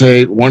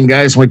rotate. 1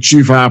 guy's my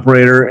chief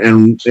operator,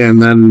 and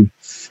then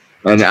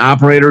an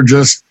operator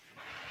just,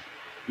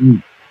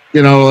 they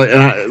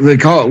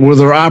call it,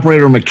 they're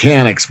operator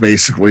mechanics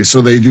basically.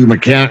 So they do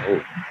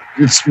mechanic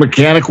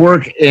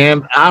work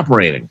and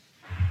operating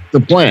the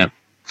plant.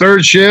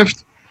 Third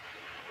shift?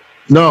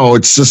 No,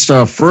 it's just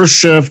a first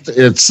shift.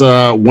 It's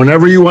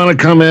whenever you want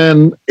to come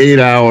in, 8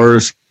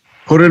 hours,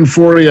 put in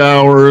 40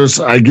 hours.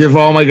 I give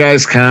all my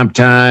guys comp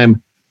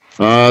time.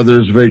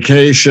 There's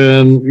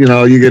vacation.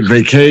 You get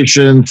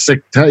vacation,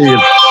 sick time. You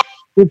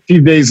get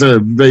 50 days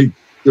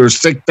there's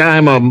sick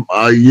time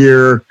a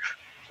year,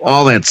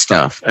 all that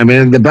stuff. I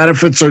mean, the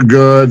benefits are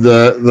good.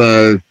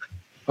 The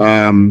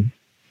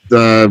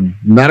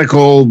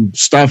medical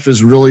stuff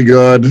is really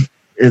good.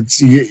 It's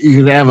you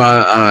can have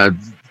a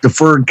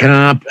deferred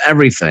comp,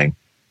 everything.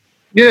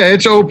 Yeah,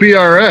 it's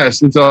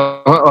OPRS. It's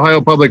a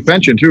Ohio Public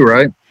Pension too,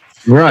 right?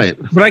 Right.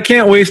 But I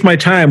can't waste my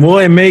time. Will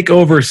I make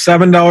over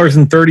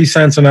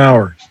 $7.30 an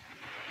hour?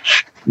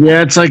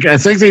 Yeah, it's like I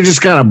think they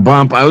just got a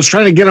bump. I was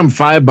trying to get them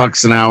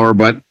 $5 an hour,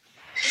 but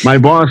my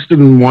boss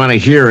didn't want to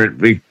hear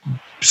it.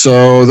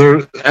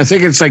 So I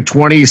think it's like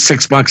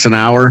 $26 an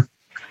hour.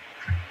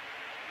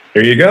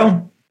 There you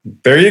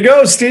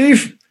go,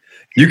 Steve.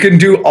 You can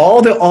do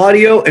all the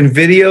audio and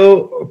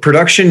video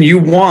production you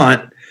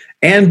want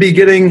and be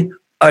getting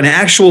an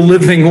actual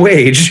living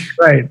wage.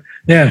 Right.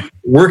 Yeah.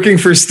 Working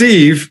for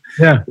Steve.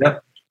 Yeah.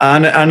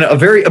 On a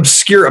very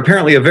obscure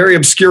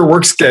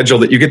work schedule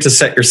that you get to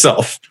set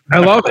yourself. I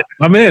love it.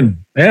 I'm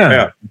in.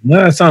 Yeah.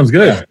 No, that sounds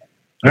good.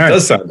 Yeah. It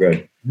does sound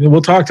good.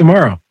 We'll talk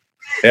tomorrow.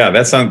 Yeah,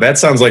 that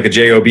sounds like a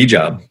job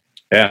job.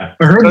 Yeah.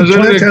 I heard the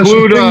plant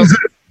has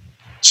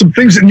some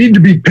things that need to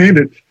be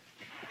painted.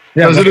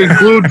 Yeah, does it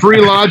include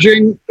free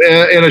lodging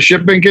in a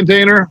shipping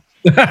container?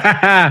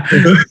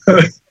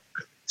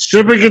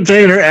 Shipping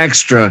container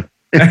extra.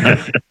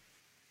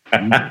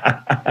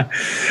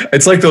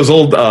 It's like those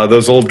old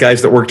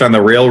guys that worked on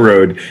the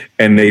railroad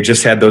and they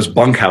just had those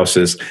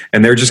bunkhouses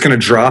and they're just going to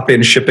drop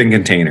in shipping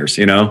containers,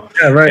 Yeah,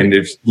 right. And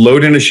just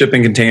load in a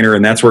shipping container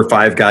and that's where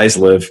 5 guys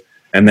live.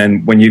 And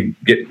then when you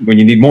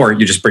need more,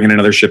 you just bring in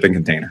another shipping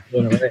container.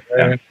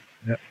 Right.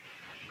 Yeah.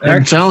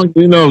 I'm telling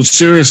you,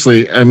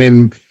 seriously. I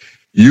mean,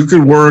 you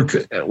could work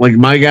like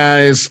my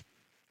guys.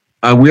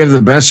 We have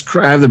the best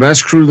crew. I have the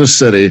best crew in the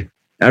city.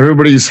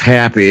 Everybody's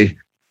happy.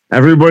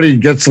 Everybody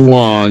gets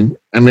along.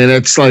 I mean,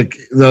 it's like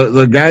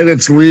the guy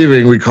that's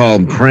leaving, we call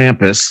him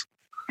Krampus.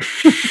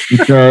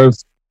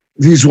 because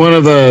he's one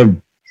of the,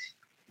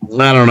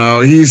 I don't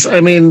know. He's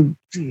one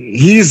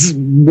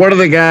of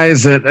the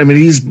guys that,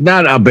 he's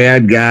not a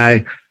bad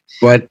guy,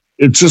 but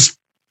it's just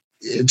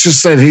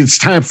that it's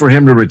time for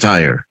him to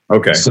retire.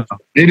 Okay. So,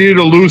 He needed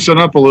to loosen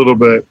up a little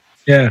bit.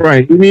 Yeah.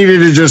 right. He needed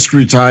to just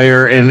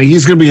retire, and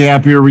he's going to be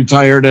happier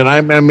retired. And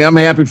I'm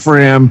happy for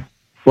him,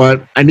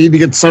 but I need to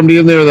get somebody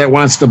in there that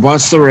wants to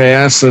bust their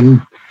ass.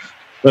 And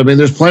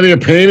there's plenty of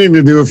painting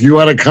to do if you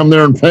want to come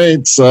there and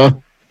paint.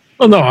 So,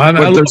 Well, no, I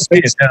love there's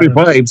painting.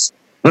 pipes.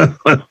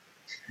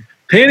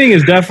 Painting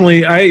is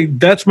definitely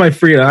that's my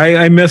freedom.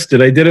 I missed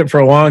it. I did it for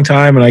a long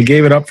time and I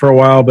gave it up for a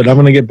while, but I'm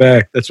going to get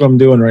back. That's what I'm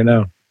doing right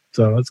now.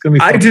 So it's going to be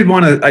fun.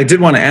 I did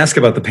want to ask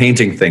about the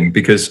painting thing,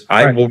 because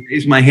I will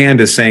raise my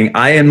hand as saying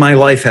I in my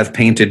life have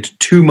painted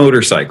 2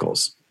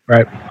 motorcycles.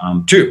 Right.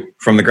 2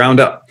 from the ground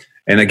up.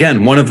 And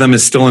again, one of them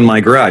is still in my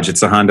garage.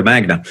 It's a Honda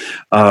Magna.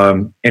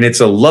 And it's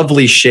a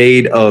lovely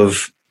shade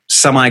of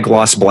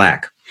semi-gloss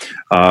black.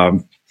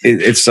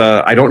 It's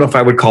I don't know if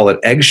I would call it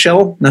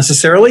eggshell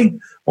necessarily,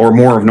 or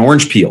more of an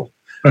orange peel.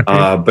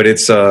 But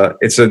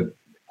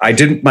I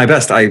did my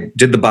best. I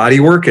did the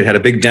body work. It had a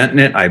big dent in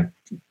it. I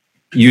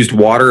used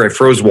water. I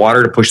froze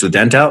water to push the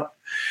dent out,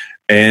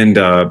 and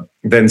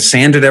then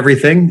sanded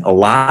everything a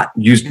lot.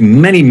 Used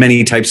many,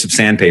 many types of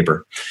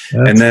sandpaper.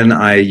 And then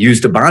I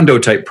used a Bondo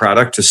type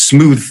product to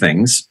smooth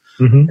things.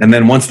 Mm-hmm. And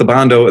then once the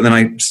Bondo, and then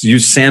I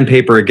used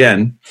sandpaper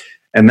again.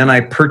 And then I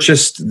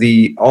purchased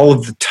all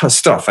of the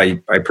stuff. I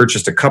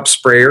purchased a cup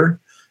sprayer,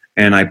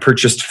 and I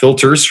purchased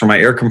filters for my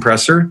air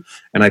compressor,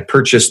 and I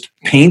purchased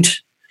paint,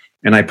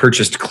 and I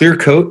purchased clear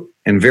coat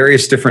and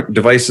various different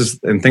devices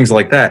and things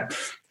like that.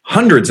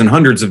 Hundreds and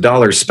hundreds of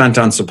dollars spent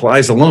on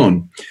supplies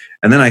alone.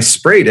 And then I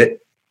sprayed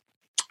it.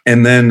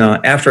 And then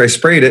after I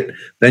sprayed it,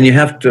 then you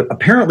have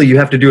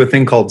to do a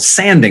thing called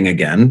sanding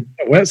again.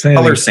 Wet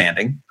sanding. Color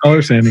sanding.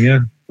 Color sanding, yeah.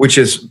 Which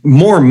is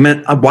more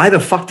meant, why the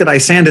fuck did I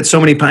sand it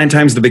so many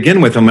times to begin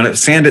with? I'm going to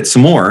sand it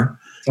some more.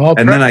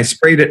 And then I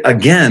sprayed it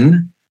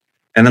again.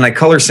 And then I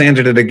color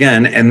sanded it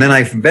again. And then I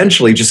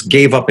eventually just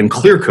gave up and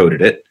clear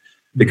coated it,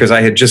 because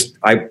I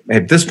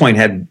at this point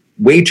had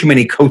way too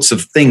many coats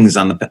of things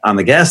on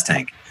the gas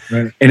tank.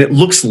 Right. And it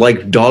looks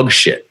like dog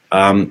shit.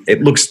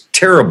 It looks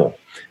terrible.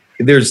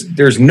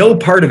 There's no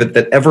part of it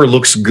that ever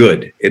looks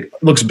good. It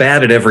looks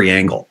bad at every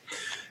angle.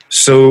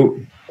 So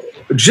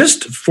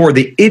just for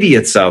the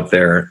idiots out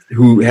there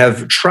who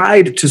have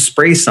tried to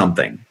spray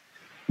something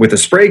with a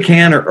spray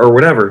can or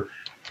whatever,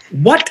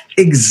 what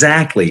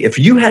exactly, if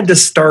you had to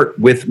start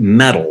with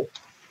metal,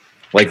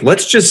 like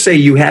let's just say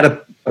you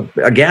had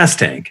a gas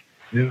tank,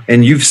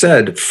 and you've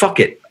said, fuck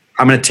it,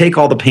 I'm going to take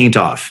all the paint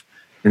off.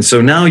 And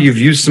so now you've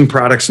used some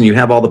products and you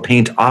have all the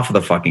paint off of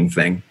the fucking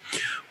thing.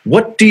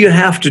 What do you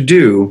have to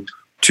do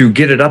to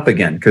get it up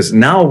again? Because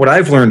now what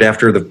I've learned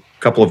after the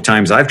couple of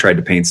times I've tried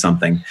to paint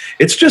something,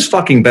 it's just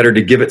fucking better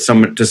to give it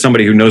to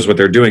somebody who knows what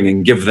they're doing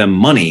and give them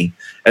money,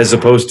 as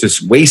opposed to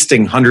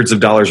wasting hundreds of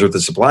dollars worth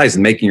of supplies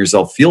and making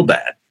yourself feel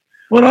bad.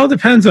 Well, it all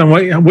depends on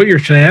what your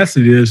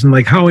tenacity is and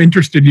like how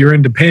interested you're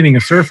into painting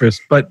a surface.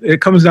 But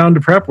it comes down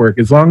to prep work.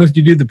 As long as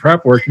you do the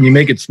prep work and you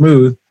make it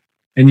smooth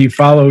and you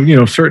follow,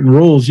 certain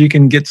rules, you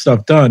can get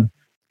stuff done.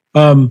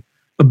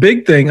 A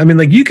big thing,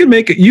 you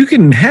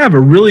can have a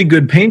really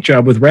good paint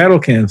job with rattle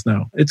cans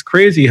now. It's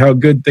crazy how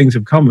good things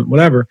have come and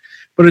whatever,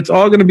 but it's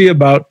all going to be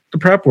about the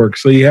prep work.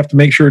 So you have to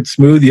make sure it's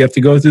smooth. You have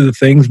to go through the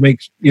things, like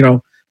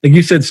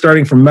you said,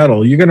 starting from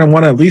metal, you're going to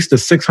want at least a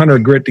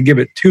 600 grit to give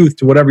it tooth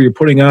to whatever you're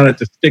putting on it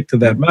to stick to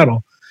that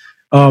metal.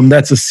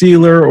 That's a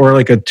sealer or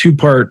like a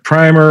 2-part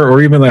primer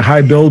or even a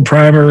high build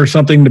primer or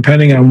something,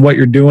 depending on what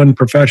you're doing,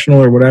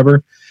 professional or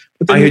whatever.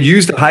 I had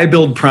used a high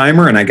build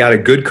primer and I got a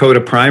good coat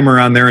of primer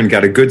on there and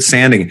got a good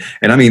sanding.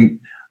 And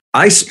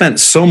I spent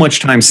so much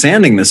time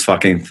sanding this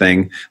fucking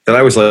thing that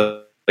I was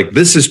like,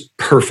 this is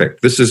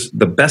perfect. This is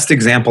the best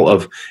example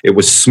of it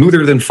was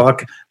smoother than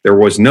fuck. There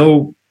was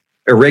no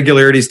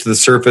irregularities to the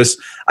surface.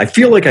 I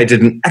feel like I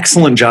did an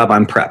excellent job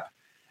on prep.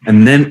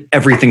 And then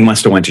everything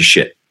must have went to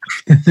shit.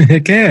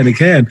 It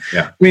can.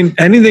 Yeah.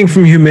 Anything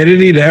from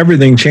humidity to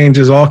everything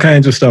changes all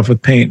kinds of stuff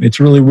with paint. It's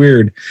really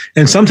weird.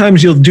 And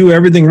sometimes you'll do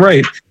everything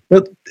right.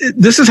 But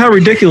this is how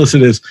ridiculous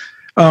it is.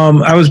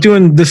 I was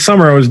doing this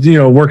summer, I was,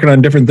 working on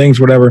different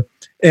things, whatever.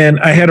 And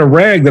I had a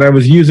rag that I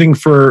was using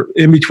for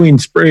in between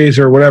sprays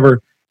or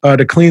whatever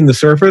to clean the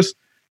surface.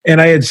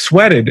 And I had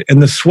sweated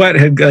and the sweat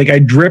had I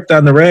dripped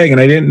on the rag and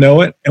I didn't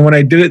know it. And when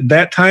I did it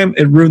that time,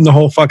 it ruined the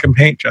whole fucking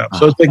paint job.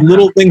 So it's like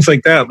little things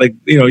like that.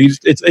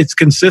 It's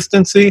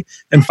consistency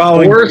and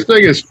following. The worst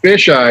thing is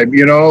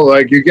fisheye,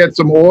 like you get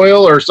some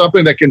oil or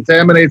something that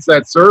contaminates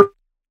that surface.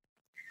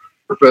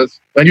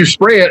 And you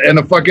spray it and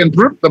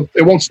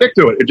it won't stick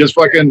to it. It just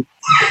fucking.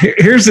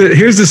 Here's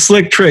the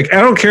slick trick.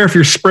 I don't care if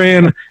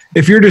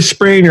you're just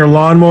spraying your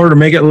lawnmower to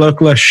make it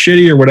look less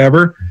shitty or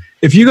whatever.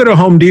 If you go to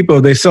Home Depot,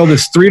 they sell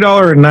this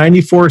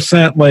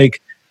 $3.94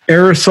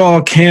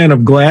 aerosol can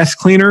of glass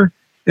cleaner.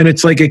 And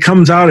it's it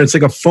comes out, it's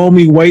like a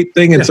foamy white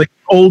thing. It's like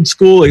old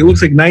school. It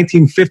looks like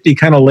 1950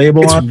 kind of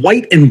label it's on.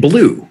 White and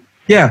blue.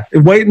 Yeah,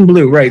 white and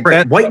blue, right?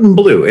 Right, white and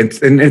blue.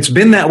 It's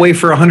been that way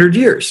for 100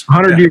 years.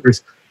 100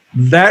 years.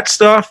 That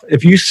stuff,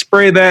 if you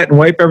spray that and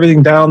wipe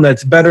everything down,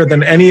 that's better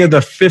than any of the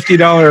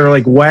 $50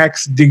 like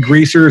wax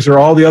degreasers or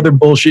all the other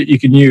bullshit you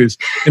can use.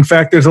 In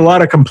fact, there's a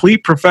lot of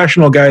complete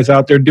professional guys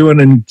out there doing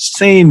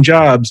insane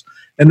jobs,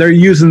 and they're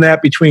using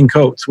that between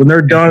coats. When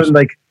they're done,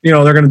 like, you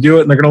know, they're going to do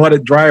it and they're going to let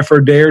it dry for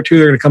a day or two.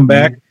 They're going to come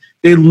back.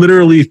 They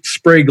literally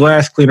spray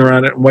glass cleaner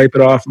on it and wipe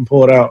it off and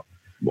pull it out.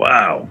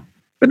 Wow.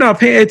 But no,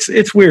 paint,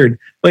 it's weird.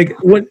 Like,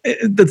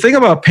 the thing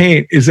about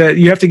paint is that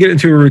you have to get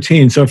into a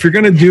routine. So if you're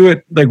going to do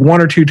it like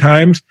 1 or 2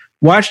 times,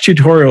 watch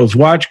tutorials,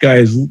 watch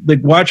guys,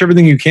 like watch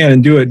everything you can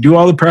and do it. Do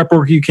all the prep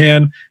work you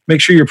can.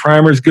 Make sure your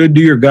primer is good. Do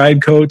your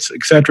guide coats,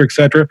 et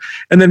cetera,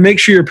 and then make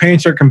sure your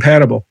paints are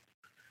compatible.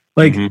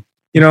 Like,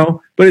 you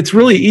know, but it's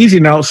really easy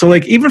now. So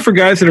like, even for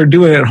guys that are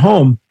doing it at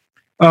home,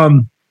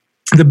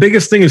 the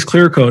biggest thing is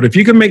clear coat. If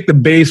you can make the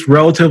base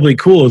relatively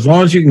cool, as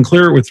long as you can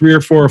clear it with 3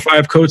 or 4 or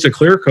 5 coats of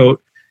clear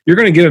coat, you're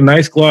going to get a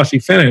nice glossy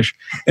finish.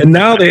 And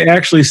now they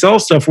actually sell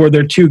stuff where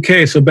they're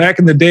 2K. So back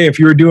in the day, if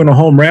you were doing a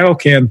home rattle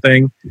can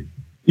thing,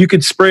 you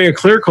could spray a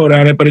clear coat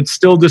on it, but it's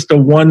still just a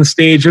one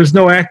stage. There's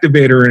no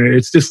activator in it.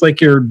 It's just like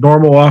your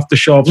normal off the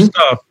shelf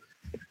stuff.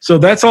 So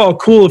that's all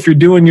cool if you're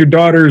doing your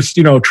daughter's,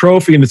 you know,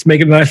 trophy and it's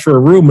making it nice for a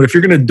room. But if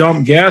you're going to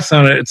dump gas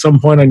on it at some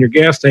point on your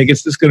gas tank,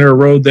 it's just going to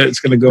erode that. It's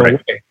going to go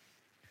away.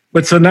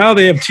 But so now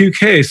they have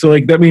 2K. So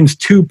like that means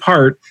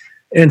 2-part.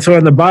 And so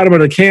on the bottom of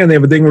the can, they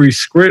have a thing where you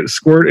squirt,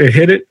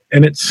 hit it,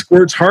 and it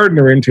squirts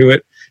hardener into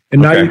it.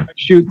 And now you can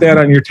shoot that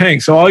on your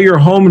tank. So all your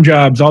home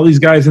jobs, all these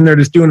guys in there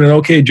just doing an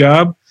okay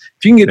job,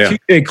 if you can get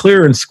 2K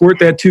clear and squirt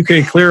that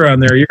 2K clear on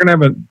there, you're going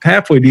to have a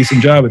halfway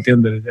decent job at the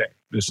end of the day.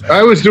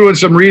 I was doing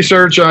some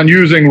research on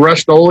using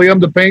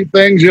Rust-Oleum to paint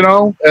things, you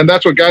know, and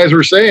that's what guys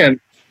were saying.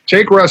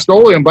 Take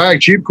Rust-Oleum, buy a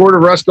cheap quart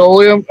of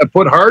Rust-Oleum and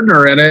put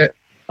hardener in it,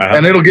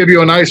 and it'll give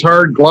you a nice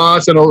hard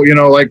gloss. It'll, you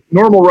know, like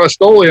normal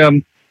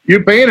Rust-Oleum,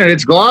 you paint it,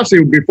 it's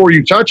glossy before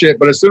you touch it,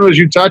 but as soon as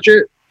you touch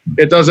it,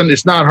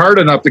 it's not hard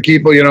enough to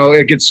keep, you know,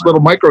 it gets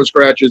little micro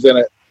scratches in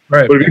it.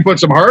 Right. But if you put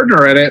some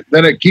hardener in it,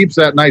 then it keeps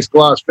that nice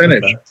gloss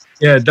finish.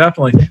 Yeah,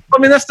 definitely. I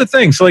mean, that's the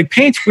thing. So like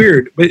paint's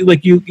weird, but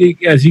like you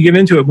as you get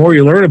into it more,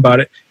 you learn about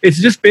it. It's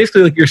just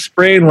basically like you're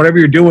spraying whatever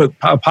you're doing with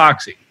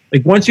epoxy.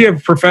 Like once you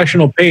have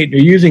professional paint,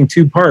 you're using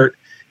 2-part,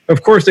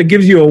 of course, that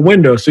gives you a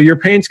window. So your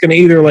paint's going to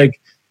either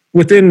like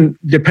within,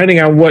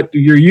 depending on what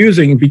you're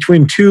using,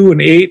 between 2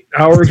 and 8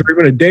 hours or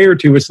even a day or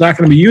two, it's not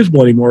going to be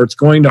usable anymore. It's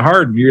going to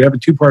harden. You have a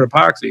 2-part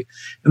epoxy.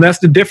 And that's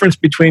the difference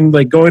between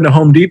like going to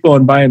Home Depot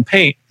and buying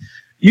paint.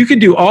 You can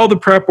do all the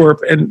prep work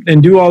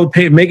and do all the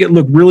paint, make it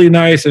look really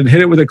nice and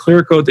hit it with a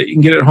clear coat that you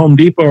can get at Home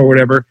Depot or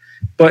whatever,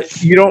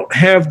 but you don't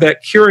have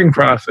that curing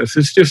process.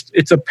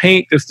 It's a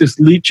paint that's just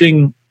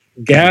leaching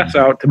gas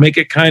out to make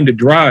it kind of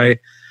dry.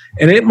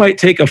 And it might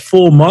take a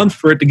full month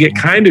for it to get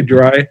kind of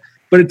dry,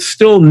 but it's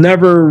still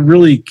never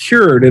really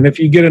cured. And if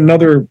you get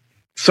another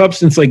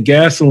substance like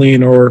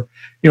gasoline or,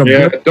 you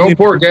know, don't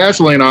pour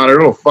gasoline on it,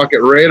 it'll fuck it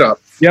right up.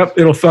 Yep,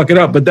 it'll fuck it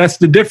up. But that's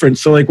the difference.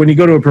 So like when you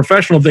go to a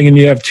professional thing and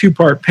you have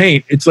 2-part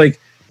paint, it's like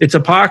it's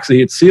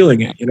epoxy, it's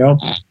sealing it, you know?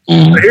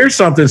 But here's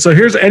something. So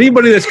here's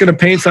anybody that's going to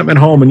paint something at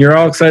home and you're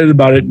all excited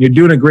about it and you're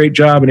doing a great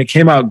job and it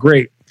came out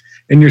great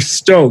and you're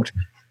stoked.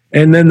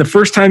 And then the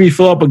first time you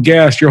fill up with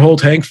gas, your whole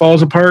tank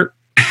falls apart.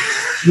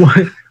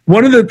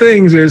 One of the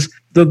things is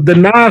the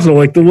nozzle,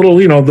 like the little,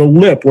 you know, the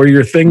lip where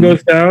your thing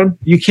goes down,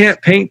 you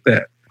can't paint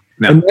that.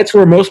 No. And that's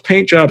where most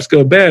paint jobs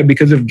go bad,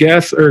 because if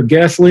gas or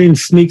gasoline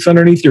sneaks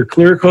underneath your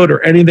clear coat or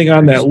anything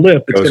on that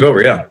lip, it goes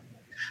over. Yeah,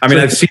 I mean,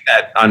 I've seen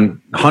that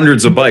on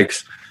hundreds of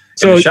bikes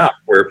in the shop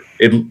where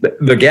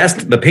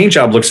the paint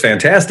job looks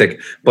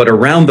fantastic, but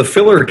around the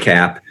filler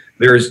cap,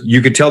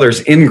 you could tell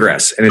there's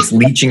ingress and it's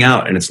leaching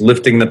out and it's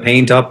lifting the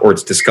paint up or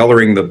it's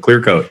discoloring the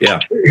clear coat. Yeah.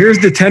 Here's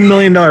the $10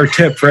 million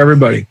tip for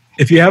everybody.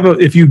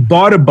 If you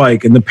bought a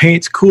bike and the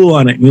paint's cool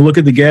on it and you look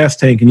at the gas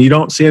tank and you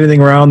don't see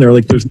anything around there,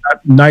 like there's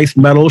not nice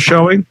metal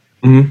showing,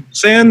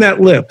 sand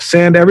that lip,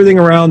 sand everything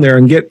around there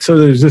and get, so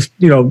there's just,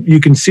 you know, you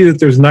can see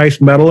that there's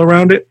nice metal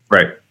around it.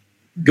 Right.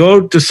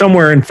 Go to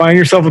somewhere and find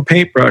yourself a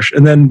paintbrush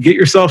and then get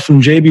yourself some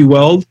JB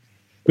Weld,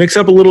 mix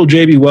up a little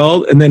JB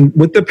Weld, and then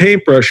with the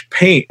paintbrush,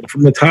 paint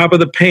from the top of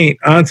the paint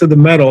onto the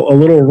metal, a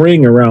little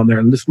ring around there.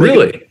 And just make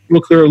it a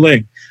little clear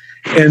ring.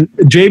 And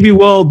JB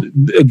Weld,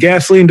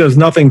 gasoline does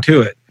nothing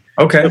to it.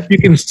 Okay. If you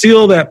can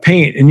seal that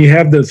paint and you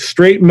have the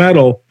straight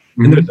metal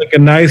and there's like a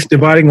nice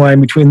dividing line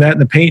between that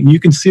and the paint, and you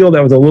can seal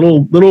that with a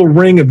little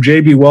ring of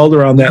JB Weld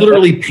around that.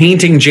 Literally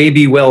painting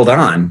JB Weld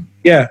on.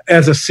 Yeah,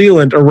 as a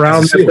sealant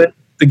around that.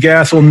 The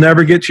gas will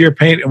never get to your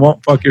paint. It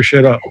won't fuck your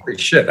shit up. Holy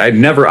shit. I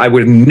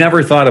would have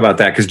never thought about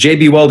that, because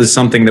JB Weld is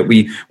something that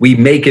we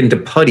make into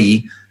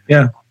putty.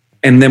 Yeah.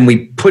 And then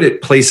we put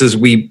it places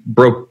we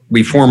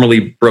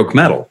formerly broke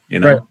metal, you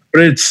know. Right.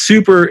 But it's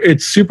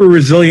super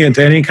resilient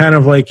to any kind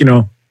of, like, you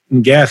know,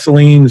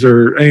 gasolines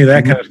or any of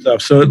that kind of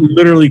stuff. So it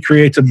literally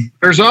creates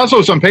There's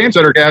also some paints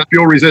that are gas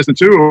fuel resistant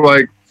too.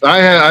 Like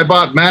I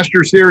bought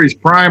Master Series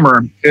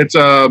Primer. It's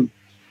a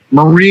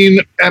marine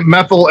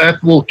methyl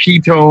ethyl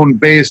ketone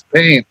based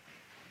paint,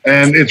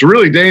 and it's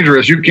really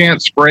dangerous. You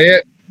can't spray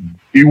it.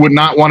 You would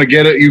not want to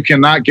get it. You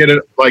cannot get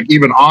it like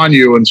even on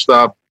you and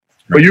stuff.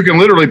 Right. But you can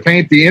literally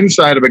paint the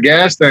inside of a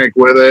gas tank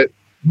with it,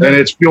 and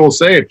it's fuel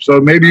safe. So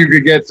maybe you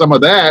could get some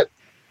of that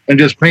and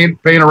just paint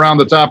around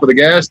the top of the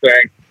gas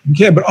tank.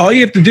 Yeah, but all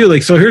you have to do,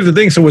 like, so here's the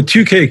thing. So with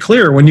 2K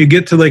clear, when you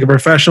get to like a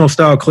professional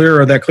style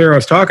clear or that clear I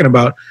was talking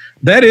about,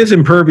 that is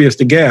impervious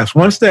to gas.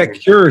 Once that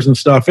cures and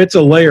stuff, it's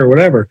a layer,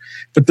 whatever.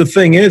 But the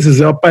thing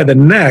is up by the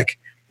neck,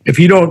 if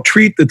you don't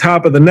treat the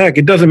top of the neck,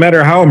 it doesn't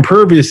matter how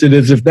impervious it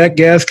is. If that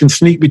gas can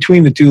sneak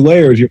between the two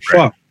layers, you're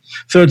fucked.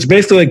 So it's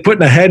basically like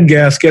putting a head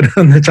gasket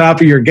on the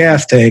top of your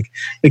gas tank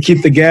to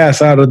keep the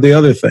gas out of the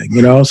other thing,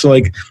 you know? So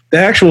like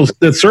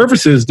the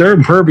surfaces, they're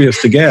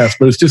impervious to gas,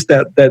 but it's just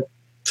that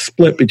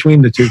split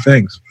between the two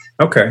things.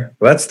 Okay.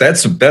 Well,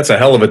 that's a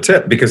hell of a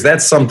tip, because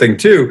that's something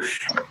too.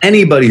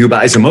 Anybody who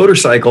buys a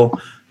motorcycle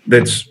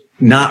that's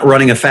not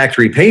running a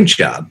factory paint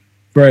job.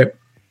 Right.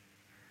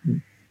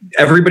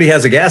 Everybody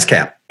has a gas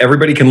cap.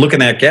 Everybody can look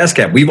in that gas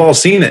cap. We've all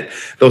seen it.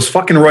 Those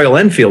fucking Royal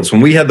Enfields, when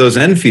we had those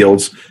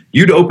Enfields,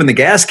 you'd open the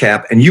gas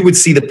cap and you would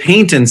see the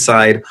paint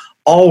inside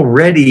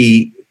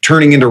already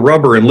turning into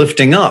rubber and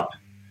lifting up.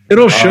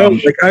 It'll show.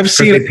 Like I've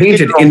seen it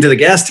painted into the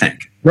gas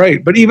tank.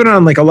 Right. But even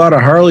on like a lot of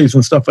Harleys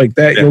and stuff like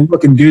that, you'll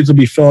look and dudes will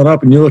be filling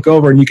up and you look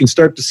over and you can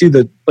start to see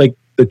the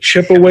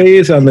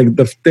chipaways on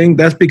the thing.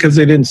 That's because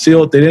they didn't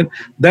seal it.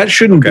 That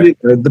shouldn't be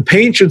there. The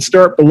paint should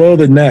start below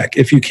the neck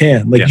if you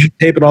can. Like you should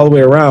tape it all the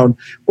way around,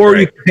 or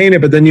you can paint it,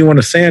 but then you want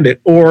to sand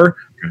it. Or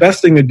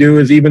best thing to do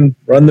is even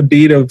run the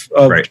bead of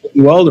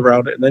weld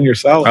around it, and then you're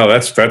solid. Oh,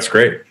 that's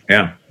great.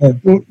 Yeah.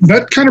 Well,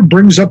 that kind of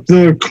brings up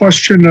the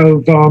question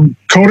of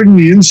coating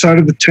the inside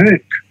of the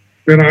tank.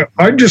 And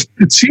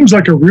it seems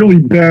like a really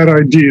bad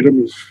idea to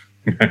me.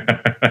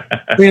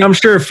 I mean, I'm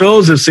sure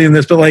Phil's has seen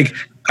this, but like,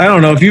 I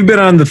don't know, if you've been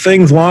on the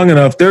things long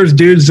enough, there's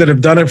dudes that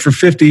have done it for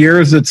 50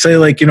 years that say,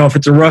 like, you know, if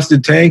it's a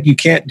rusted tank, you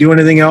can't do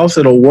anything else,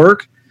 it'll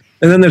work.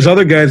 And then there's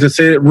other guys that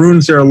say it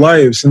ruins their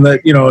lives, and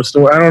that, you know,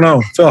 so I don't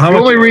know. Phil, the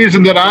only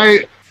reason that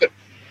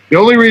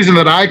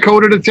I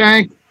coated a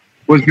tank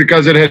was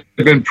because it had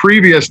been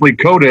previously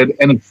coated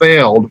and it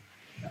failed.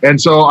 And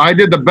so I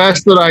did the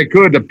best that I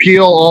could to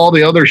peel all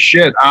the other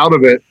shit out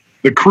of it,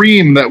 the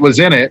cream that was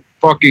in it,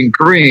 fucking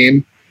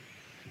cream.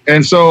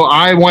 And so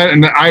I went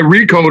and I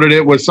recoated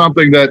it with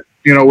something that,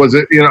 you know, was,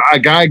 you know, a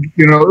guy,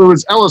 you know, it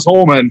was Ellis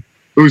Holman,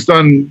 who's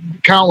done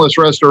countless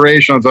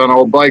restorations on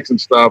old bikes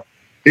and stuff.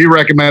 He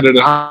recommended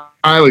it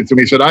highly to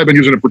me. He said, I've been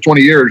using it for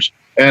 20 years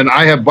and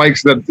I have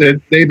bikes that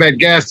they've had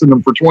gas in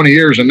them for 20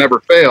 years and never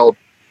failed.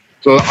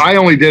 So I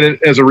only did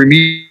it as a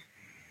remediation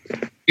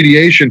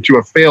to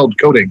a failed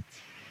coating.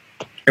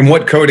 And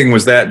what coating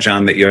was that,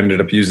 John, that you ended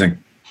up using?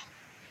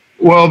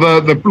 Well,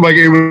 it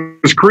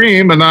was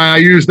cream, and I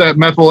used that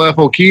methyl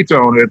ethyl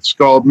ketone. It's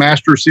called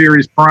Master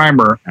Series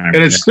Primer, and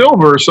it's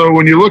silver. So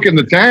when you look in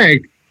the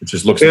tank,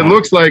 it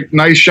looks like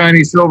nice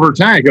shiny silver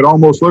tank. It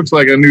almost looks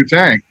like a new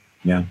tank.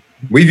 Yeah,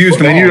 we've used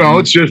them. And you know,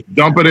 it's just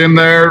dump it in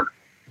there.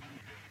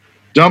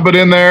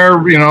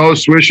 You know,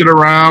 swish it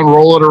around,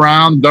 roll it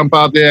around, dump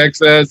out the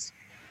excess,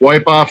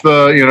 wipe off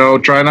the. You know,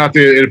 try not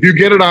to. If you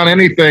get it on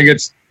anything,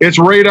 it's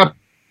right up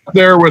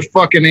there with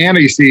fucking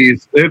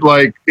anti-seize.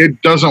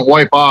 It doesn't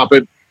wipe off.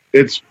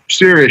 It's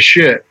serious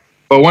shit.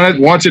 But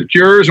once it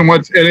cures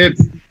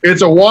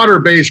it's a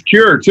water-based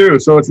cure too.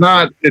 So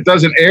it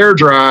doesn't air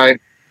dry.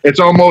 It's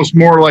almost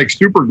more like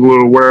super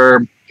glue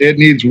where it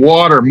needs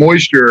water,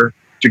 moisture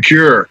to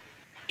cure.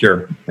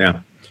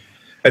 Yeah.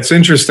 That's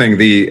interesting.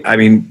 We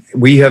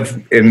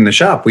have in the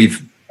shop,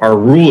 our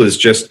rule is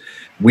just,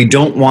 we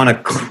don't want to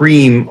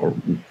cream.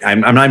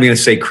 I'm not even going to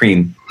say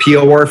cream,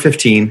 POR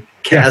 15,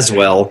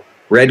 Caswell,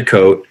 Red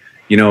Coat,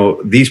 you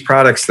know, these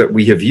products that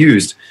we have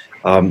used,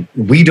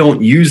 we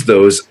don't use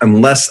those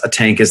unless a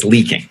tank is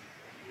leaking.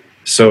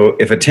 So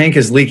if a tank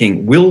is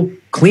leaking, we'll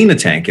clean a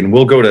tank and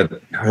we'll go to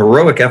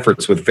heroic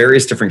efforts with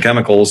various different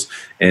chemicals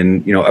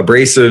and, you know,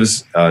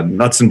 abrasives,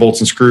 nuts and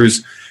bolts and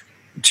screws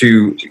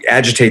to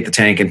agitate the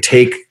tank and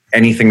take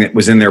anything that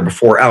was in there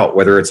before out,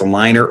 whether it's a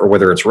liner or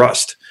whether it's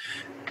rust.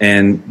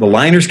 And the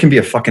liners can be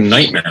a fucking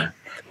nightmare.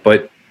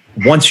 But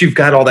once you've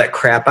got all that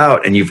crap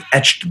out and you've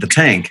etched the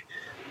tank,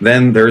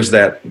 then there's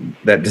that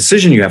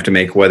decision you have to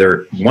make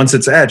whether once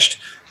it's etched,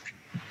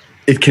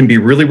 it can be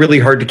really, really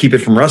hard to keep it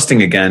from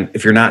rusting again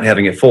if you're not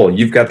having it full.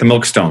 You've got the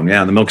Milkstone.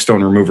 Yeah, the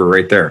Milkstone remover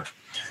right there.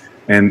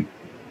 And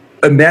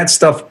that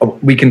stuff,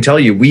 we can tell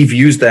you, we've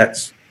used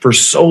that for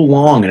so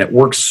long and it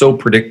works so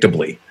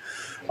predictably.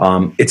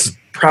 It's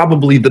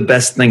probably the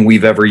best thing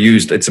we've ever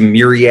used. It's a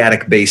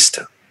muriatic-based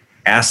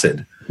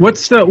acid.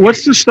 What's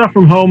the stuff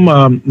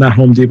from not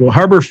Home Depot,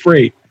 Harbor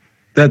Freight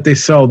that they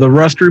sell, the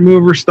rust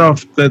remover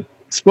stuff that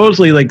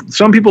supposedly, like,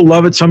 some people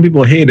love it, some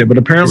people hate it, but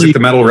apparently... Is it the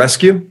Metal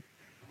Rescue?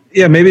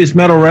 Yeah, maybe it's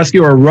Metal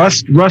Rescue or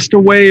Rust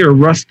Away or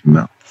Rust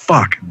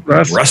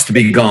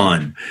Be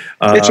Gone.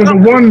 So the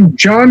one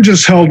John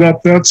just held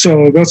up, that's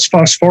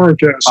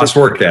phosphoric acid.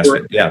 Phosphoric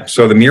acid, yeah.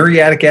 So the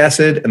muriatic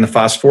acid and the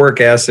phosphoric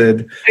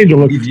acid,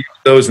 we've used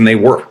those and they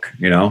work,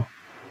 you know.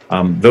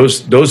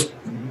 Those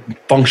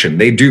function.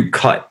 They do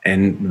cut,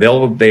 and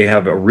they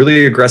have a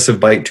really aggressive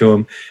bite to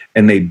them,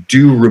 and they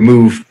do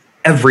remove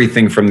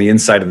everything from the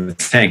inside of the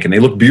tank, and they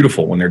look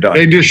beautiful when they're done.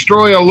 They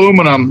destroy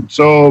aluminum,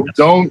 so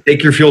don't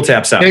take your fuel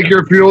taps out. Take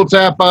your fuel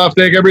tap off.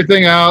 Take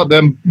everything out.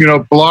 Then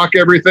block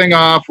everything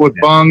off with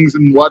bungs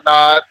and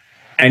whatnot.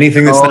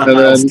 Anything that's not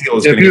mild steel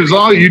is as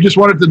long as you just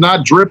want it to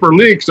not drip or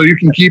leak, so you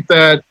can keep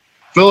that,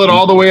 fill it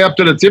all the way up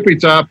to the tippy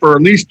top for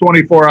at least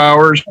 24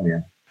 hours.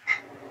 Yeah.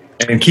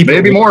 And keep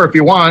maybe more if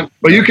you want,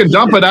 but you can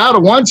dump it out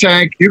of one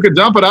tank. You could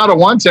dump it out of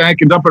one tank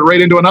and dump it right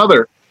into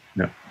another.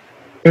 Yeah.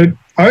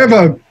 I have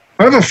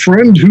a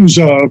friend who's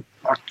a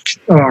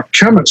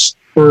chemist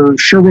for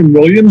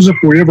Sherwin-Williams. If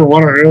we ever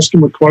want to ask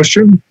him a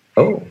question.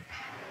 Oh.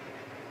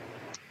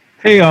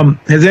 Hey,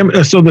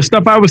 so the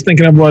stuff I was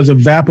thinking of was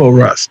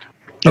Evapo-Rust.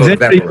 Does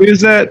anybody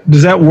use that?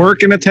 Does that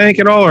work in a tank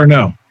at all, or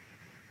no?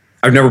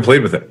 I've never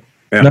played with it.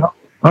 Yeah. No.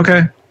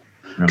 Okay.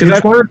 Because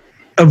I've heard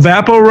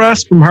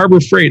Evapo-Rust from Harbor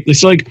Freight.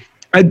 It's like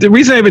the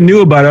reason I even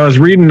knew about it. I was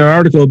reading an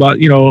article about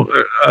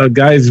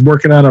guys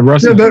working on a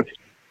rust. Yeah,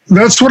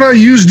 that's what I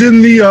used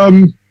in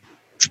the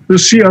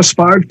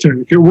CS5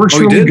 tank. It works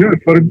really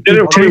good, but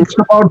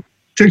it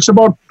takes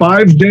about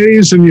 5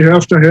 days, and you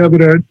have to have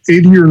it at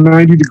 80 or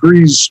 90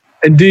 degrees.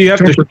 And do you have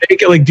to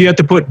take it? Like, do you have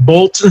to put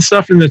bolts and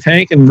stuff in the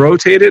tank and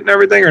rotate it and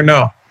everything, or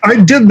no? I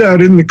did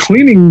that in the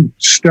cleaning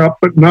step,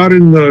 but not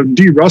in the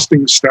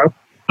derusting step.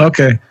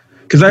 Okay.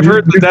 Because I've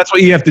heard that's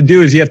what you have to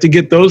do is you have to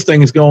get those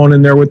things going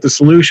in there with the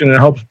solution, and it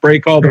helps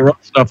break all the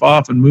rough stuff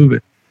off and move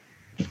it.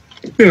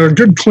 Yeah, a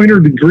good cleaner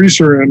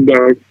degreaser, and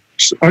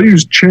I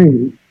use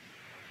chain.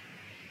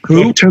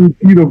 Who? About 10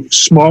 feet of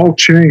small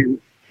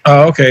chain.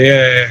 Oh, okay.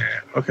 Yeah.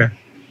 Okay.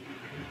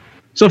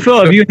 So,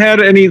 Phil, have you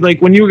had any,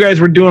 like, when you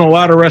guys were doing a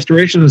lot of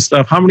restorations and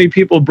stuff, how many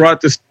people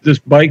brought this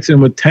bikes in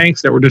with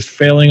tanks that were just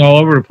failing all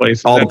over the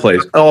place? All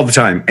the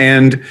time.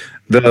 And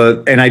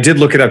I did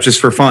look it up just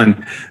for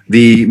fun.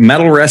 The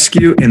Metal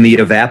Rescue and the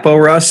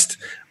Evapo-Rust,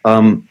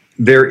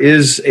 there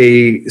is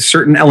a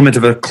certain element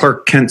of a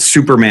Clark Kent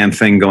Superman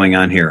thing going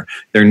on here.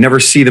 They never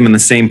see them in the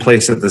same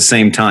place at the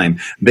same time.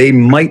 They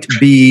might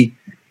be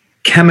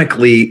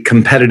chemically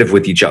competitive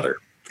with each other.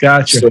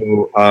 Gotcha.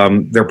 So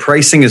their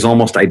pricing is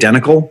almost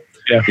identical.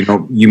 Yeah.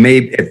 You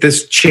may, at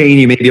this chain,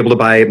 you may be able to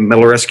buy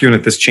Metal Rescue, and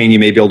at this chain, you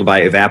may be able to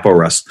buy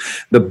Evapo-Rust.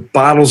 The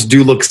bottles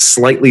do look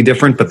slightly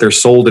different, but they're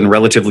sold in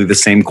relatively the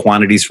same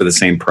quantities for the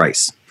same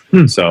price.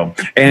 So,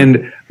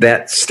 and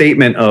that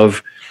statement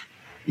of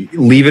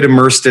leave it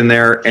immersed in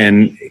there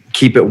and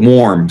keep it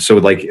warm. So,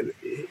 like,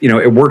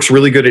 it works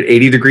really good at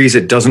 80 degrees.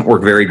 It doesn't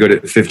work very good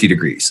at 50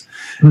 degrees.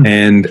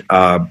 And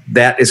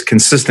that is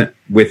consistent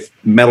with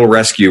Metal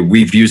Rescue.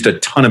 We've used a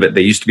ton of it.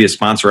 They used to be a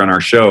sponsor on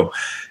our show.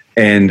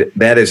 And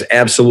that is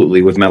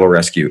absolutely with Metal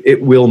Rescue.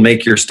 It will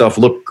make your stuff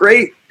look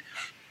great,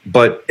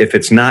 but if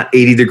it's not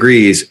 80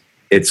 degrees,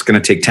 it's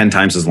going to take 10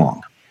 times as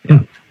long.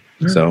 Yeah.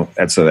 So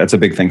that's a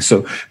big thing.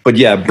 So, but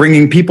yeah,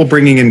 bringing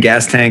in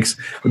gas tanks.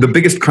 The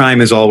biggest crime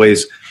is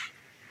always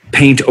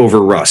paint over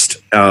rust.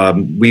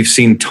 We've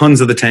seen tons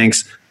of the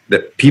tanks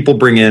that people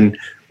bring in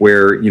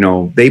where,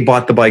 they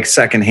bought the bike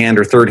secondhand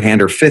or third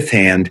hand or fifth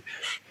hand,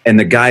 and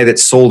the guy that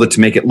sold it to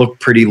make it look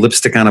pretty,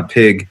 lipstick on a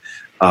pig,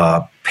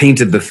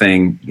 painted the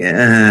thing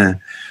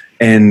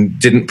and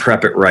didn't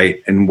prep it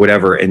right and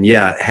whatever. And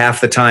yeah, half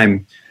the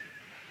time,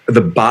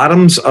 the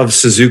bottoms of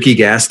Suzuki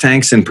gas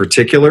tanks in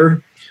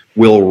particular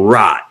will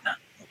rot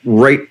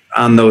right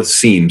on those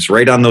seams,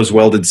 right on those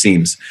welded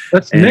seams.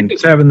 Nick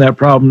is having that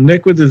problem.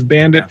 Nick with his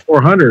Bandit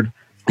 400.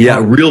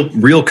 Yeah,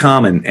 real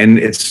common. And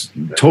it's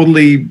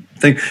totally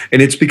thing.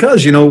 And it's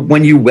because,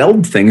 when you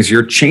weld things,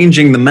 you're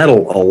changing the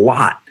metal a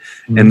lot.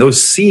 And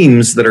those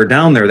seams that are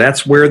down there,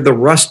 that's where the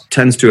rust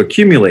tends to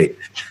accumulate.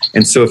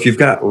 And so if you've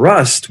got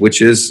rust,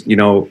 which is,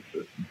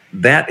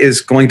 that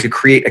is going to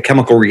create a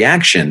chemical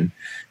reaction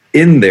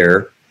in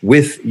there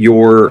with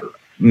your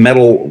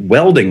metal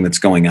welding that's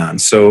going on.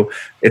 So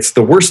it's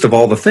the worst of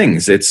all the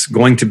things. It's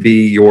going to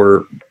be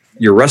your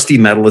rusty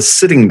metal is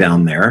sitting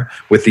down there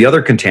with the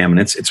other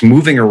contaminants. It's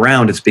moving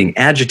around. It's being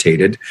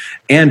agitated.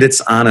 And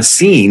it's on a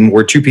seam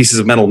where two pieces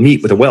of metal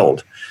meet with a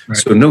weld. Right.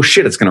 So no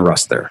shit, it's going to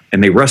rust there,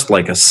 and they rust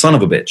like a son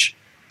of a bitch.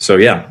 So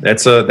yeah,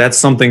 that's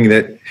something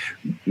that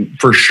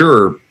for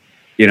sure.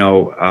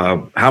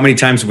 How many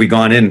times have we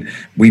gone in?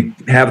 We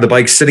have the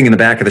bike sitting in the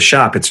back of the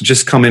shop. It's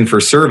just come in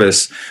for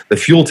service. The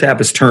fuel tap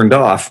is turned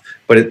off,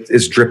 but it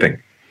is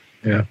dripping.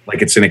 Yeah,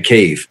 like it's in a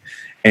cave,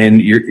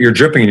 and you're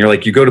dripping, and you're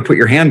like, you go to put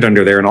your hand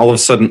under there, and all of a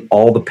sudden,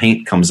 all the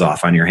paint comes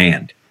off on your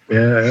hand.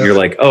 Yeah. You're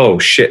like, oh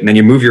shit, and then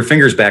you move your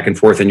fingers back and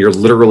forth, and you're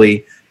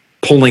literally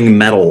pulling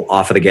metal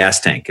off of the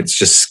gas tank. It's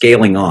just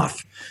scaling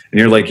off. And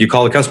you're like, you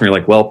call the customer, you're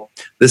like, well,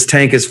 this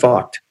tank is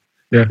fucked.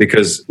 Yeah.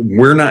 Because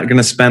we're not going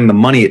to spend the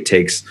money it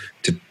takes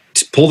to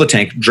pull the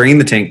tank, drain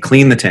the tank,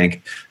 clean the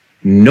tank.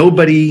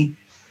 Nobody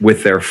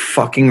with their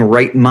fucking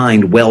right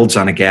mind welds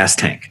on a gas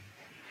tank.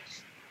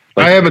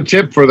 I have a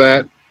tip for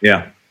that.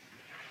 Yeah.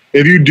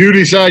 If you do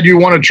decide you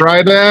want to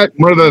try that,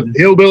 one of the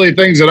hillbilly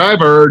things that I've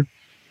heard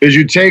is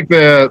you take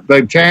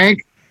the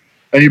tank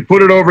and you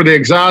put it over the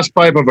exhaust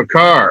pipe of a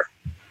car.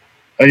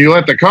 and you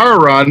let the car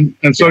run,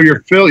 and so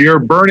you're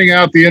burning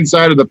out the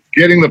inside of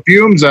getting the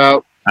fumes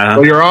out,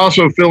 but you're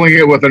also filling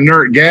it with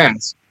inert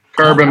gas,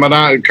 carbon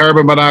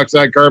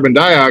monoxide, carbon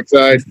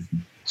dioxide,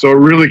 so it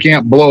really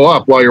can't blow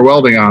up while you're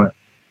welding on it.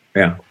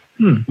 Yeah.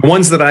 The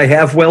ones that I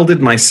have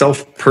welded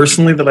myself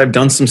personally, that I've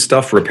done some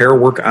stuff, repair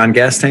work on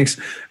gas tanks,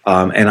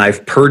 and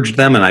I've purged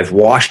them and I've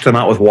washed them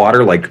out with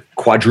water, like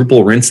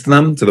quadruple rinsed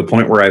them to the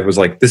point where I was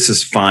like, this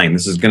is fine.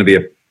 This is going to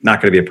be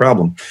not going to be a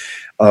problem.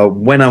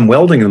 When I'm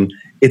welding them,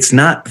 it's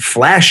not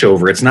flash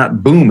over. It's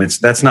not boom.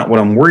 That's not what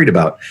I'm worried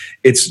about.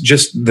 It's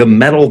just the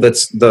metal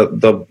that's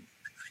the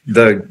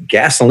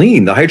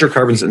gasoline, the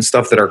hydrocarbons and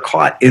stuff that are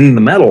caught in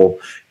the metal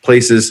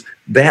places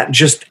that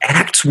just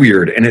acts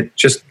weird, and it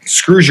just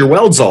screws your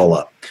welds all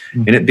up.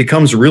 And it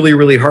becomes really,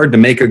 really hard to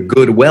make a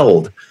good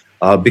weld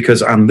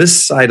because on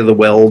this side of the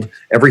weld,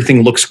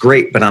 everything looks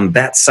great. But on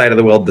that side of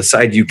the weld, the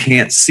side you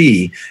can't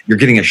see, you're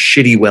getting a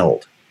shitty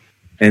weld.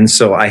 And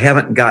so I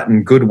haven't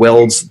gotten good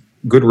welds,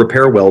 good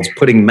repair welds,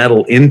 putting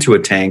metal into a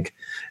tank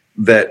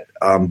that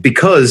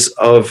because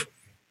of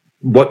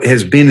what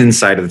has been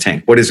inside of the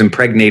tank, what has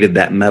impregnated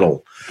that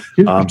metal.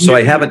 So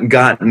I haven't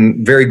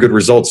gotten very good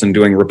results in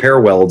doing repair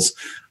welds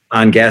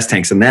on gas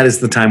tanks. And that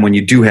is the time when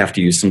you do have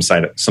to use some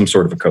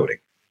sort of a coating.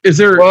 Is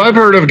there? Well, I've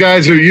heard of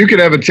guys who you could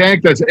have a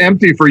tank that's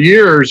empty for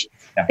years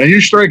and you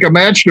strike a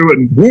match to it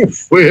and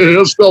woof,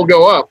 it'll still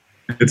go up.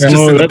 It's just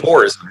in the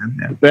pores, man.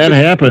 Yeah. That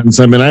happens.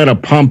 I mean, I had a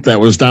pump that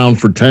was down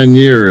for 10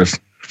 years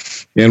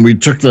and we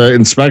took the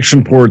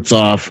inspection ports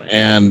off,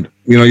 and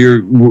I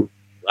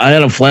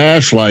had a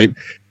flashlight,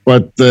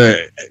 but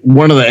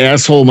one of the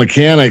asshole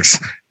mechanics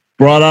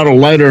brought out a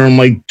lighter, and I'm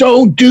like,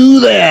 don't do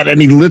that. And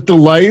he lit the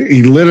light,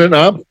 he lit it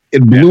up,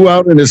 it blew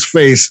out in his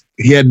face.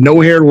 He had no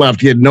hair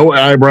left, he had no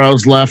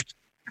eyebrows left,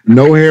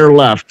 no hair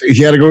left.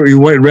 He had to go, he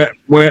went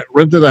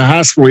to the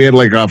hospital. He had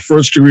like a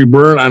 1st-degree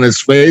burn on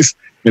his face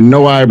and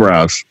no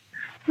eyebrows.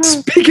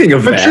 Speaking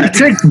of that, you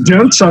take the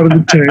dents out of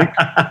the tank.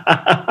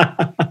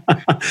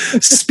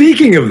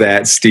 Speaking of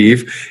that,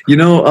 Steve,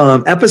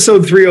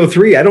 episode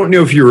 303, I don't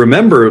know if you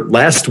remember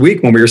last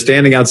week when we were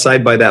standing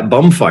outside by that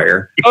bum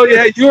fire. Oh,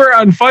 yeah, you were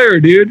on fire,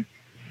 dude.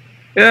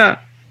 Yeah.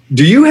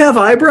 Do you have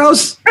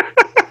eyebrows?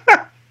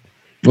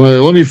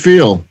 Well, let me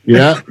feel.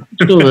 Yeah,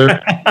 still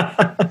there.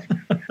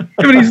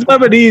 But he's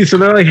Lebanese, so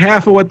they're like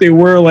half of what they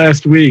were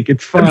last week.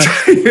 It's fun.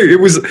 It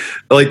was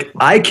like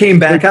I came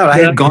back out. I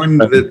had gone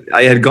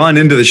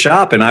into the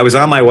shop, and I was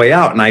on my way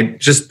out, and I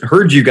just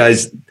heard you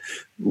guys,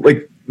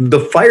 like the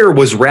fire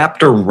was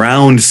wrapped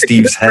around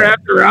Steve's head.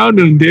 Wrapped around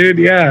him, dude.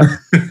 Yeah,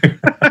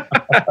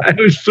 it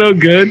was so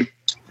good.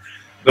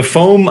 The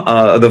foam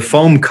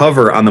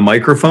cover on the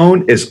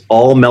microphone is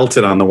all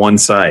melted on the one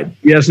side.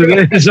 Yes,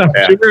 it is. I'm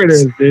sure it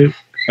is, dude.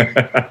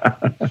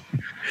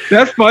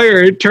 That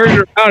fire, it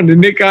turned around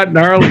and it got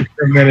gnarly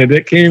for a minute.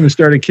 It came and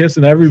started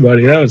kissing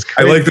everybody. That was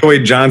crazy. I like the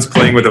way John's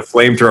playing with a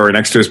flamethrower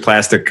next to his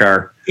plastic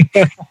car.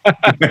 Yeah,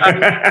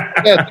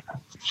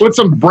 put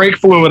some brake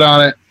fluid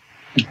on it.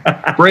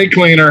 Brake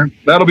cleaner.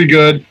 That'll be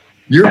good.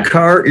 Your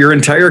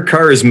entire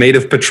car is made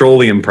of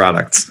petroleum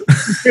products.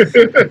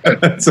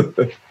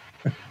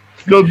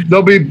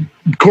 There'll be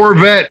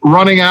Corvette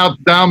running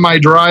out down my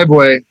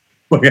driveway.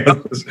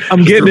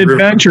 I'm getting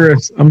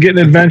adventurous. I'm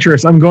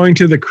going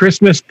to the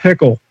Christmas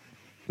pickle.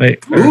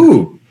 Wait.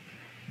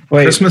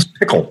 Christmas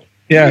pickle.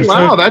 Yeah.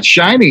 Wow, so that's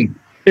shiny.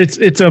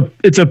 It's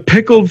a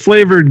pickled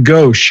flavored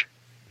gauche.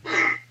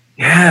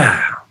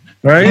 Yeah.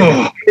 Right?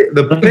 Oh,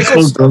 the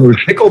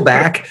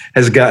pickleback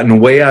has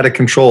gotten way out of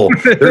control.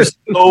 There's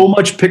so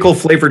much pickle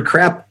flavored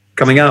crap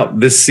coming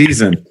out this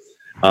season.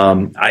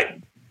 Am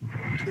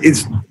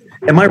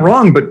I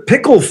wrong? But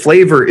pickle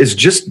flavor is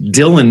just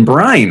dill and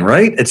brine,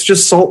 right? It's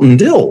just salt and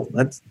dill.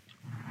 That's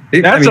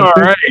all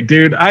right,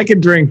 dude. I can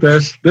drink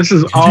this. This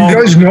is all.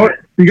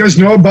 You guys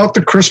know about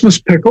the Christmas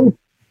pickle?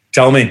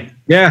 Tell me.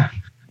 Yeah.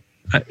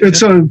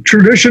 It's a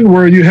tradition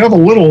where you have a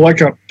little,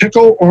 like a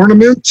pickle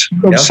ornament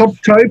of some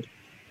type,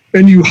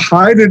 and you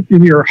hide it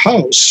in your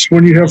house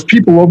when you have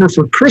people over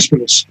for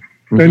Christmas.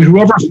 Mm-hmm. And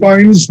whoever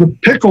finds the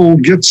pickle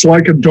gets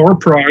like a door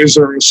prize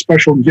or a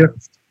special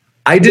gift.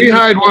 I did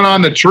hide one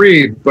on the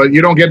tree, but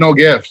you don't get no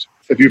gift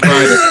if you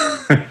find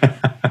it.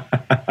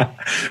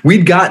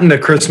 We'd gotten a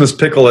Christmas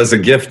pickle as a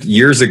gift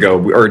years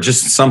ago, or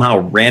just somehow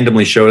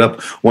randomly showed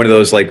up, one of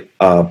those like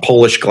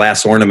Polish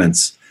glass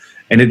ornaments.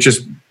 And it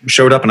just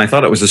showed up, and I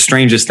thought it was the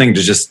strangest thing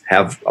to just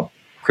have a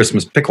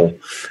Christmas pickle.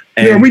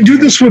 And yeah, we do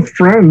this with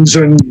friends,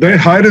 and they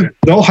hide it.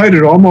 They'll hide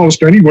it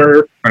almost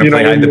anywhere.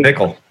 Hide the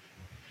pickle.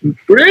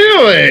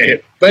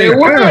 Really? They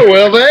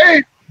will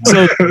they?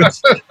 So,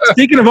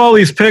 speaking of all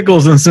these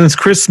pickles, and since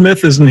Chris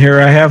Smith isn't here,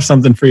 I have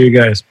something for you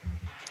guys.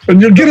 And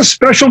you'll get a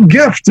special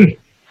gift.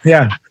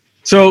 Yeah.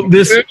 So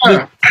this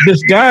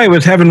guy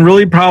was having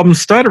really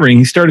problems stuttering.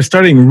 He started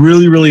stuttering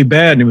really, really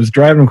bad, and it was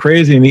driving him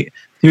crazy. And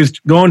he was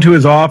going to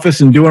his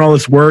office and doing all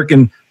this work,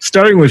 and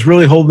stuttering was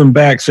really holding him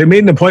back. So he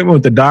made an appointment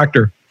with the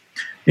doctor.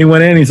 He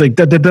went in, and he's like,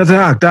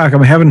 Doc,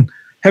 I'm having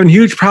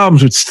huge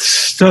problems with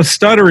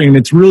stuttering, and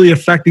it's really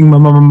affecting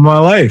my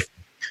life.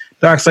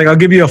 Doc's like, I'll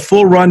give you a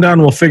full rundown.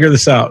 We'll figure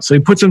this out. So he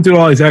puts him through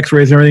all these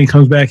x-rays and everything. He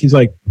comes back. He's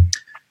like,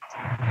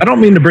 I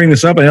don't mean to bring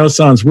this up. I know it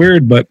sounds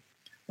weird, but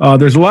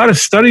there's a lot of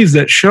studies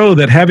that show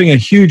that having a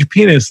huge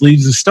penis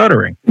leads to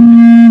stuttering.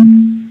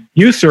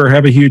 You, sir,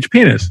 have a huge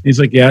penis. He's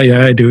like, yeah,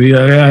 I do.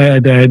 Yeah,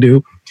 I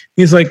do.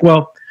 He's like,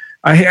 well,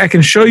 I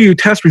can show you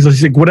test results.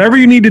 He's like, whatever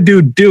you need to do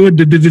it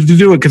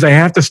because I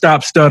have to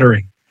stop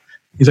stuttering.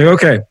 He's like,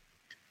 okay.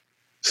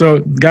 So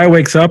the guy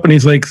wakes up and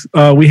he's like,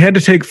 we had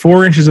to take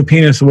 4 inches of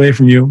penis away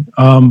from you.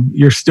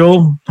 You're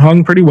still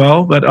hung pretty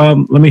well, but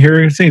let me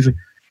hear you say. He's like,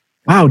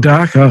 wow,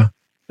 Doc,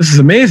 this is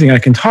amazing. I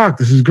can talk.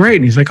 This is great.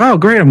 And he's like, oh,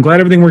 great. I'm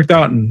glad everything worked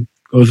out, and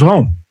goes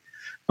home.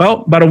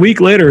 Well, about a week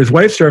later, his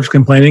wife starts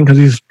complaining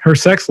because her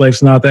sex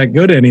life's not that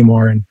good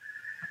anymore. And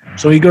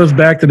so he goes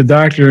back to the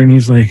doctor and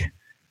he's like,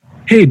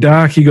 hey,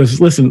 Doc, he goes,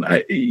 listen,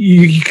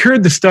 you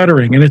cured the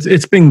stuttering and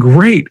it's been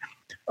great.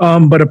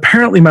 But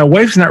apparently my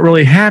wife's not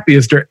really happy.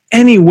 Is there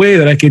any way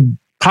that I could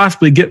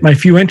possibly get my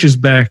few inches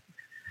back?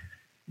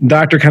 The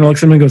doctor kind of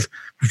looks at him and goes,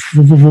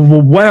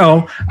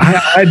 well,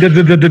 I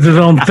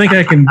don't think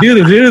I can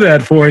do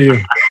that for you.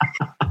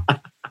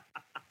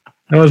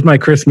 That was my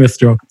Chris Smith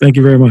joke. Thank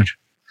you very much.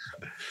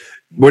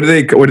 What do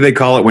they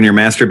call it when you're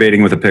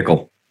masturbating with a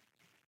pickle?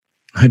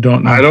 I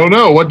don't know. I don't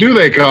know. What do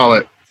they call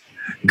it?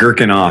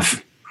 Gherkin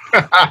off.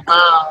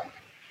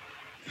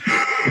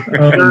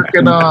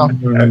 Jerking off.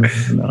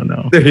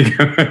 No. There you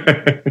go.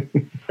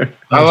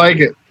 I like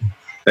it.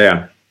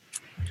 Yeah.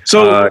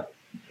 So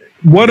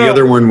what the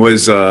other one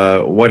was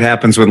what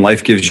happens when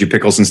life gives you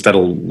pickles instead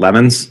of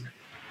lemons?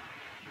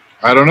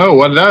 I don't know.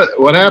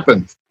 What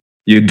happens?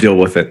 You deal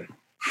with it.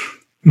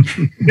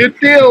 You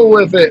deal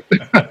with it.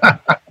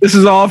 This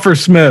is all for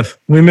Smith.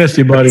 We miss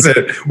you, buddy. That's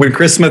it. When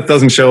Chris Smith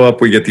doesn't show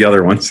up, we get the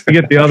other ones. We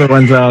get the other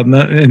ones out, and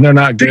they're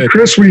not Hey, good.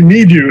 Chris, we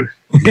need you.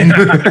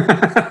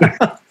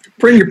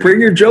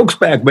 Bring your jokes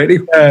back, buddy.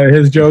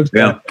 His jokes.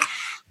 Yeah.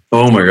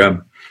 Oh my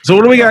God. So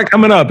what do we got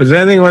coming up? Is there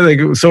anything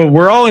like, so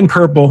we're all in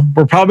purple.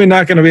 We're probably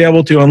not going to be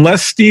able to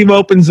unless Steve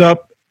opens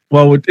up.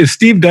 Well, is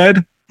Steve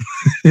dead?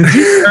 Is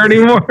he there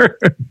anymore?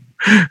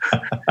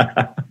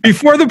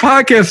 Before the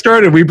podcast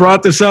started, we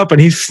brought this up,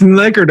 and he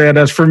snickered at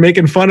us for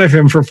making fun of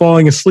him for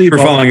falling asleep. For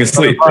falling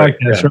asleep. Right.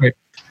 Podcast, right.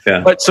 Yeah.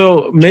 But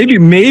so maybe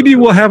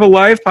we'll have a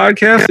live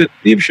podcast at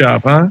Steve's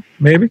shop, huh?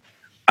 Maybe.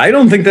 I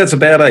don't think that's a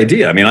bad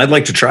idea. I mean, I'd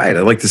like to try it.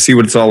 I'd like to see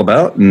what it's all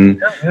about, and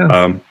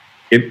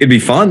it'd be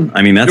fun.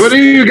 I mean, that's. What do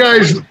you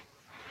guys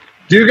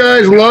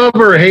love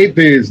or hate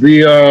these?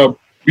 The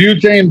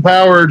butane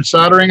powered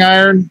soldering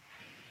iron?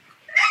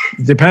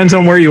 Depends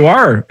on where you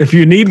are. If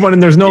you need one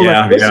and there's no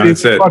electricity,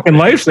 that's it's fucking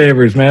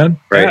lifesavers, man.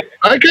 Right.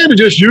 I kind of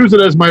just use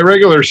it as my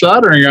regular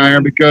soldering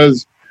iron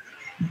because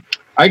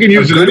I can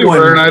use it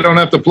anywhere and I don't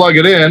have to plug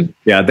it in.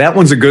 Yeah, that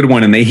one's a good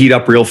one, and they heat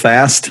up real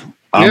fast.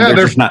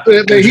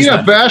 They heat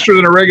up faster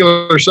than a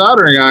regular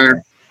soldering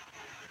iron.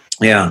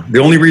 Yeah, the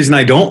only reason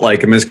I don't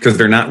like them is because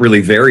they're not really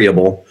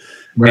variable.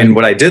 Right. And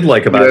what I did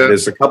like about it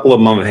is a couple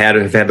of them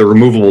have had the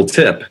removable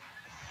tip.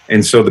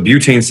 And so the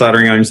butane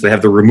soldering irons, they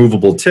have the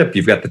removable tip.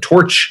 You've got the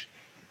torch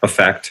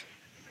effect,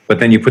 but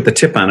then you put the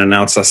tip on and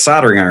now it's a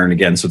soldering iron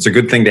again. So it's a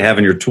good thing to have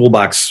in your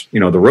toolbox,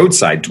 the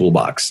roadside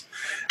toolbox,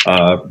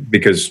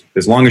 because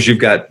as long as you've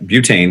got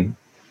butane,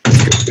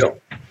 it's good to go.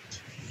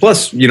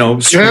 Plus, you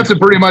have to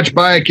pretty much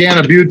buy a can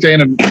of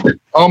butane and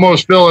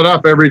almost fill it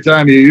up every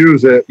time you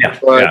use it.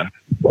 Yeah.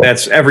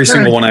 That's every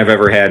single one I've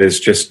ever had is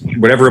just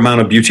whatever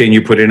amount of butane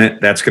you put in it,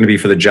 that's going to be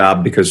for the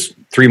job, because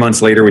 3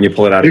 months later when you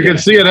pull it out, you can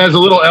see it has a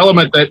little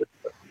element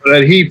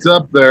that heats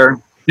up there.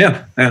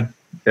 Yeah. And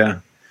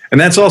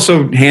that's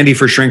also handy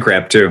for shrink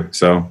wrap too.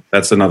 So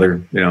that's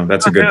another,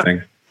 that's a good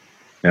thing.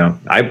 Yeah.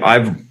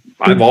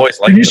 I've always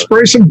liked it. Can you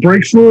spray some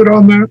brake fluid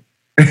on that?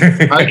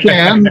 I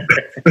can.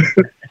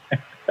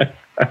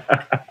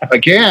 I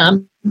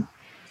can.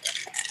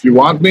 You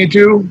want me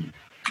to?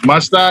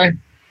 Must I?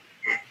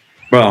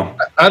 Well,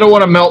 I don't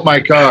want to melt my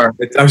car.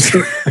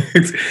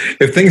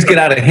 If things get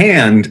out of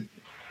hand,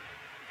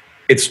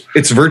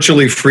 it's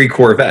virtually free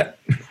Corvette.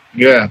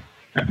 Yeah.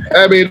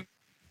 I mean,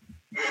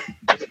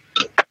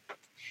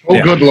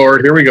 good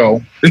Lord, here we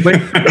go.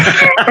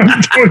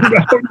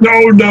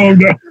 No.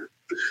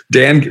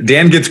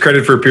 Dan gets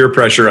credit for peer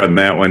pressure on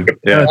that one.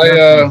 Yeah.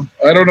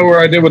 I don't know where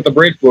I did with the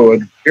brake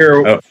fluid.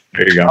 Here,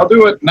 there you go. I'll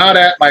do it not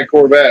at my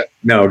Corvette.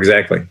 No,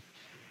 exactly.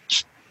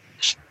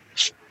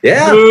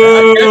 Yeah,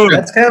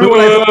 that's kind of what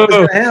I thought was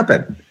going to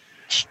happen.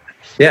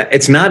 Yeah,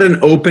 it's not an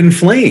open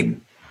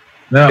flame.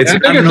 No, I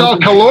think it's all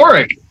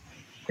caloric.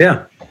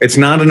 Yeah, it's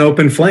not an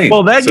open flame.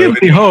 Well, that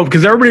gives me hope,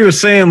 because everybody was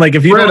saying, like,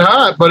 if you red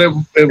hot, but it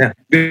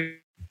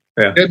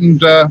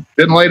didn't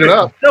light it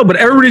up. No, but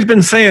everybody's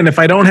been saying if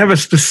I don't have a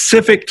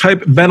specific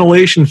type of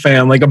ventilation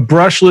fan, like a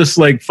brushless,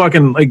 like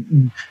fucking like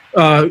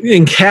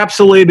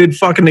encapsulated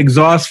fucking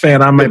exhaust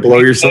fan on my blow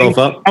yourself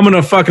up, I'm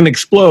gonna fucking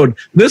explode.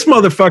 This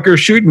motherfucker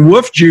shooting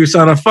woof juice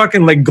on a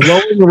fucking like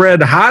glowing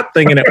red hot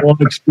thing and it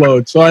won't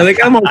explode. So I think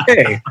I'm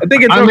okay. I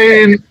think it's I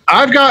mean,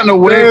 I've gotten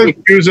away with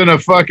using a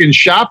fucking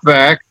shop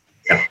vac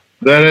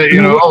that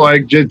it,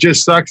 like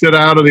just sucks it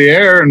out of the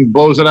air and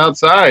blows it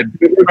outside.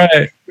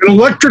 Right. An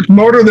electric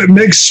motor that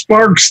makes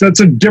sparks, that's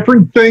a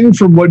different thing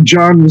from what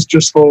John was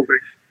just holding.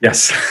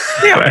 Yes.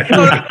 Yeah.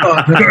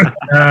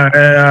 All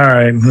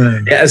right.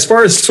 Yeah, as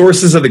far as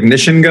sources of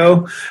ignition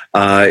go,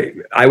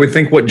 I would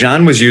think what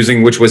John was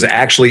using, which was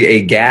actually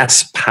a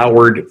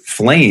gas-powered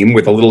flame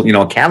with a little,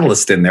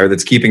 catalyst in there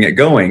that's keeping it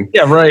going.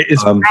 Yeah, right.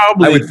 It's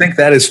probably. I would think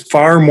that is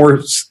far more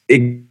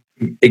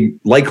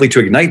likely to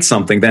ignite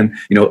something than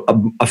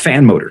a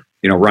fan motor,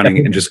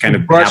 running and just kind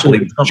of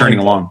happily churning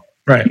along.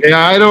 Right.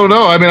 Yeah, I don't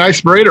know. I mean, I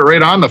sprayed it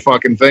right on the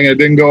fucking thing. It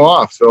didn't go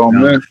off. So,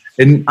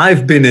 and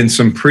I've been in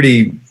some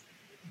pretty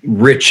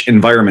rich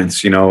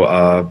environments,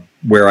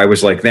 where I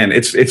was like, then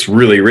it's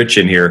really rich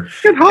in here.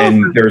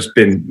 And there's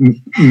been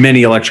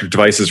many electric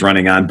devices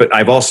running on, but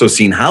I've also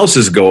seen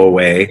houses go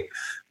away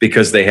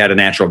because they had a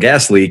natural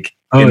gas leak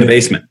in the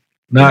basement,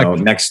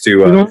 next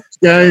to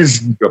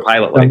guys, a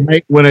pilot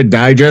light. When a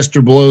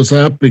digester blows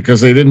up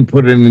because they didn't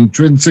put an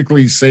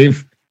intrinsically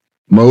safe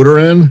motor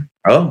in.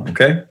 Oh,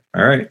 okay.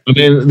 All right. I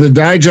mean, the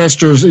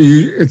digesters,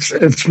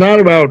 it's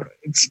not about,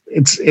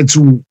 it's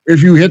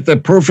if you hit the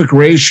perfect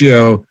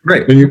ratio,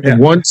 right, and you get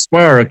one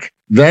spark,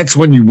 that's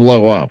when you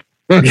blow up.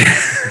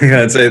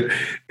 That's it.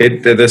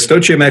 The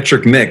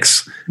stoichiometric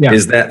mix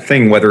is that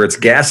thing, whether it's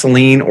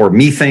gasoline or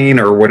methane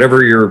or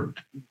whatever your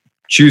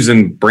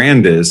choosing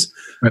brand is,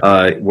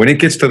 when it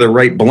gets to the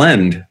right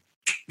blend,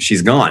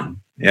 she's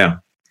gone. Yeah.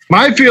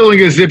 My feeling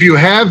is if you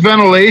have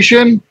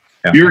ventilation,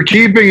 you're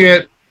keeping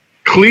it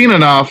clean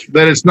enough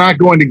that it's not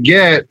going to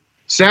get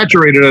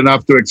saturated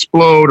enough to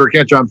explode or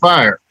catch on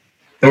fire.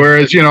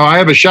 Whereas, I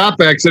have a shop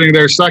vac sitting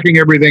there sucking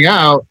everything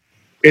out.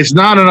 It's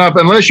not enough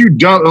unless you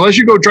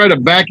go try to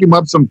vacuum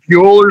up some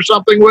fuel or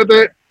something with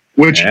it,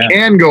 which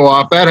can go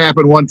off. That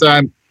happened one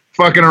time,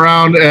 fucking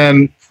around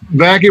and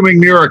vacuuming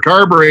near a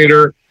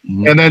carburetor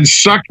and then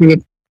sucked the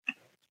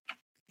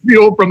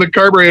fuel from the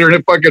carburetor and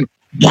it fucking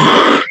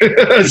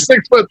a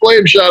 6-foot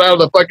flame shot out of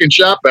the fucking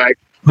shop vac.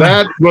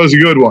 That was a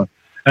good one.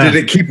 Did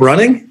it keep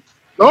running?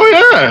 Oh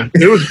yeah,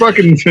 it was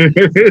fucking.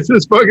 It's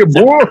just fucking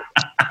boring.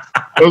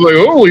 I was like,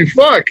 holy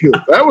fuck,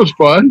 that was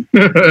fun.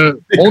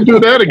 Won't do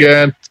that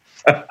again.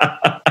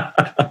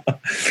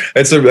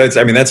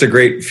 That's a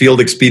great field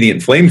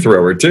expedient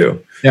flamethrower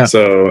too. Yeah.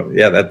 So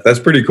that's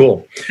pretty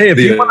cool. Hey, if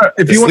you want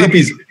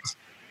to,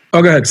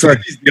 oh, go ahead. Sorry.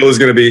 Deal is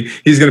going to be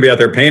he's going to be out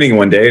there painting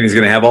one day, and he's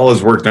going to have all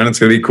his work done. It's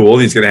going to be cool.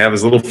 He's going to have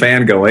his little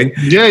fan going.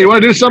 Yeah, you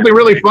want to do something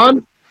really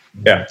fun?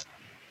 Yeah.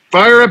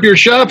 Fire up your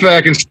shop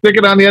vac and stick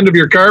it on the end of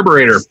your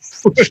carburetor.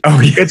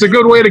 Oh, yeah. It's a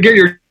good way to get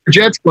your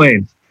jets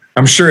clean.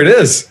 I'm sure it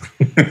is.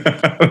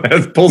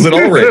 That pulls it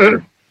all right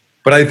there.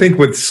 But I think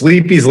with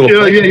Sleepy's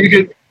little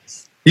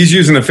he's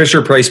using a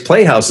Fisher-Price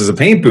Playhouse as a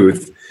paint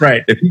booth.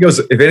 Right. If it goes,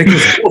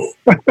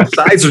 the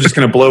sides are just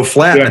going to blow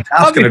flat and the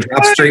top's going to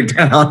drop straight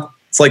down.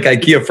 It's like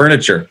IKEA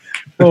furniture.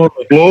 Blow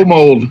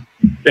mold.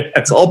 Yeah,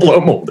 it's all blow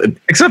molded.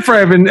 Except for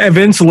I've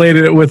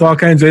insulated it with all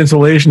kinds of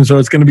insulation, so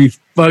it's going to be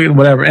fucking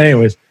whatever.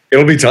 Anyways.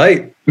 It'll be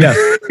tight. Yeah.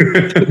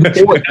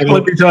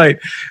 It'll be tight.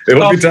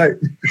 It'll be tight.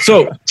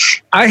 So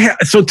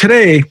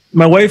today,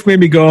 my wife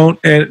made me go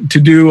to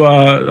do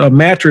a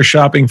mattress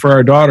shopping for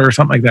our daughter or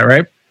something like that,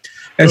 right?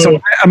 And so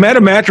I'm at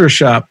a mattress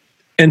shop.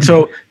 And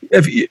so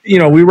if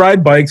we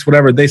ride bikes,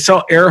 whatever, they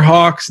sell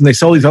Airhawks and they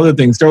sell these other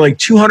things. They're like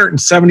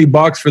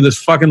 $270 for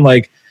this fucking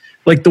like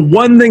the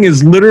one thing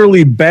is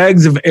literally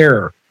bags of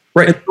air.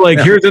 Right.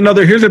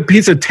 Here's a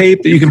piece of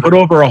tape that you can put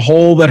over a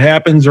hole that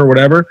happens or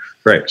whatever.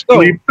 Right.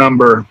 Sleep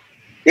number.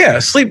 Yeah,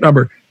 sleep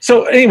number.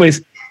 So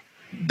anyways,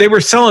 they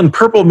were selling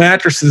purple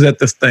mattresses at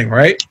this thing,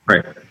 right?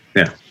 Right.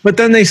 Yeah. But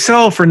then they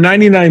sell for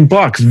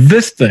 $99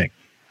 this thing.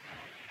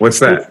 What's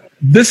that?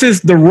 This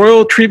is the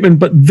Royal Treatment,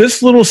 but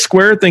this little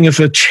square thing is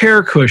a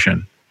chair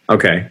cushion.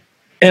 Okay.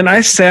 And I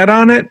sat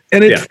on it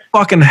and it's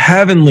fucking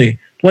heavenly.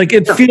 Like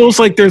it feels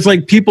like there's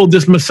like people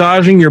just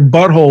massaging your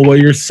butthole while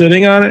you're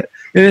sitting on it.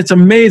 And it's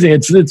amazing.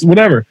 It's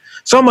whatever.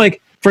 So I'm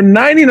like, for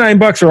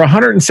 $99 or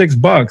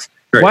 $106,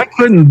 why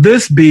couldn't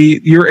this be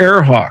your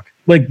Airhawk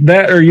like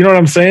that? Or you know what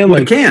I'm saying?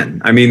 Like, it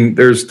can. I mean,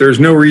 there's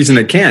no reason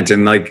it can't.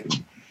 And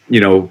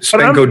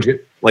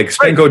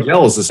Spanko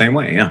gel is the same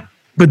way. Yeah.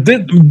 But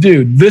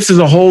this is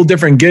a whole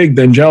different gig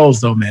than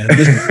gels, though, man.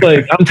 This is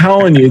like, I'm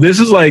telling you, this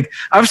is like,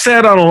 I've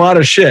sat on a lot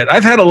of shit.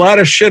 I've had a lot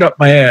of shit up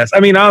my ass.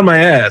 I mean, on my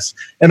ass.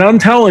 And I'm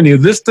telling you,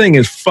 this thing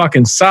is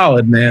fucking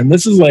solid, man.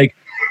 This is like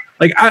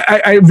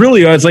I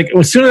was like,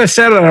 as soon as I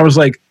sat on it, I was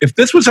like, if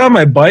this was on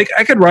my bike,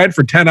 I could ride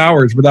for 10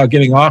 hours without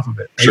getting off of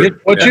it. Sure.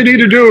 What you need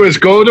to do is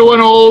go to an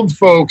old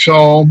folks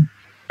home,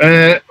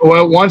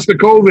 once the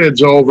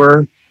COVID's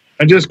over,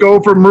 and just go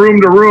from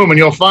room to room, and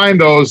you'll find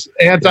those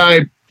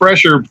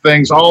anti-pressure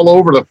things all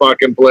over the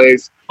fucking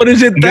place. But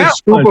is it that just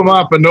scoop them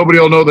up, and nobody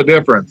will know the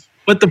difference.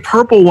 But the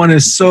purple one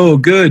is so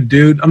good,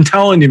 dude. I'm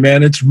telling you,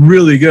 man, it's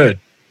really good.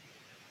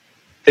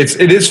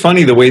 It is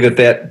funny the way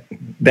that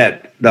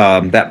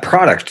that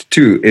product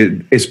too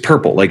is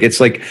purple. Like it's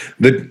like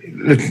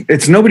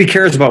it's nobody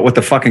cares about what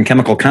the fucking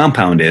chemical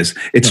compound is.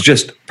 It's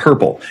just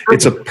purple.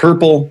 It's a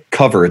purple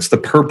cover. It's the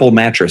purple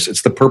mattress.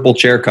 It's the purple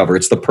chair cover.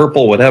 It's the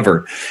purple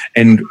whatever.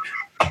 And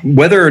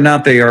whether or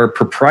not they are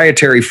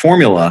proprietary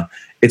formula,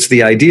 it's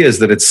the idea is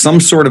that it's some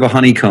sort of a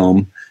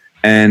honeycomb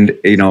and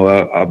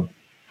that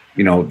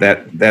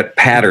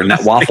pattern,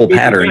 that waffle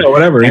pattern,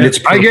 whatever. And it's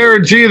I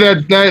guarantee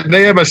that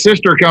they have a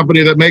sister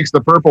company that makes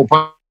the purple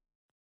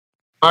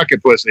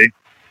pocket pussy.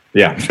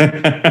 Yeah.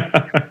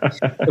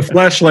 The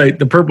flashlight,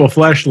 the purple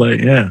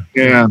flashlight. Yeah.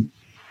 Yeah.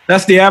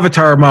 That's the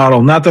Avatar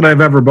model. Not that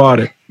I've ever bought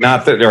it.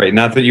 Not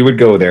that you would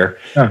go there.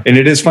 Yeah. And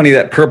it is funny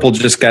that purple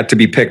just got to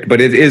be picked, but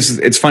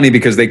it's funny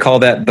because they call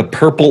that the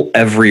purple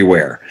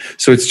everywhere.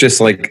 So it's just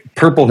like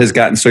purple has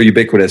gotten so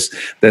ubiquitous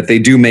that they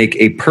do make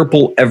a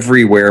purple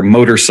everywhere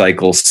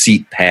motorcycle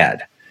seat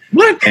pad.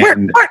 What?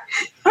 What?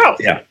 Oh,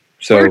 Yeah.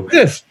 So where's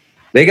this?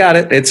 they got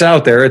it. It's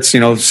out there. It's,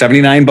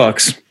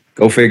 $79.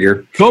 Go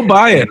figure. Go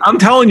buy it. I'm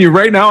telling you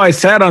right now, I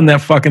sat on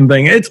that fucking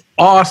thing. It's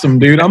awesome,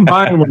 dude. I'm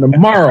buying one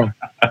tomorrow.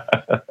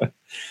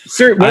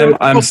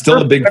 I'm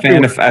still a big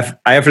fan. If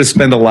I have to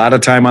spend a lot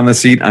of time on the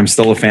seat, I'm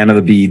still a fan of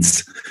the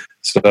beads.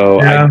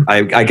 So Yeah.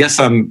 I guess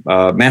I'm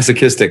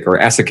masochistic or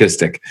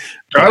asochistic.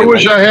 I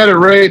wish I had it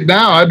right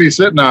now. I'd be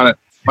sitting on it.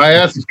 My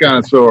ass is kind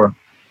of sore.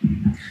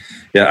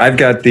 Yeah, I've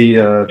got the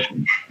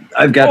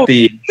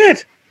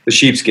Shit. the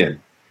sheepskin.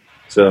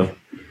 So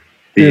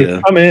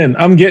Dude, I'm in.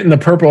 I'm getting the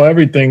purple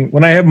everything.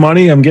 When I have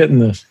money, I'm getting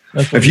this.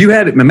 That's what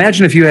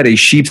imagine if you had a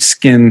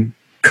sheepskin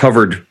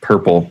covered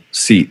purple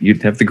seat,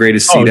 you'd have the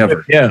greatest seat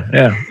ever.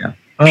 Yeah.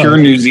 Pure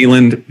New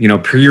Zealand,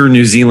 pure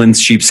New Zealand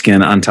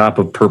sheepskin on top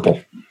of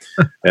purple.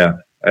 Yeah,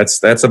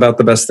 that's about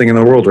the best thing in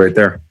the world right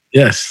there.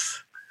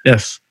 Yes.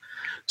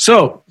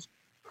 So,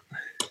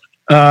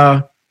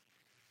 the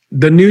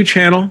new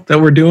channel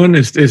that we're doing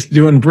is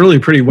doing really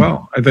pretty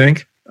well, I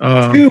think.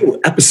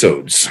 2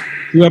 episodes.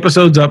 2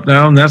 episodes up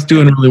now, and that's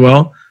doing really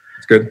well.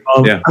 It's good.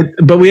 Yeah.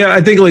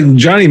 I think like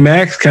Johnny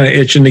Mac's kind of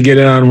itching to get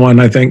in on one,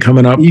 I think,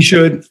 coming up. You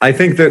should. I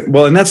think that,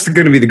 and that's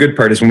going to be the good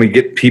part is when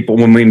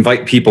we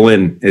invite people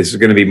in, is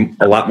going to be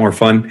a lot more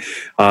fun.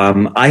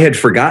 I had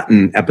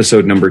forgotten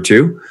episode number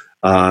 2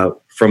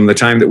 from the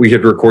time that we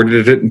had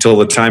recorded it until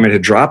the time it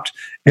had dropped.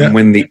 And Yeah.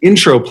 when the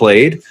intro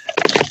played,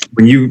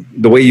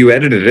 the way you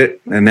edited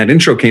it and that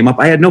intro came up,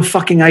 I had no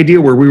fucking idea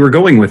where we were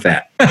going with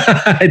that.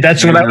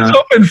 That's what I was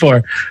hoping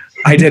for.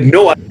 I had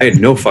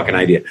no fucking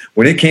idea.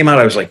 When it came out,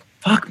 I was like,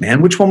 fuck,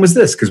 man, which one was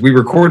this? Because we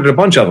recorded a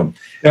bunch of them.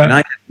 Yeah. And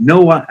I didn't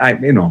know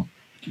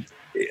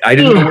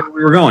where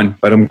we were going,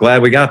 but I'm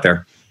glad we got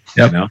there.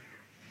 Yep.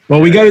 Well,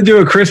 we got to do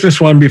a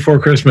Christmas one before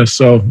Christmas,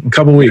 so a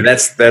couple weeks.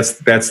 That's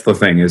the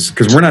thing is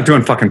because we're not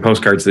doing fucking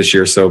postcards this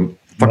year, so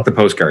fuck the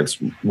postcards.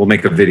 We'll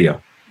make a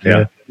video.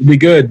 Yeah. It'll be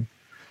good.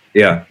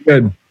 Yeah.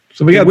 Good.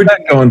 So we got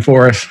that going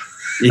for us.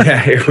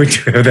 Yeah, we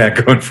do have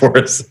that going for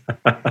us.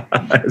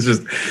 It's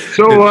just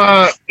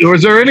So,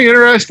 was there any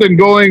interest in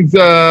going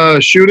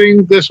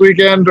shooting this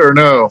weekend or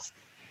no?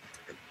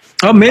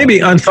 Oh,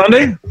 maybe on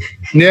Sunday.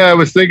 Yeah, I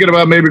was thinking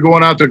about maybe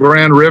going out to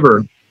Grand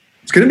River.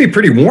 it's going to be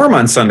pretty warm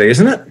on Sunday,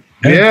 isn't it?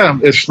 Yeah,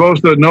 it's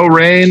supposed to no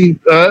rain.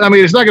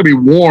 It's not going to be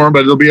warm,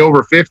 but it'll be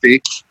over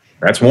 50.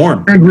 That's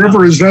warm. Grand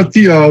River, is that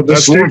the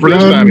That's warm for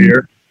this time of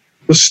year.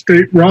 The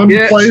state-run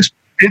Yeah. place?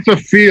 It's a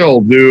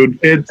field, dude.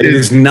 It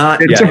is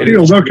not. It's yeah, a it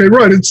field. is. Okay,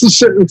 right. It's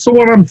the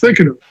one I'm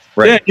thinking of.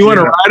 Right. Yeah, you want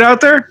to ride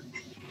out there?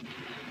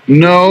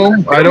 No,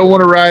 I don't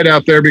want to ride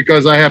out there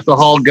because I have to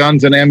haul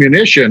guns and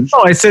ammunition.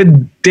 Oh, I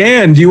said,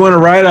 Dan, do you want to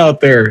ride out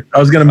there? I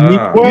was going to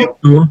meet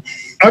you.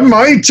 I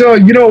might.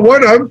 You know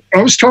what?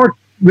 I was talking.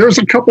 There's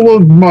a couple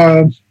of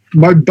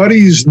my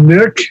buddies,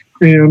 Nick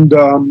and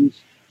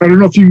I don't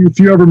know if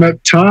you ever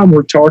met Tom.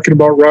 We're talking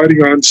about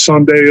riding on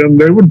Sunday, and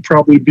they would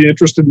probably be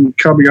interested in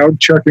coming out and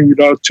checking it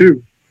out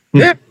too.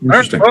 Yeah,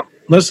 Interesting. All right,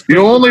 well, let's. The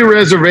only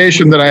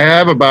reservation that I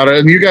have about it,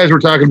 and you guys were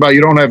talking about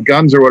you don't have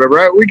guns or whatever.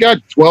 Right? We got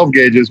 12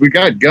 gauges. We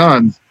got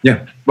guns.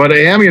 Yeah. But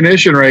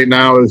ammunition right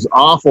now is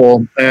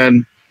awful.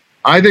 And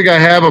I think I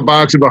have a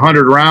box of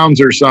 100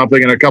 rounds or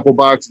something and a couple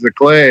boxes of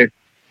clay.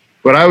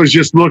 But I was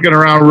just looking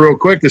around real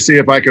quick to see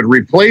if I could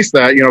replace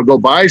that, go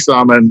buy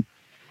some. And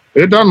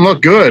it doesn't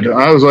look good.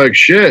 I was like,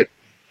 shit.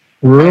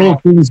 Rural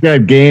King's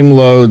got game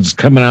loads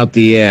coming out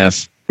the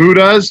ass. Who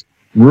does?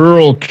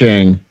 Rural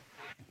King.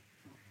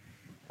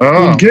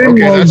 Oh, Game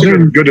okay. That's loads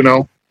are- good to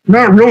know.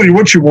 Not really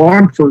what you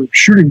want for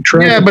shooting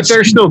traps. Yeah, but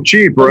they're still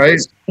cheap, right?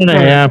 7.5.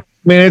 I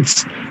mean,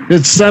 it's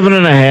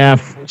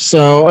 7.5.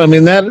 So I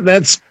mean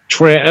that's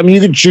trap. I mean,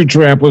 you can shoot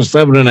trap with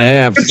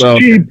 7.5. It's So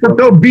cheap, but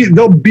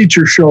they'll beat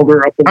your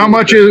shoulder up. How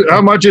much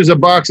is a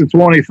box of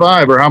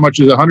 25 or how much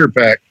is a 100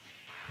 pack?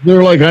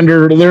 they're like around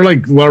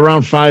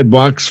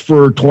 $5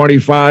 for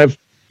 25.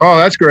 Oh,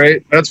 that's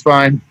great. That's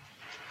fine.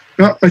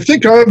 I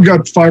think I've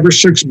got 5 or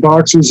 6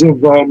 boxes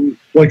of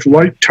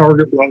light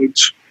target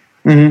loads.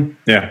 Mm-hmm.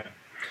 Yeah.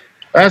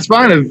 That's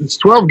fine. If it's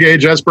 12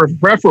 gauge, that's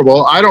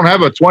preferable. I don't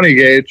have a 20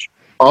 gauge,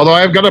 although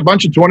I've got a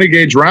bunch of 20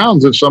 gauge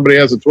rounds if somebody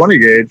has a 20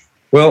 gauge.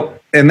 Well,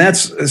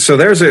 that's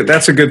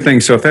a good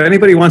thing. So if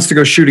anybody wants to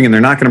go shooting and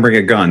they're not going to bring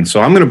a gun, so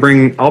I'll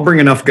bring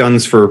enough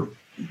guns for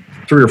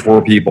 3 or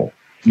 4 people.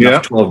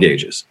 Enough 12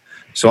 gauges.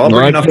 So I'll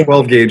bring enough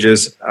 12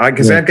 gauges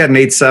because I've got an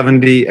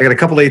 870. I got a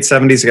couple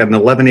 870s. I got an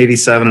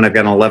 1187 and I've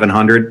got an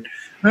 1100.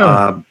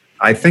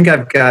 I think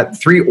I've got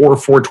 3 or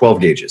 4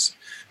 12 gauges.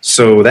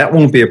 So that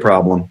won't be a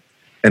problem.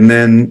 And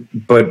then,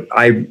 but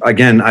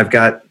I've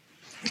got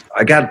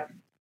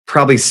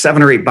probably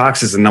 7 or 8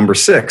 boxes of number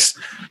 6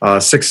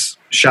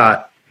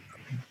 shot.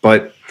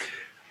 But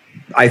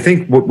I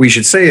think what we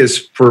should say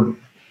is for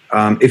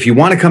if you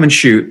want to come and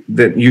shoot,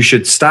 that you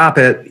should stop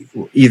at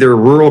either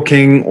Rural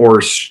King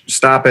or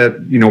stop at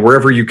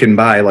wherever you can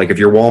buy. Like if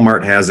your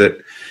Walmart has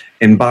it,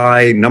 and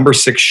buy number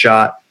 6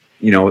 shot.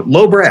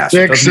 Low brass,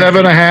 6,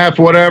 7.5,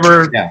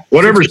 whatever. Yeah,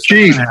 whatever's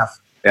cheap.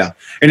 Yeah,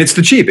 and it's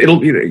the cheap.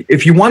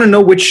 If you want to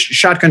know which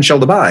shotgun shell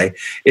to buy,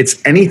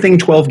 it's anything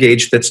 12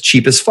 gauge that's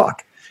cheap as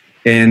fuck.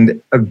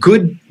 And a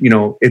good,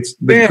 it's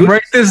the good.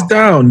 Write this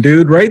down,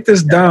 dude. Write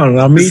this down.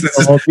 I'll meet.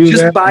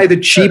 Just buy the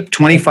cheap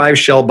 25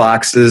 shell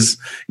boxes.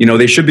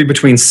 They should be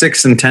between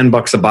 $6 and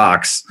 $10 a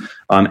box.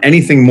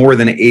 Anything more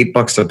than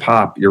 $8 a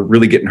pop, you're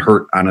really getting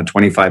hurt on a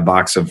 25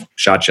 box of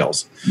shot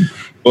shells.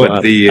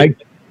 But I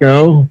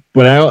go,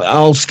 but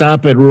I'll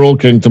stop at Rural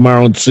King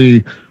tomorrow and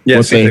see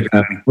what they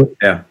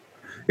have.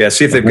 Yeah,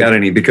 see if they've got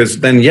any, because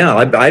then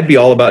I'd be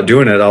all about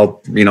doing it. Are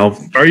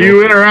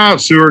you in or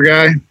out, sewer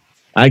guy?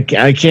 I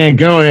can't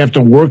go. I have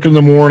to work in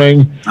the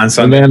morning on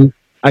Sunday. And then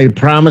I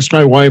promised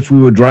my wife we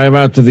would drive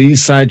out to the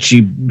east side.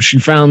 She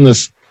found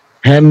this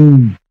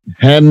hen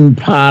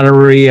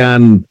pottery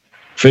on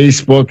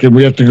Facebook, and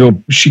we have to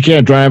go. She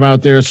can't drive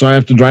out there, so I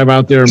have to drive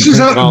out there. This is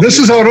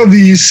out on the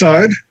east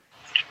side.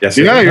 Yes.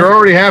 Yeah, you're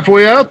already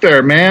halfway out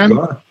there, man.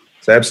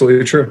 It's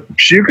absolutely true.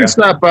 You can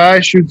stop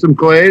by, shoot some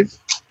clays.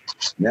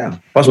 Yeah.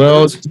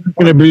 Well, it's not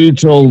going to be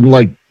till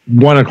like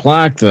 1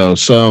 o'clock though,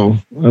 so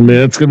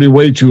it's going to be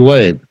way too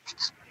late.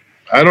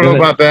 I don't know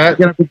about that.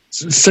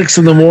 6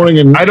 in the morning,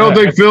 and I don't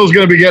think Phil's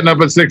going to be getting up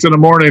at 6 in the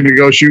morning to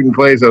go shooting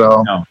clays at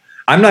all. No,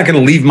 I'm not going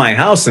to leave my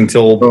house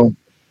until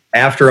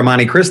after a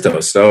Monte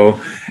Cristo.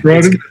 So it's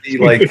going to be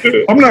like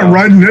I'm not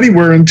riding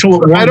anywhere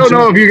until it. I don't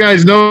know if you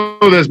guys know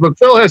this, but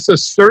Phil has a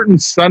certain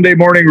Sunday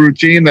morning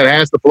routine that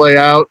has to play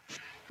out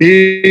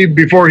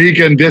before he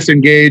can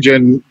disengage,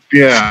 and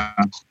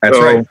that's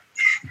right.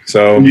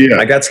 So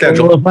I got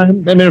scheduled.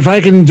 Well, if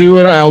I can do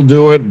it, I'll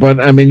do it. But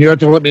you have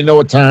to let me know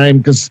what time,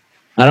 because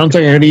I don't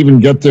think I can even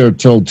get there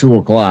till 2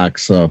 o'clock.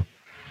 So,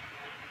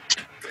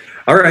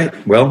 all right.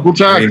 Well, we'll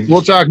talk.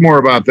 We'll talk more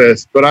about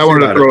this, but I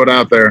wanted to throw it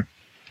out there.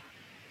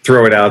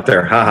 Throw it out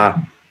there.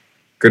 Haha.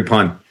 Good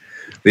pun.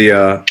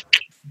 I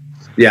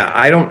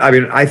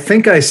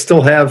think I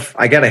still have.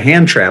 I got a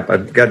hand trap.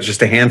 I've got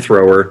just a hand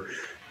thrower.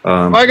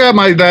 I got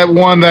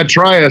that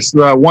Trias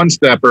one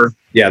stepper.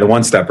 Yeah, the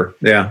one stepper.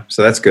 Yeah,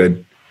 so that's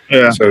good.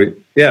 Yeah. So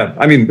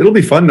it'll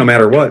be fun no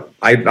matter what.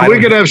 We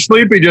could have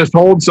Sleepy just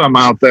hold some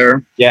out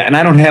there. Yeah, and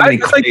I don't have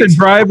any. I like to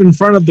drive in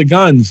front of the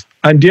guns.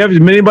 Do you have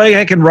anybody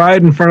that can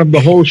ride in front of the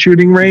whole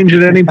shooting range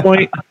at any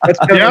point?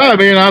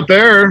 Out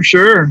there,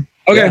 sure.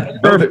 Okay,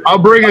 perfect. I'll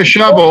bring a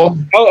shovel.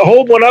 I'll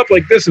hold one up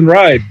like this and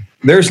ride.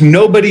 There's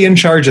nobody in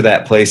charge of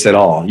that place at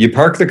all. You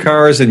park the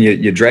cars and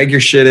you drag your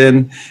shit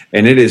in,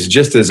 and it is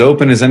just as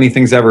open as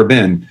anything's ever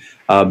been.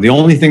 The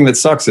only thing that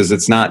sucks is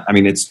it's not.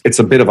 It's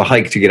a bit of a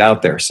hike to get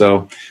out there.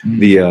 So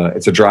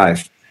it's a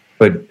drive.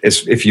 But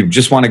if you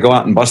just want to go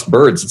out and bust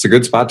birds, it's a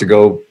good spot to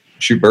go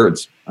shoot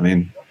birds.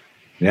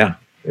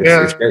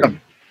 It's great.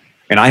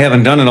 And I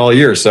haven't done it all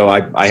year, so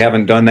I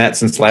haven't done that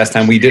since the last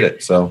time we did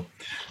it. So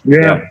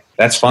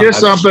that's fun. Just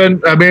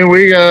something.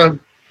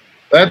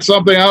 That's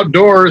something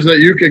outdoors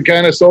that you can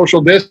kind of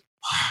social distance.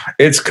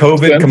 It's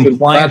COVID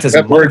compliant.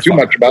 Not worry too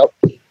much about.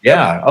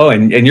 Yeah. Oh,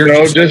 and you're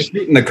just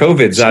shooting the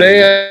COVIDs out.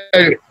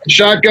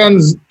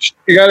 Shotguns.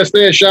 You got to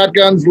stay a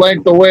shotgun's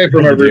length away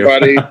from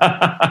everybody.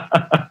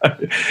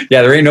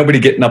 Yeah, there ain't nobody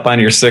getting up on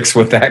your 6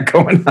 with that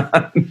going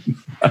on.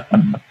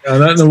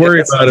 Nothing to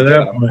worry about it.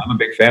 I'm a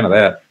big fan of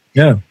that.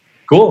 Yeah.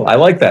 Cool. I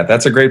like that.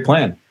 That's a great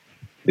plan.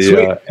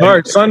 All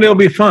right, Sunday will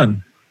be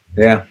fun.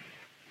 Yeah.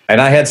 And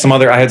I had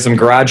some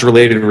garage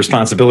related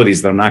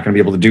responsibilities that I'm not going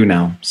to be able to do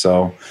now.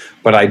 So,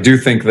 but I do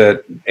think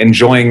that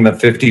enjoying the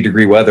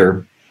 50-degree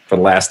weather for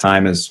the last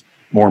time is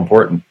more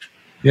important.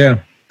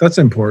 Yeah, that's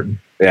important.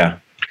 Yeah.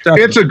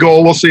 Definitely. It's a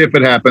goal. We'll see if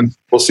it happens.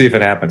 We'll see if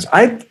it happens.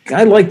 I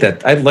like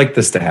that. I'd like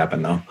this to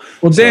happen though.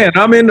 Well, Dan,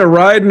 I'm into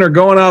riding or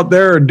going out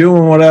there or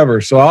doing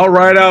whatever. So I'll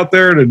ride out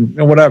there to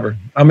whatever.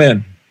 I'm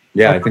in.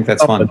 Yeah, I think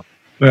that's fun.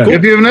 Yeah. Cool.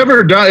 If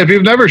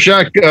you've never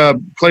shot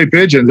clay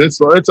pigeons, it's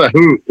a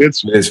hoot. It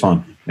is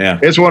fun. Yeah,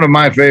 it's one of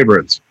my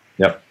favorites.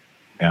 Yep.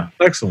 Yeah.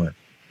 Excellent.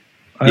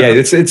 Yeah,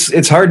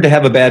 it's hard to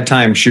have a bad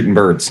time shooting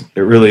birds.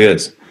 It really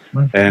is.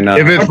 And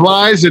if it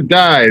flies, it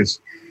dies.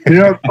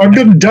 Yeah, I've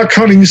been duck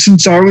hunting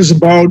since I was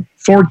about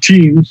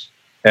 14.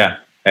 Yeah.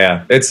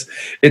 It's.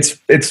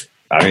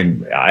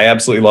 I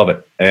absolutely love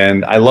it,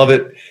 and I love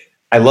it.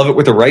 I love it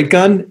with the right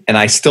gun, and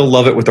I still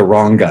love it with the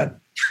wrong gun.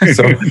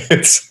 So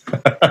it's.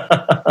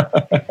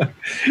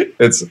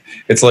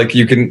 It's like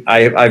you can.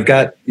 I've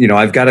got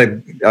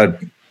a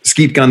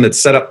skeet gun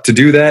that's set up to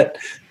do that,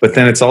 but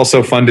then it's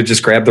also fun to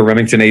just grab the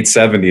Remington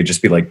 870 and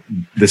just be like,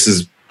 this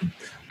is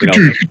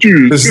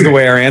the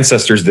way our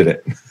ancestors did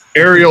it.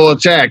 Aerial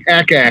attack,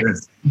 ack.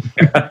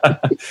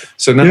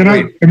 So now,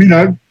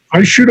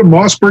 I shoot a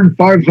Mossberg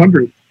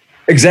 500.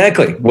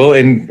 Exactly. Well,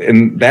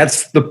 and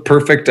that's the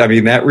perfect. I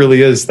mean, that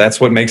really is. That's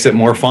what makes it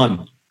more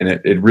fun. And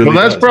it really. Well,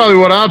 that's probably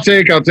what I'll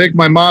take. I'll take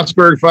my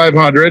Mossberg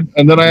 500,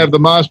 and then I have the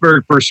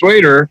Mossberg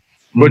Persuader,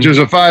 which is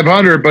a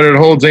 500, but it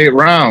holds 8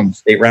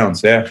 rounds. 8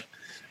 rounds, yeah.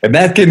 And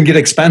that can get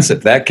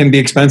expensive. That can be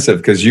expensive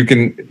because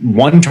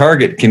one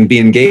target can be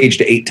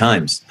engaged 8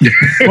 times.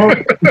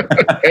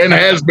 And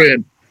has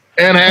been.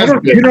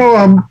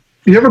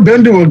 You ever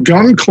been to a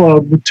gun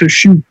club to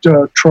shoot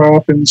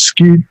trap and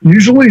skeet?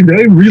 Usually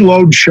they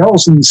reload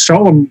shells and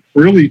sell them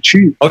really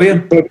cheap. Oh yeah,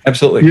 but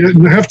absolutely.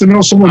 You have to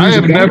know someone.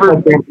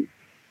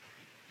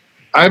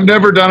 I've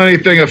never done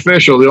anything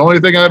official. The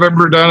only thing I've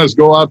ever done is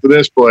go out to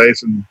this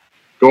place and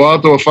go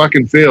out to a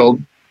fucking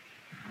field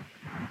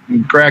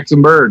and crack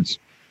some birds.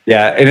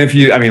 Yeah, and if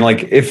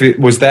it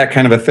was that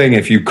kind of a thing,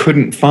 if you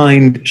couldn't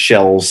find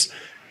shells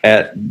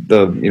at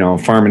the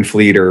Farm and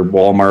Fleet or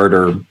Walmart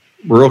or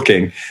Rural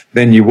King,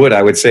 then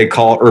I would say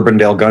call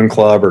Urbandale Gun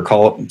Club or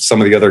call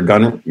some of the other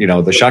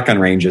the shotgun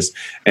ranges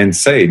and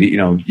say,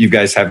 you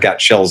guys have got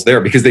shells there,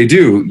 because they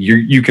do.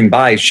 You can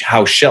buy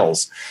house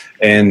shells,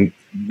 and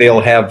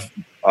they'll have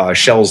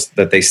shells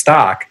that they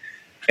stock,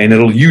 and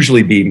it'll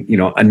usually be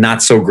a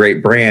not so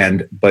great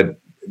brand, but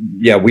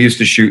yeah, we used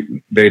to shoot.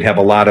 They'd have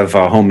a lot of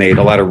homemade,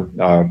 a lot of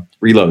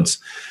reloads,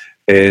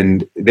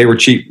 and they were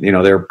cheap.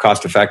 They're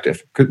cost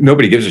effective.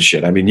 Nobody gives a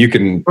shit. I mean, you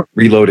can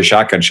reload a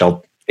shotgun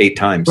shell 8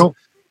 times. Well,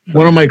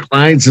 one of my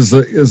clients is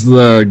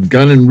the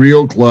Gun and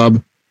Reel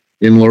Club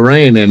in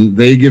Lorain, and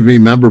they give me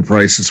member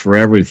prices for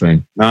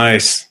everything.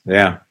 Nice.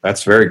 Yeah,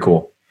 that's very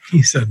cool.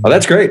 He said, "Oh,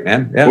 that's great,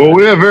 man." Yeah. Well,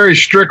 we have very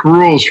strict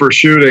rules for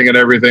shooting and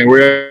everything.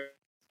 We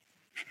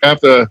have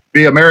to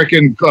be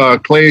American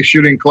Clay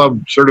Shooting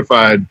Club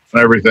certified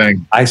and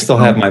everything. I still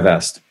have my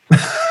vest.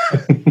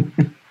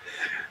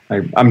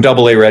 I'm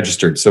AA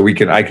registered, so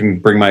I can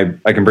bring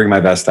my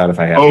vest out if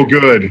I have. Oh,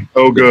 good.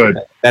 Oh, good.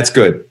 That's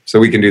good. So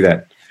we can do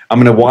that.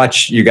 I'm going to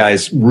watch you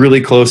guys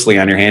really closely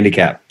on your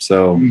handicap.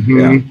 So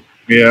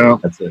yeah,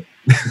 that's it.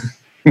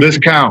 This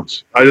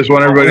counts. I just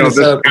want everybody to know this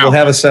counts. We'll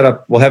have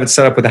it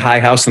set up with a high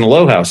house and a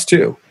low house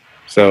too.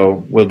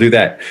 So we'll do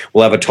that.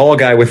 We'll have a tall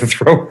guy with a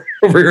thrower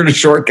over here and a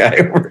short guy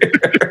over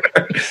here,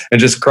 and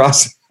just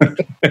cross.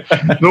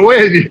 The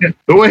way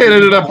it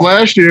ended up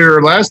last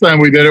time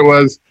we did it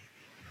was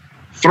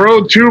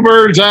throw 2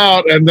 birds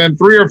out, and then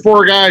 3 or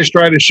 4 guys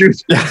try to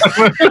shoot.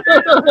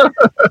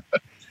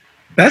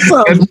 That's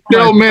and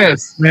still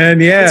miss,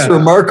 man. Yeah, it's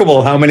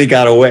remarkable how many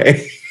got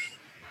away.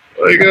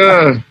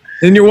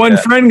 And your one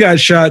friend got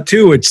shot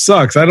too, which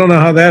sucks. I don't know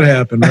how that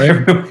happened,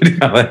 right?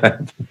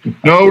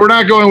 No, we're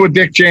not going with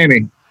Dick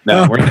Cheney.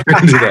 No, we're not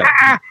going to do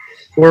that.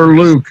 Or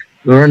Luke,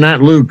 or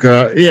not Luke.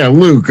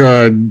 Luke,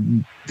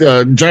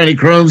 Johnny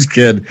Chrome's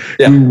kid,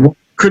 who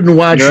couldn't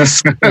watch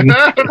this.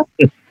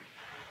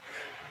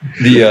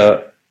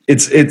 It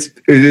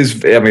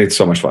is. I mean, it's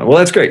so much fun. Well,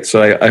 that's great.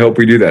 So I hope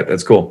we do that.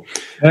 That's cool.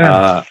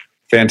 Yeah.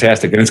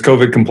 Fantastic. And it's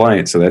COVID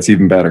compliant, so that's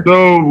even better.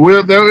 So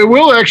it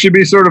will actually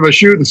be sort of a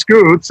shoot and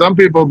scoot. Some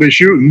people will be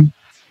shooting.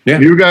 Yeah.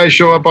 You guys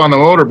show up on the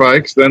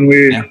motorbikes, then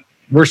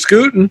we're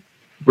scooting.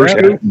 We're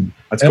scooting.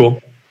 That's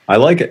cool. I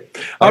like it.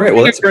 All right.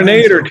 Well, that's a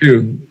grenade or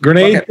 2.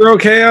 Grenades are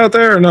okay out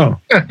there or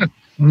no?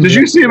 Did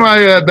you see my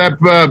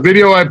that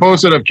video I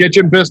posted of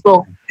kitchen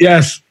pistol?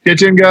 Yes.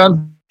 Kitchen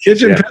gun?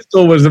 Kitchen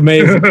pistol was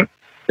amazing.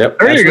 Yep.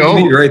 There you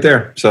go. Right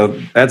there. So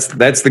that's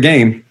the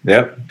game.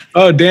 Yep.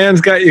 Oh,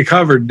 Dan's got you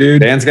covered,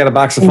 dude. Dan's got a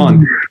box of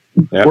fun.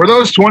 Yep. Were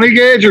those 20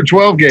 gauge or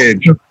 12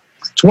 gauge?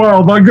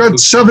 12. I got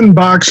 7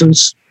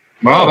 boxes.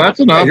 Wow, that's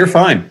enough. Yeah, you're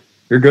fine.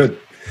 You're good.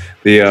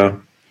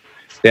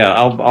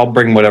 I'll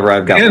bring whatever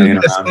I've got laying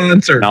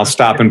around. And I'll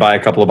stop and buy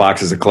a couple of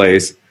boxes of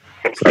clays.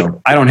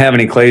 So I don't have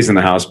any clays in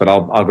the house, but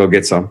I'll go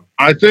get some.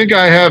 I think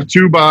I have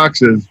 2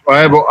 boxes. I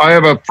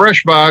have a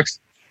fresh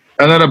box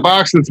and then a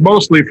box that's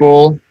mostly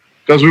full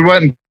because we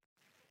went and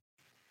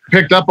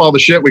picked up all the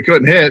shit we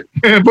couldn't hit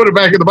and put it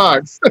back in the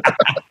box.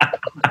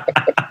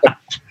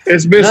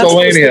 It's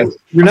miscellaneous.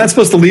 You're not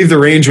supposed to leave the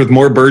range with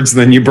more birds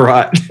than you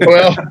brought.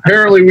 Well,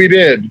 apparently we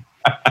did.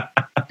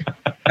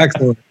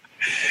 Excellent.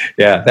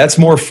 Yeah, that's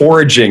more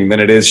foraging than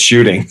it is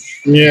shooting.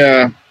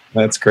 Yeah.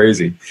 That's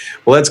crazy.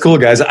 Well, that's cool,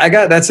 guys.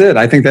 That's it.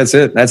 I think that's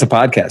it. That's a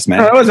podcast, man.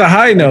 That was a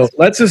high note.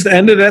 Let's just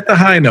end it at the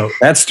high note.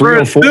 That's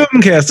 304.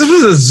 Zoomcast. This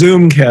was a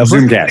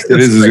Zoomcast. It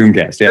is a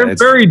Zoomcast. Yeah, they're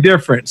very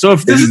different. So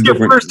if this is your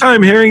first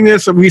time hearing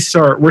this, we're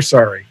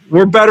sorry.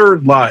 We're better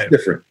live.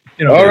 Different.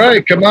 All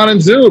right, come on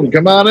and zoom.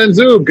 Come on and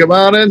zoom. Come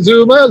on and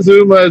zoom.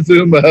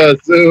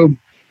 Zoom.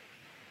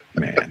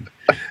 Man,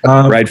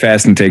 ride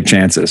fast and take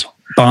chances.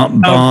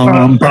 Bum,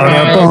 bum, bum, press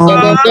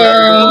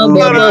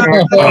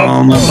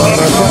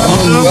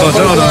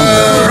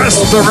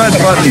the red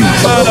button.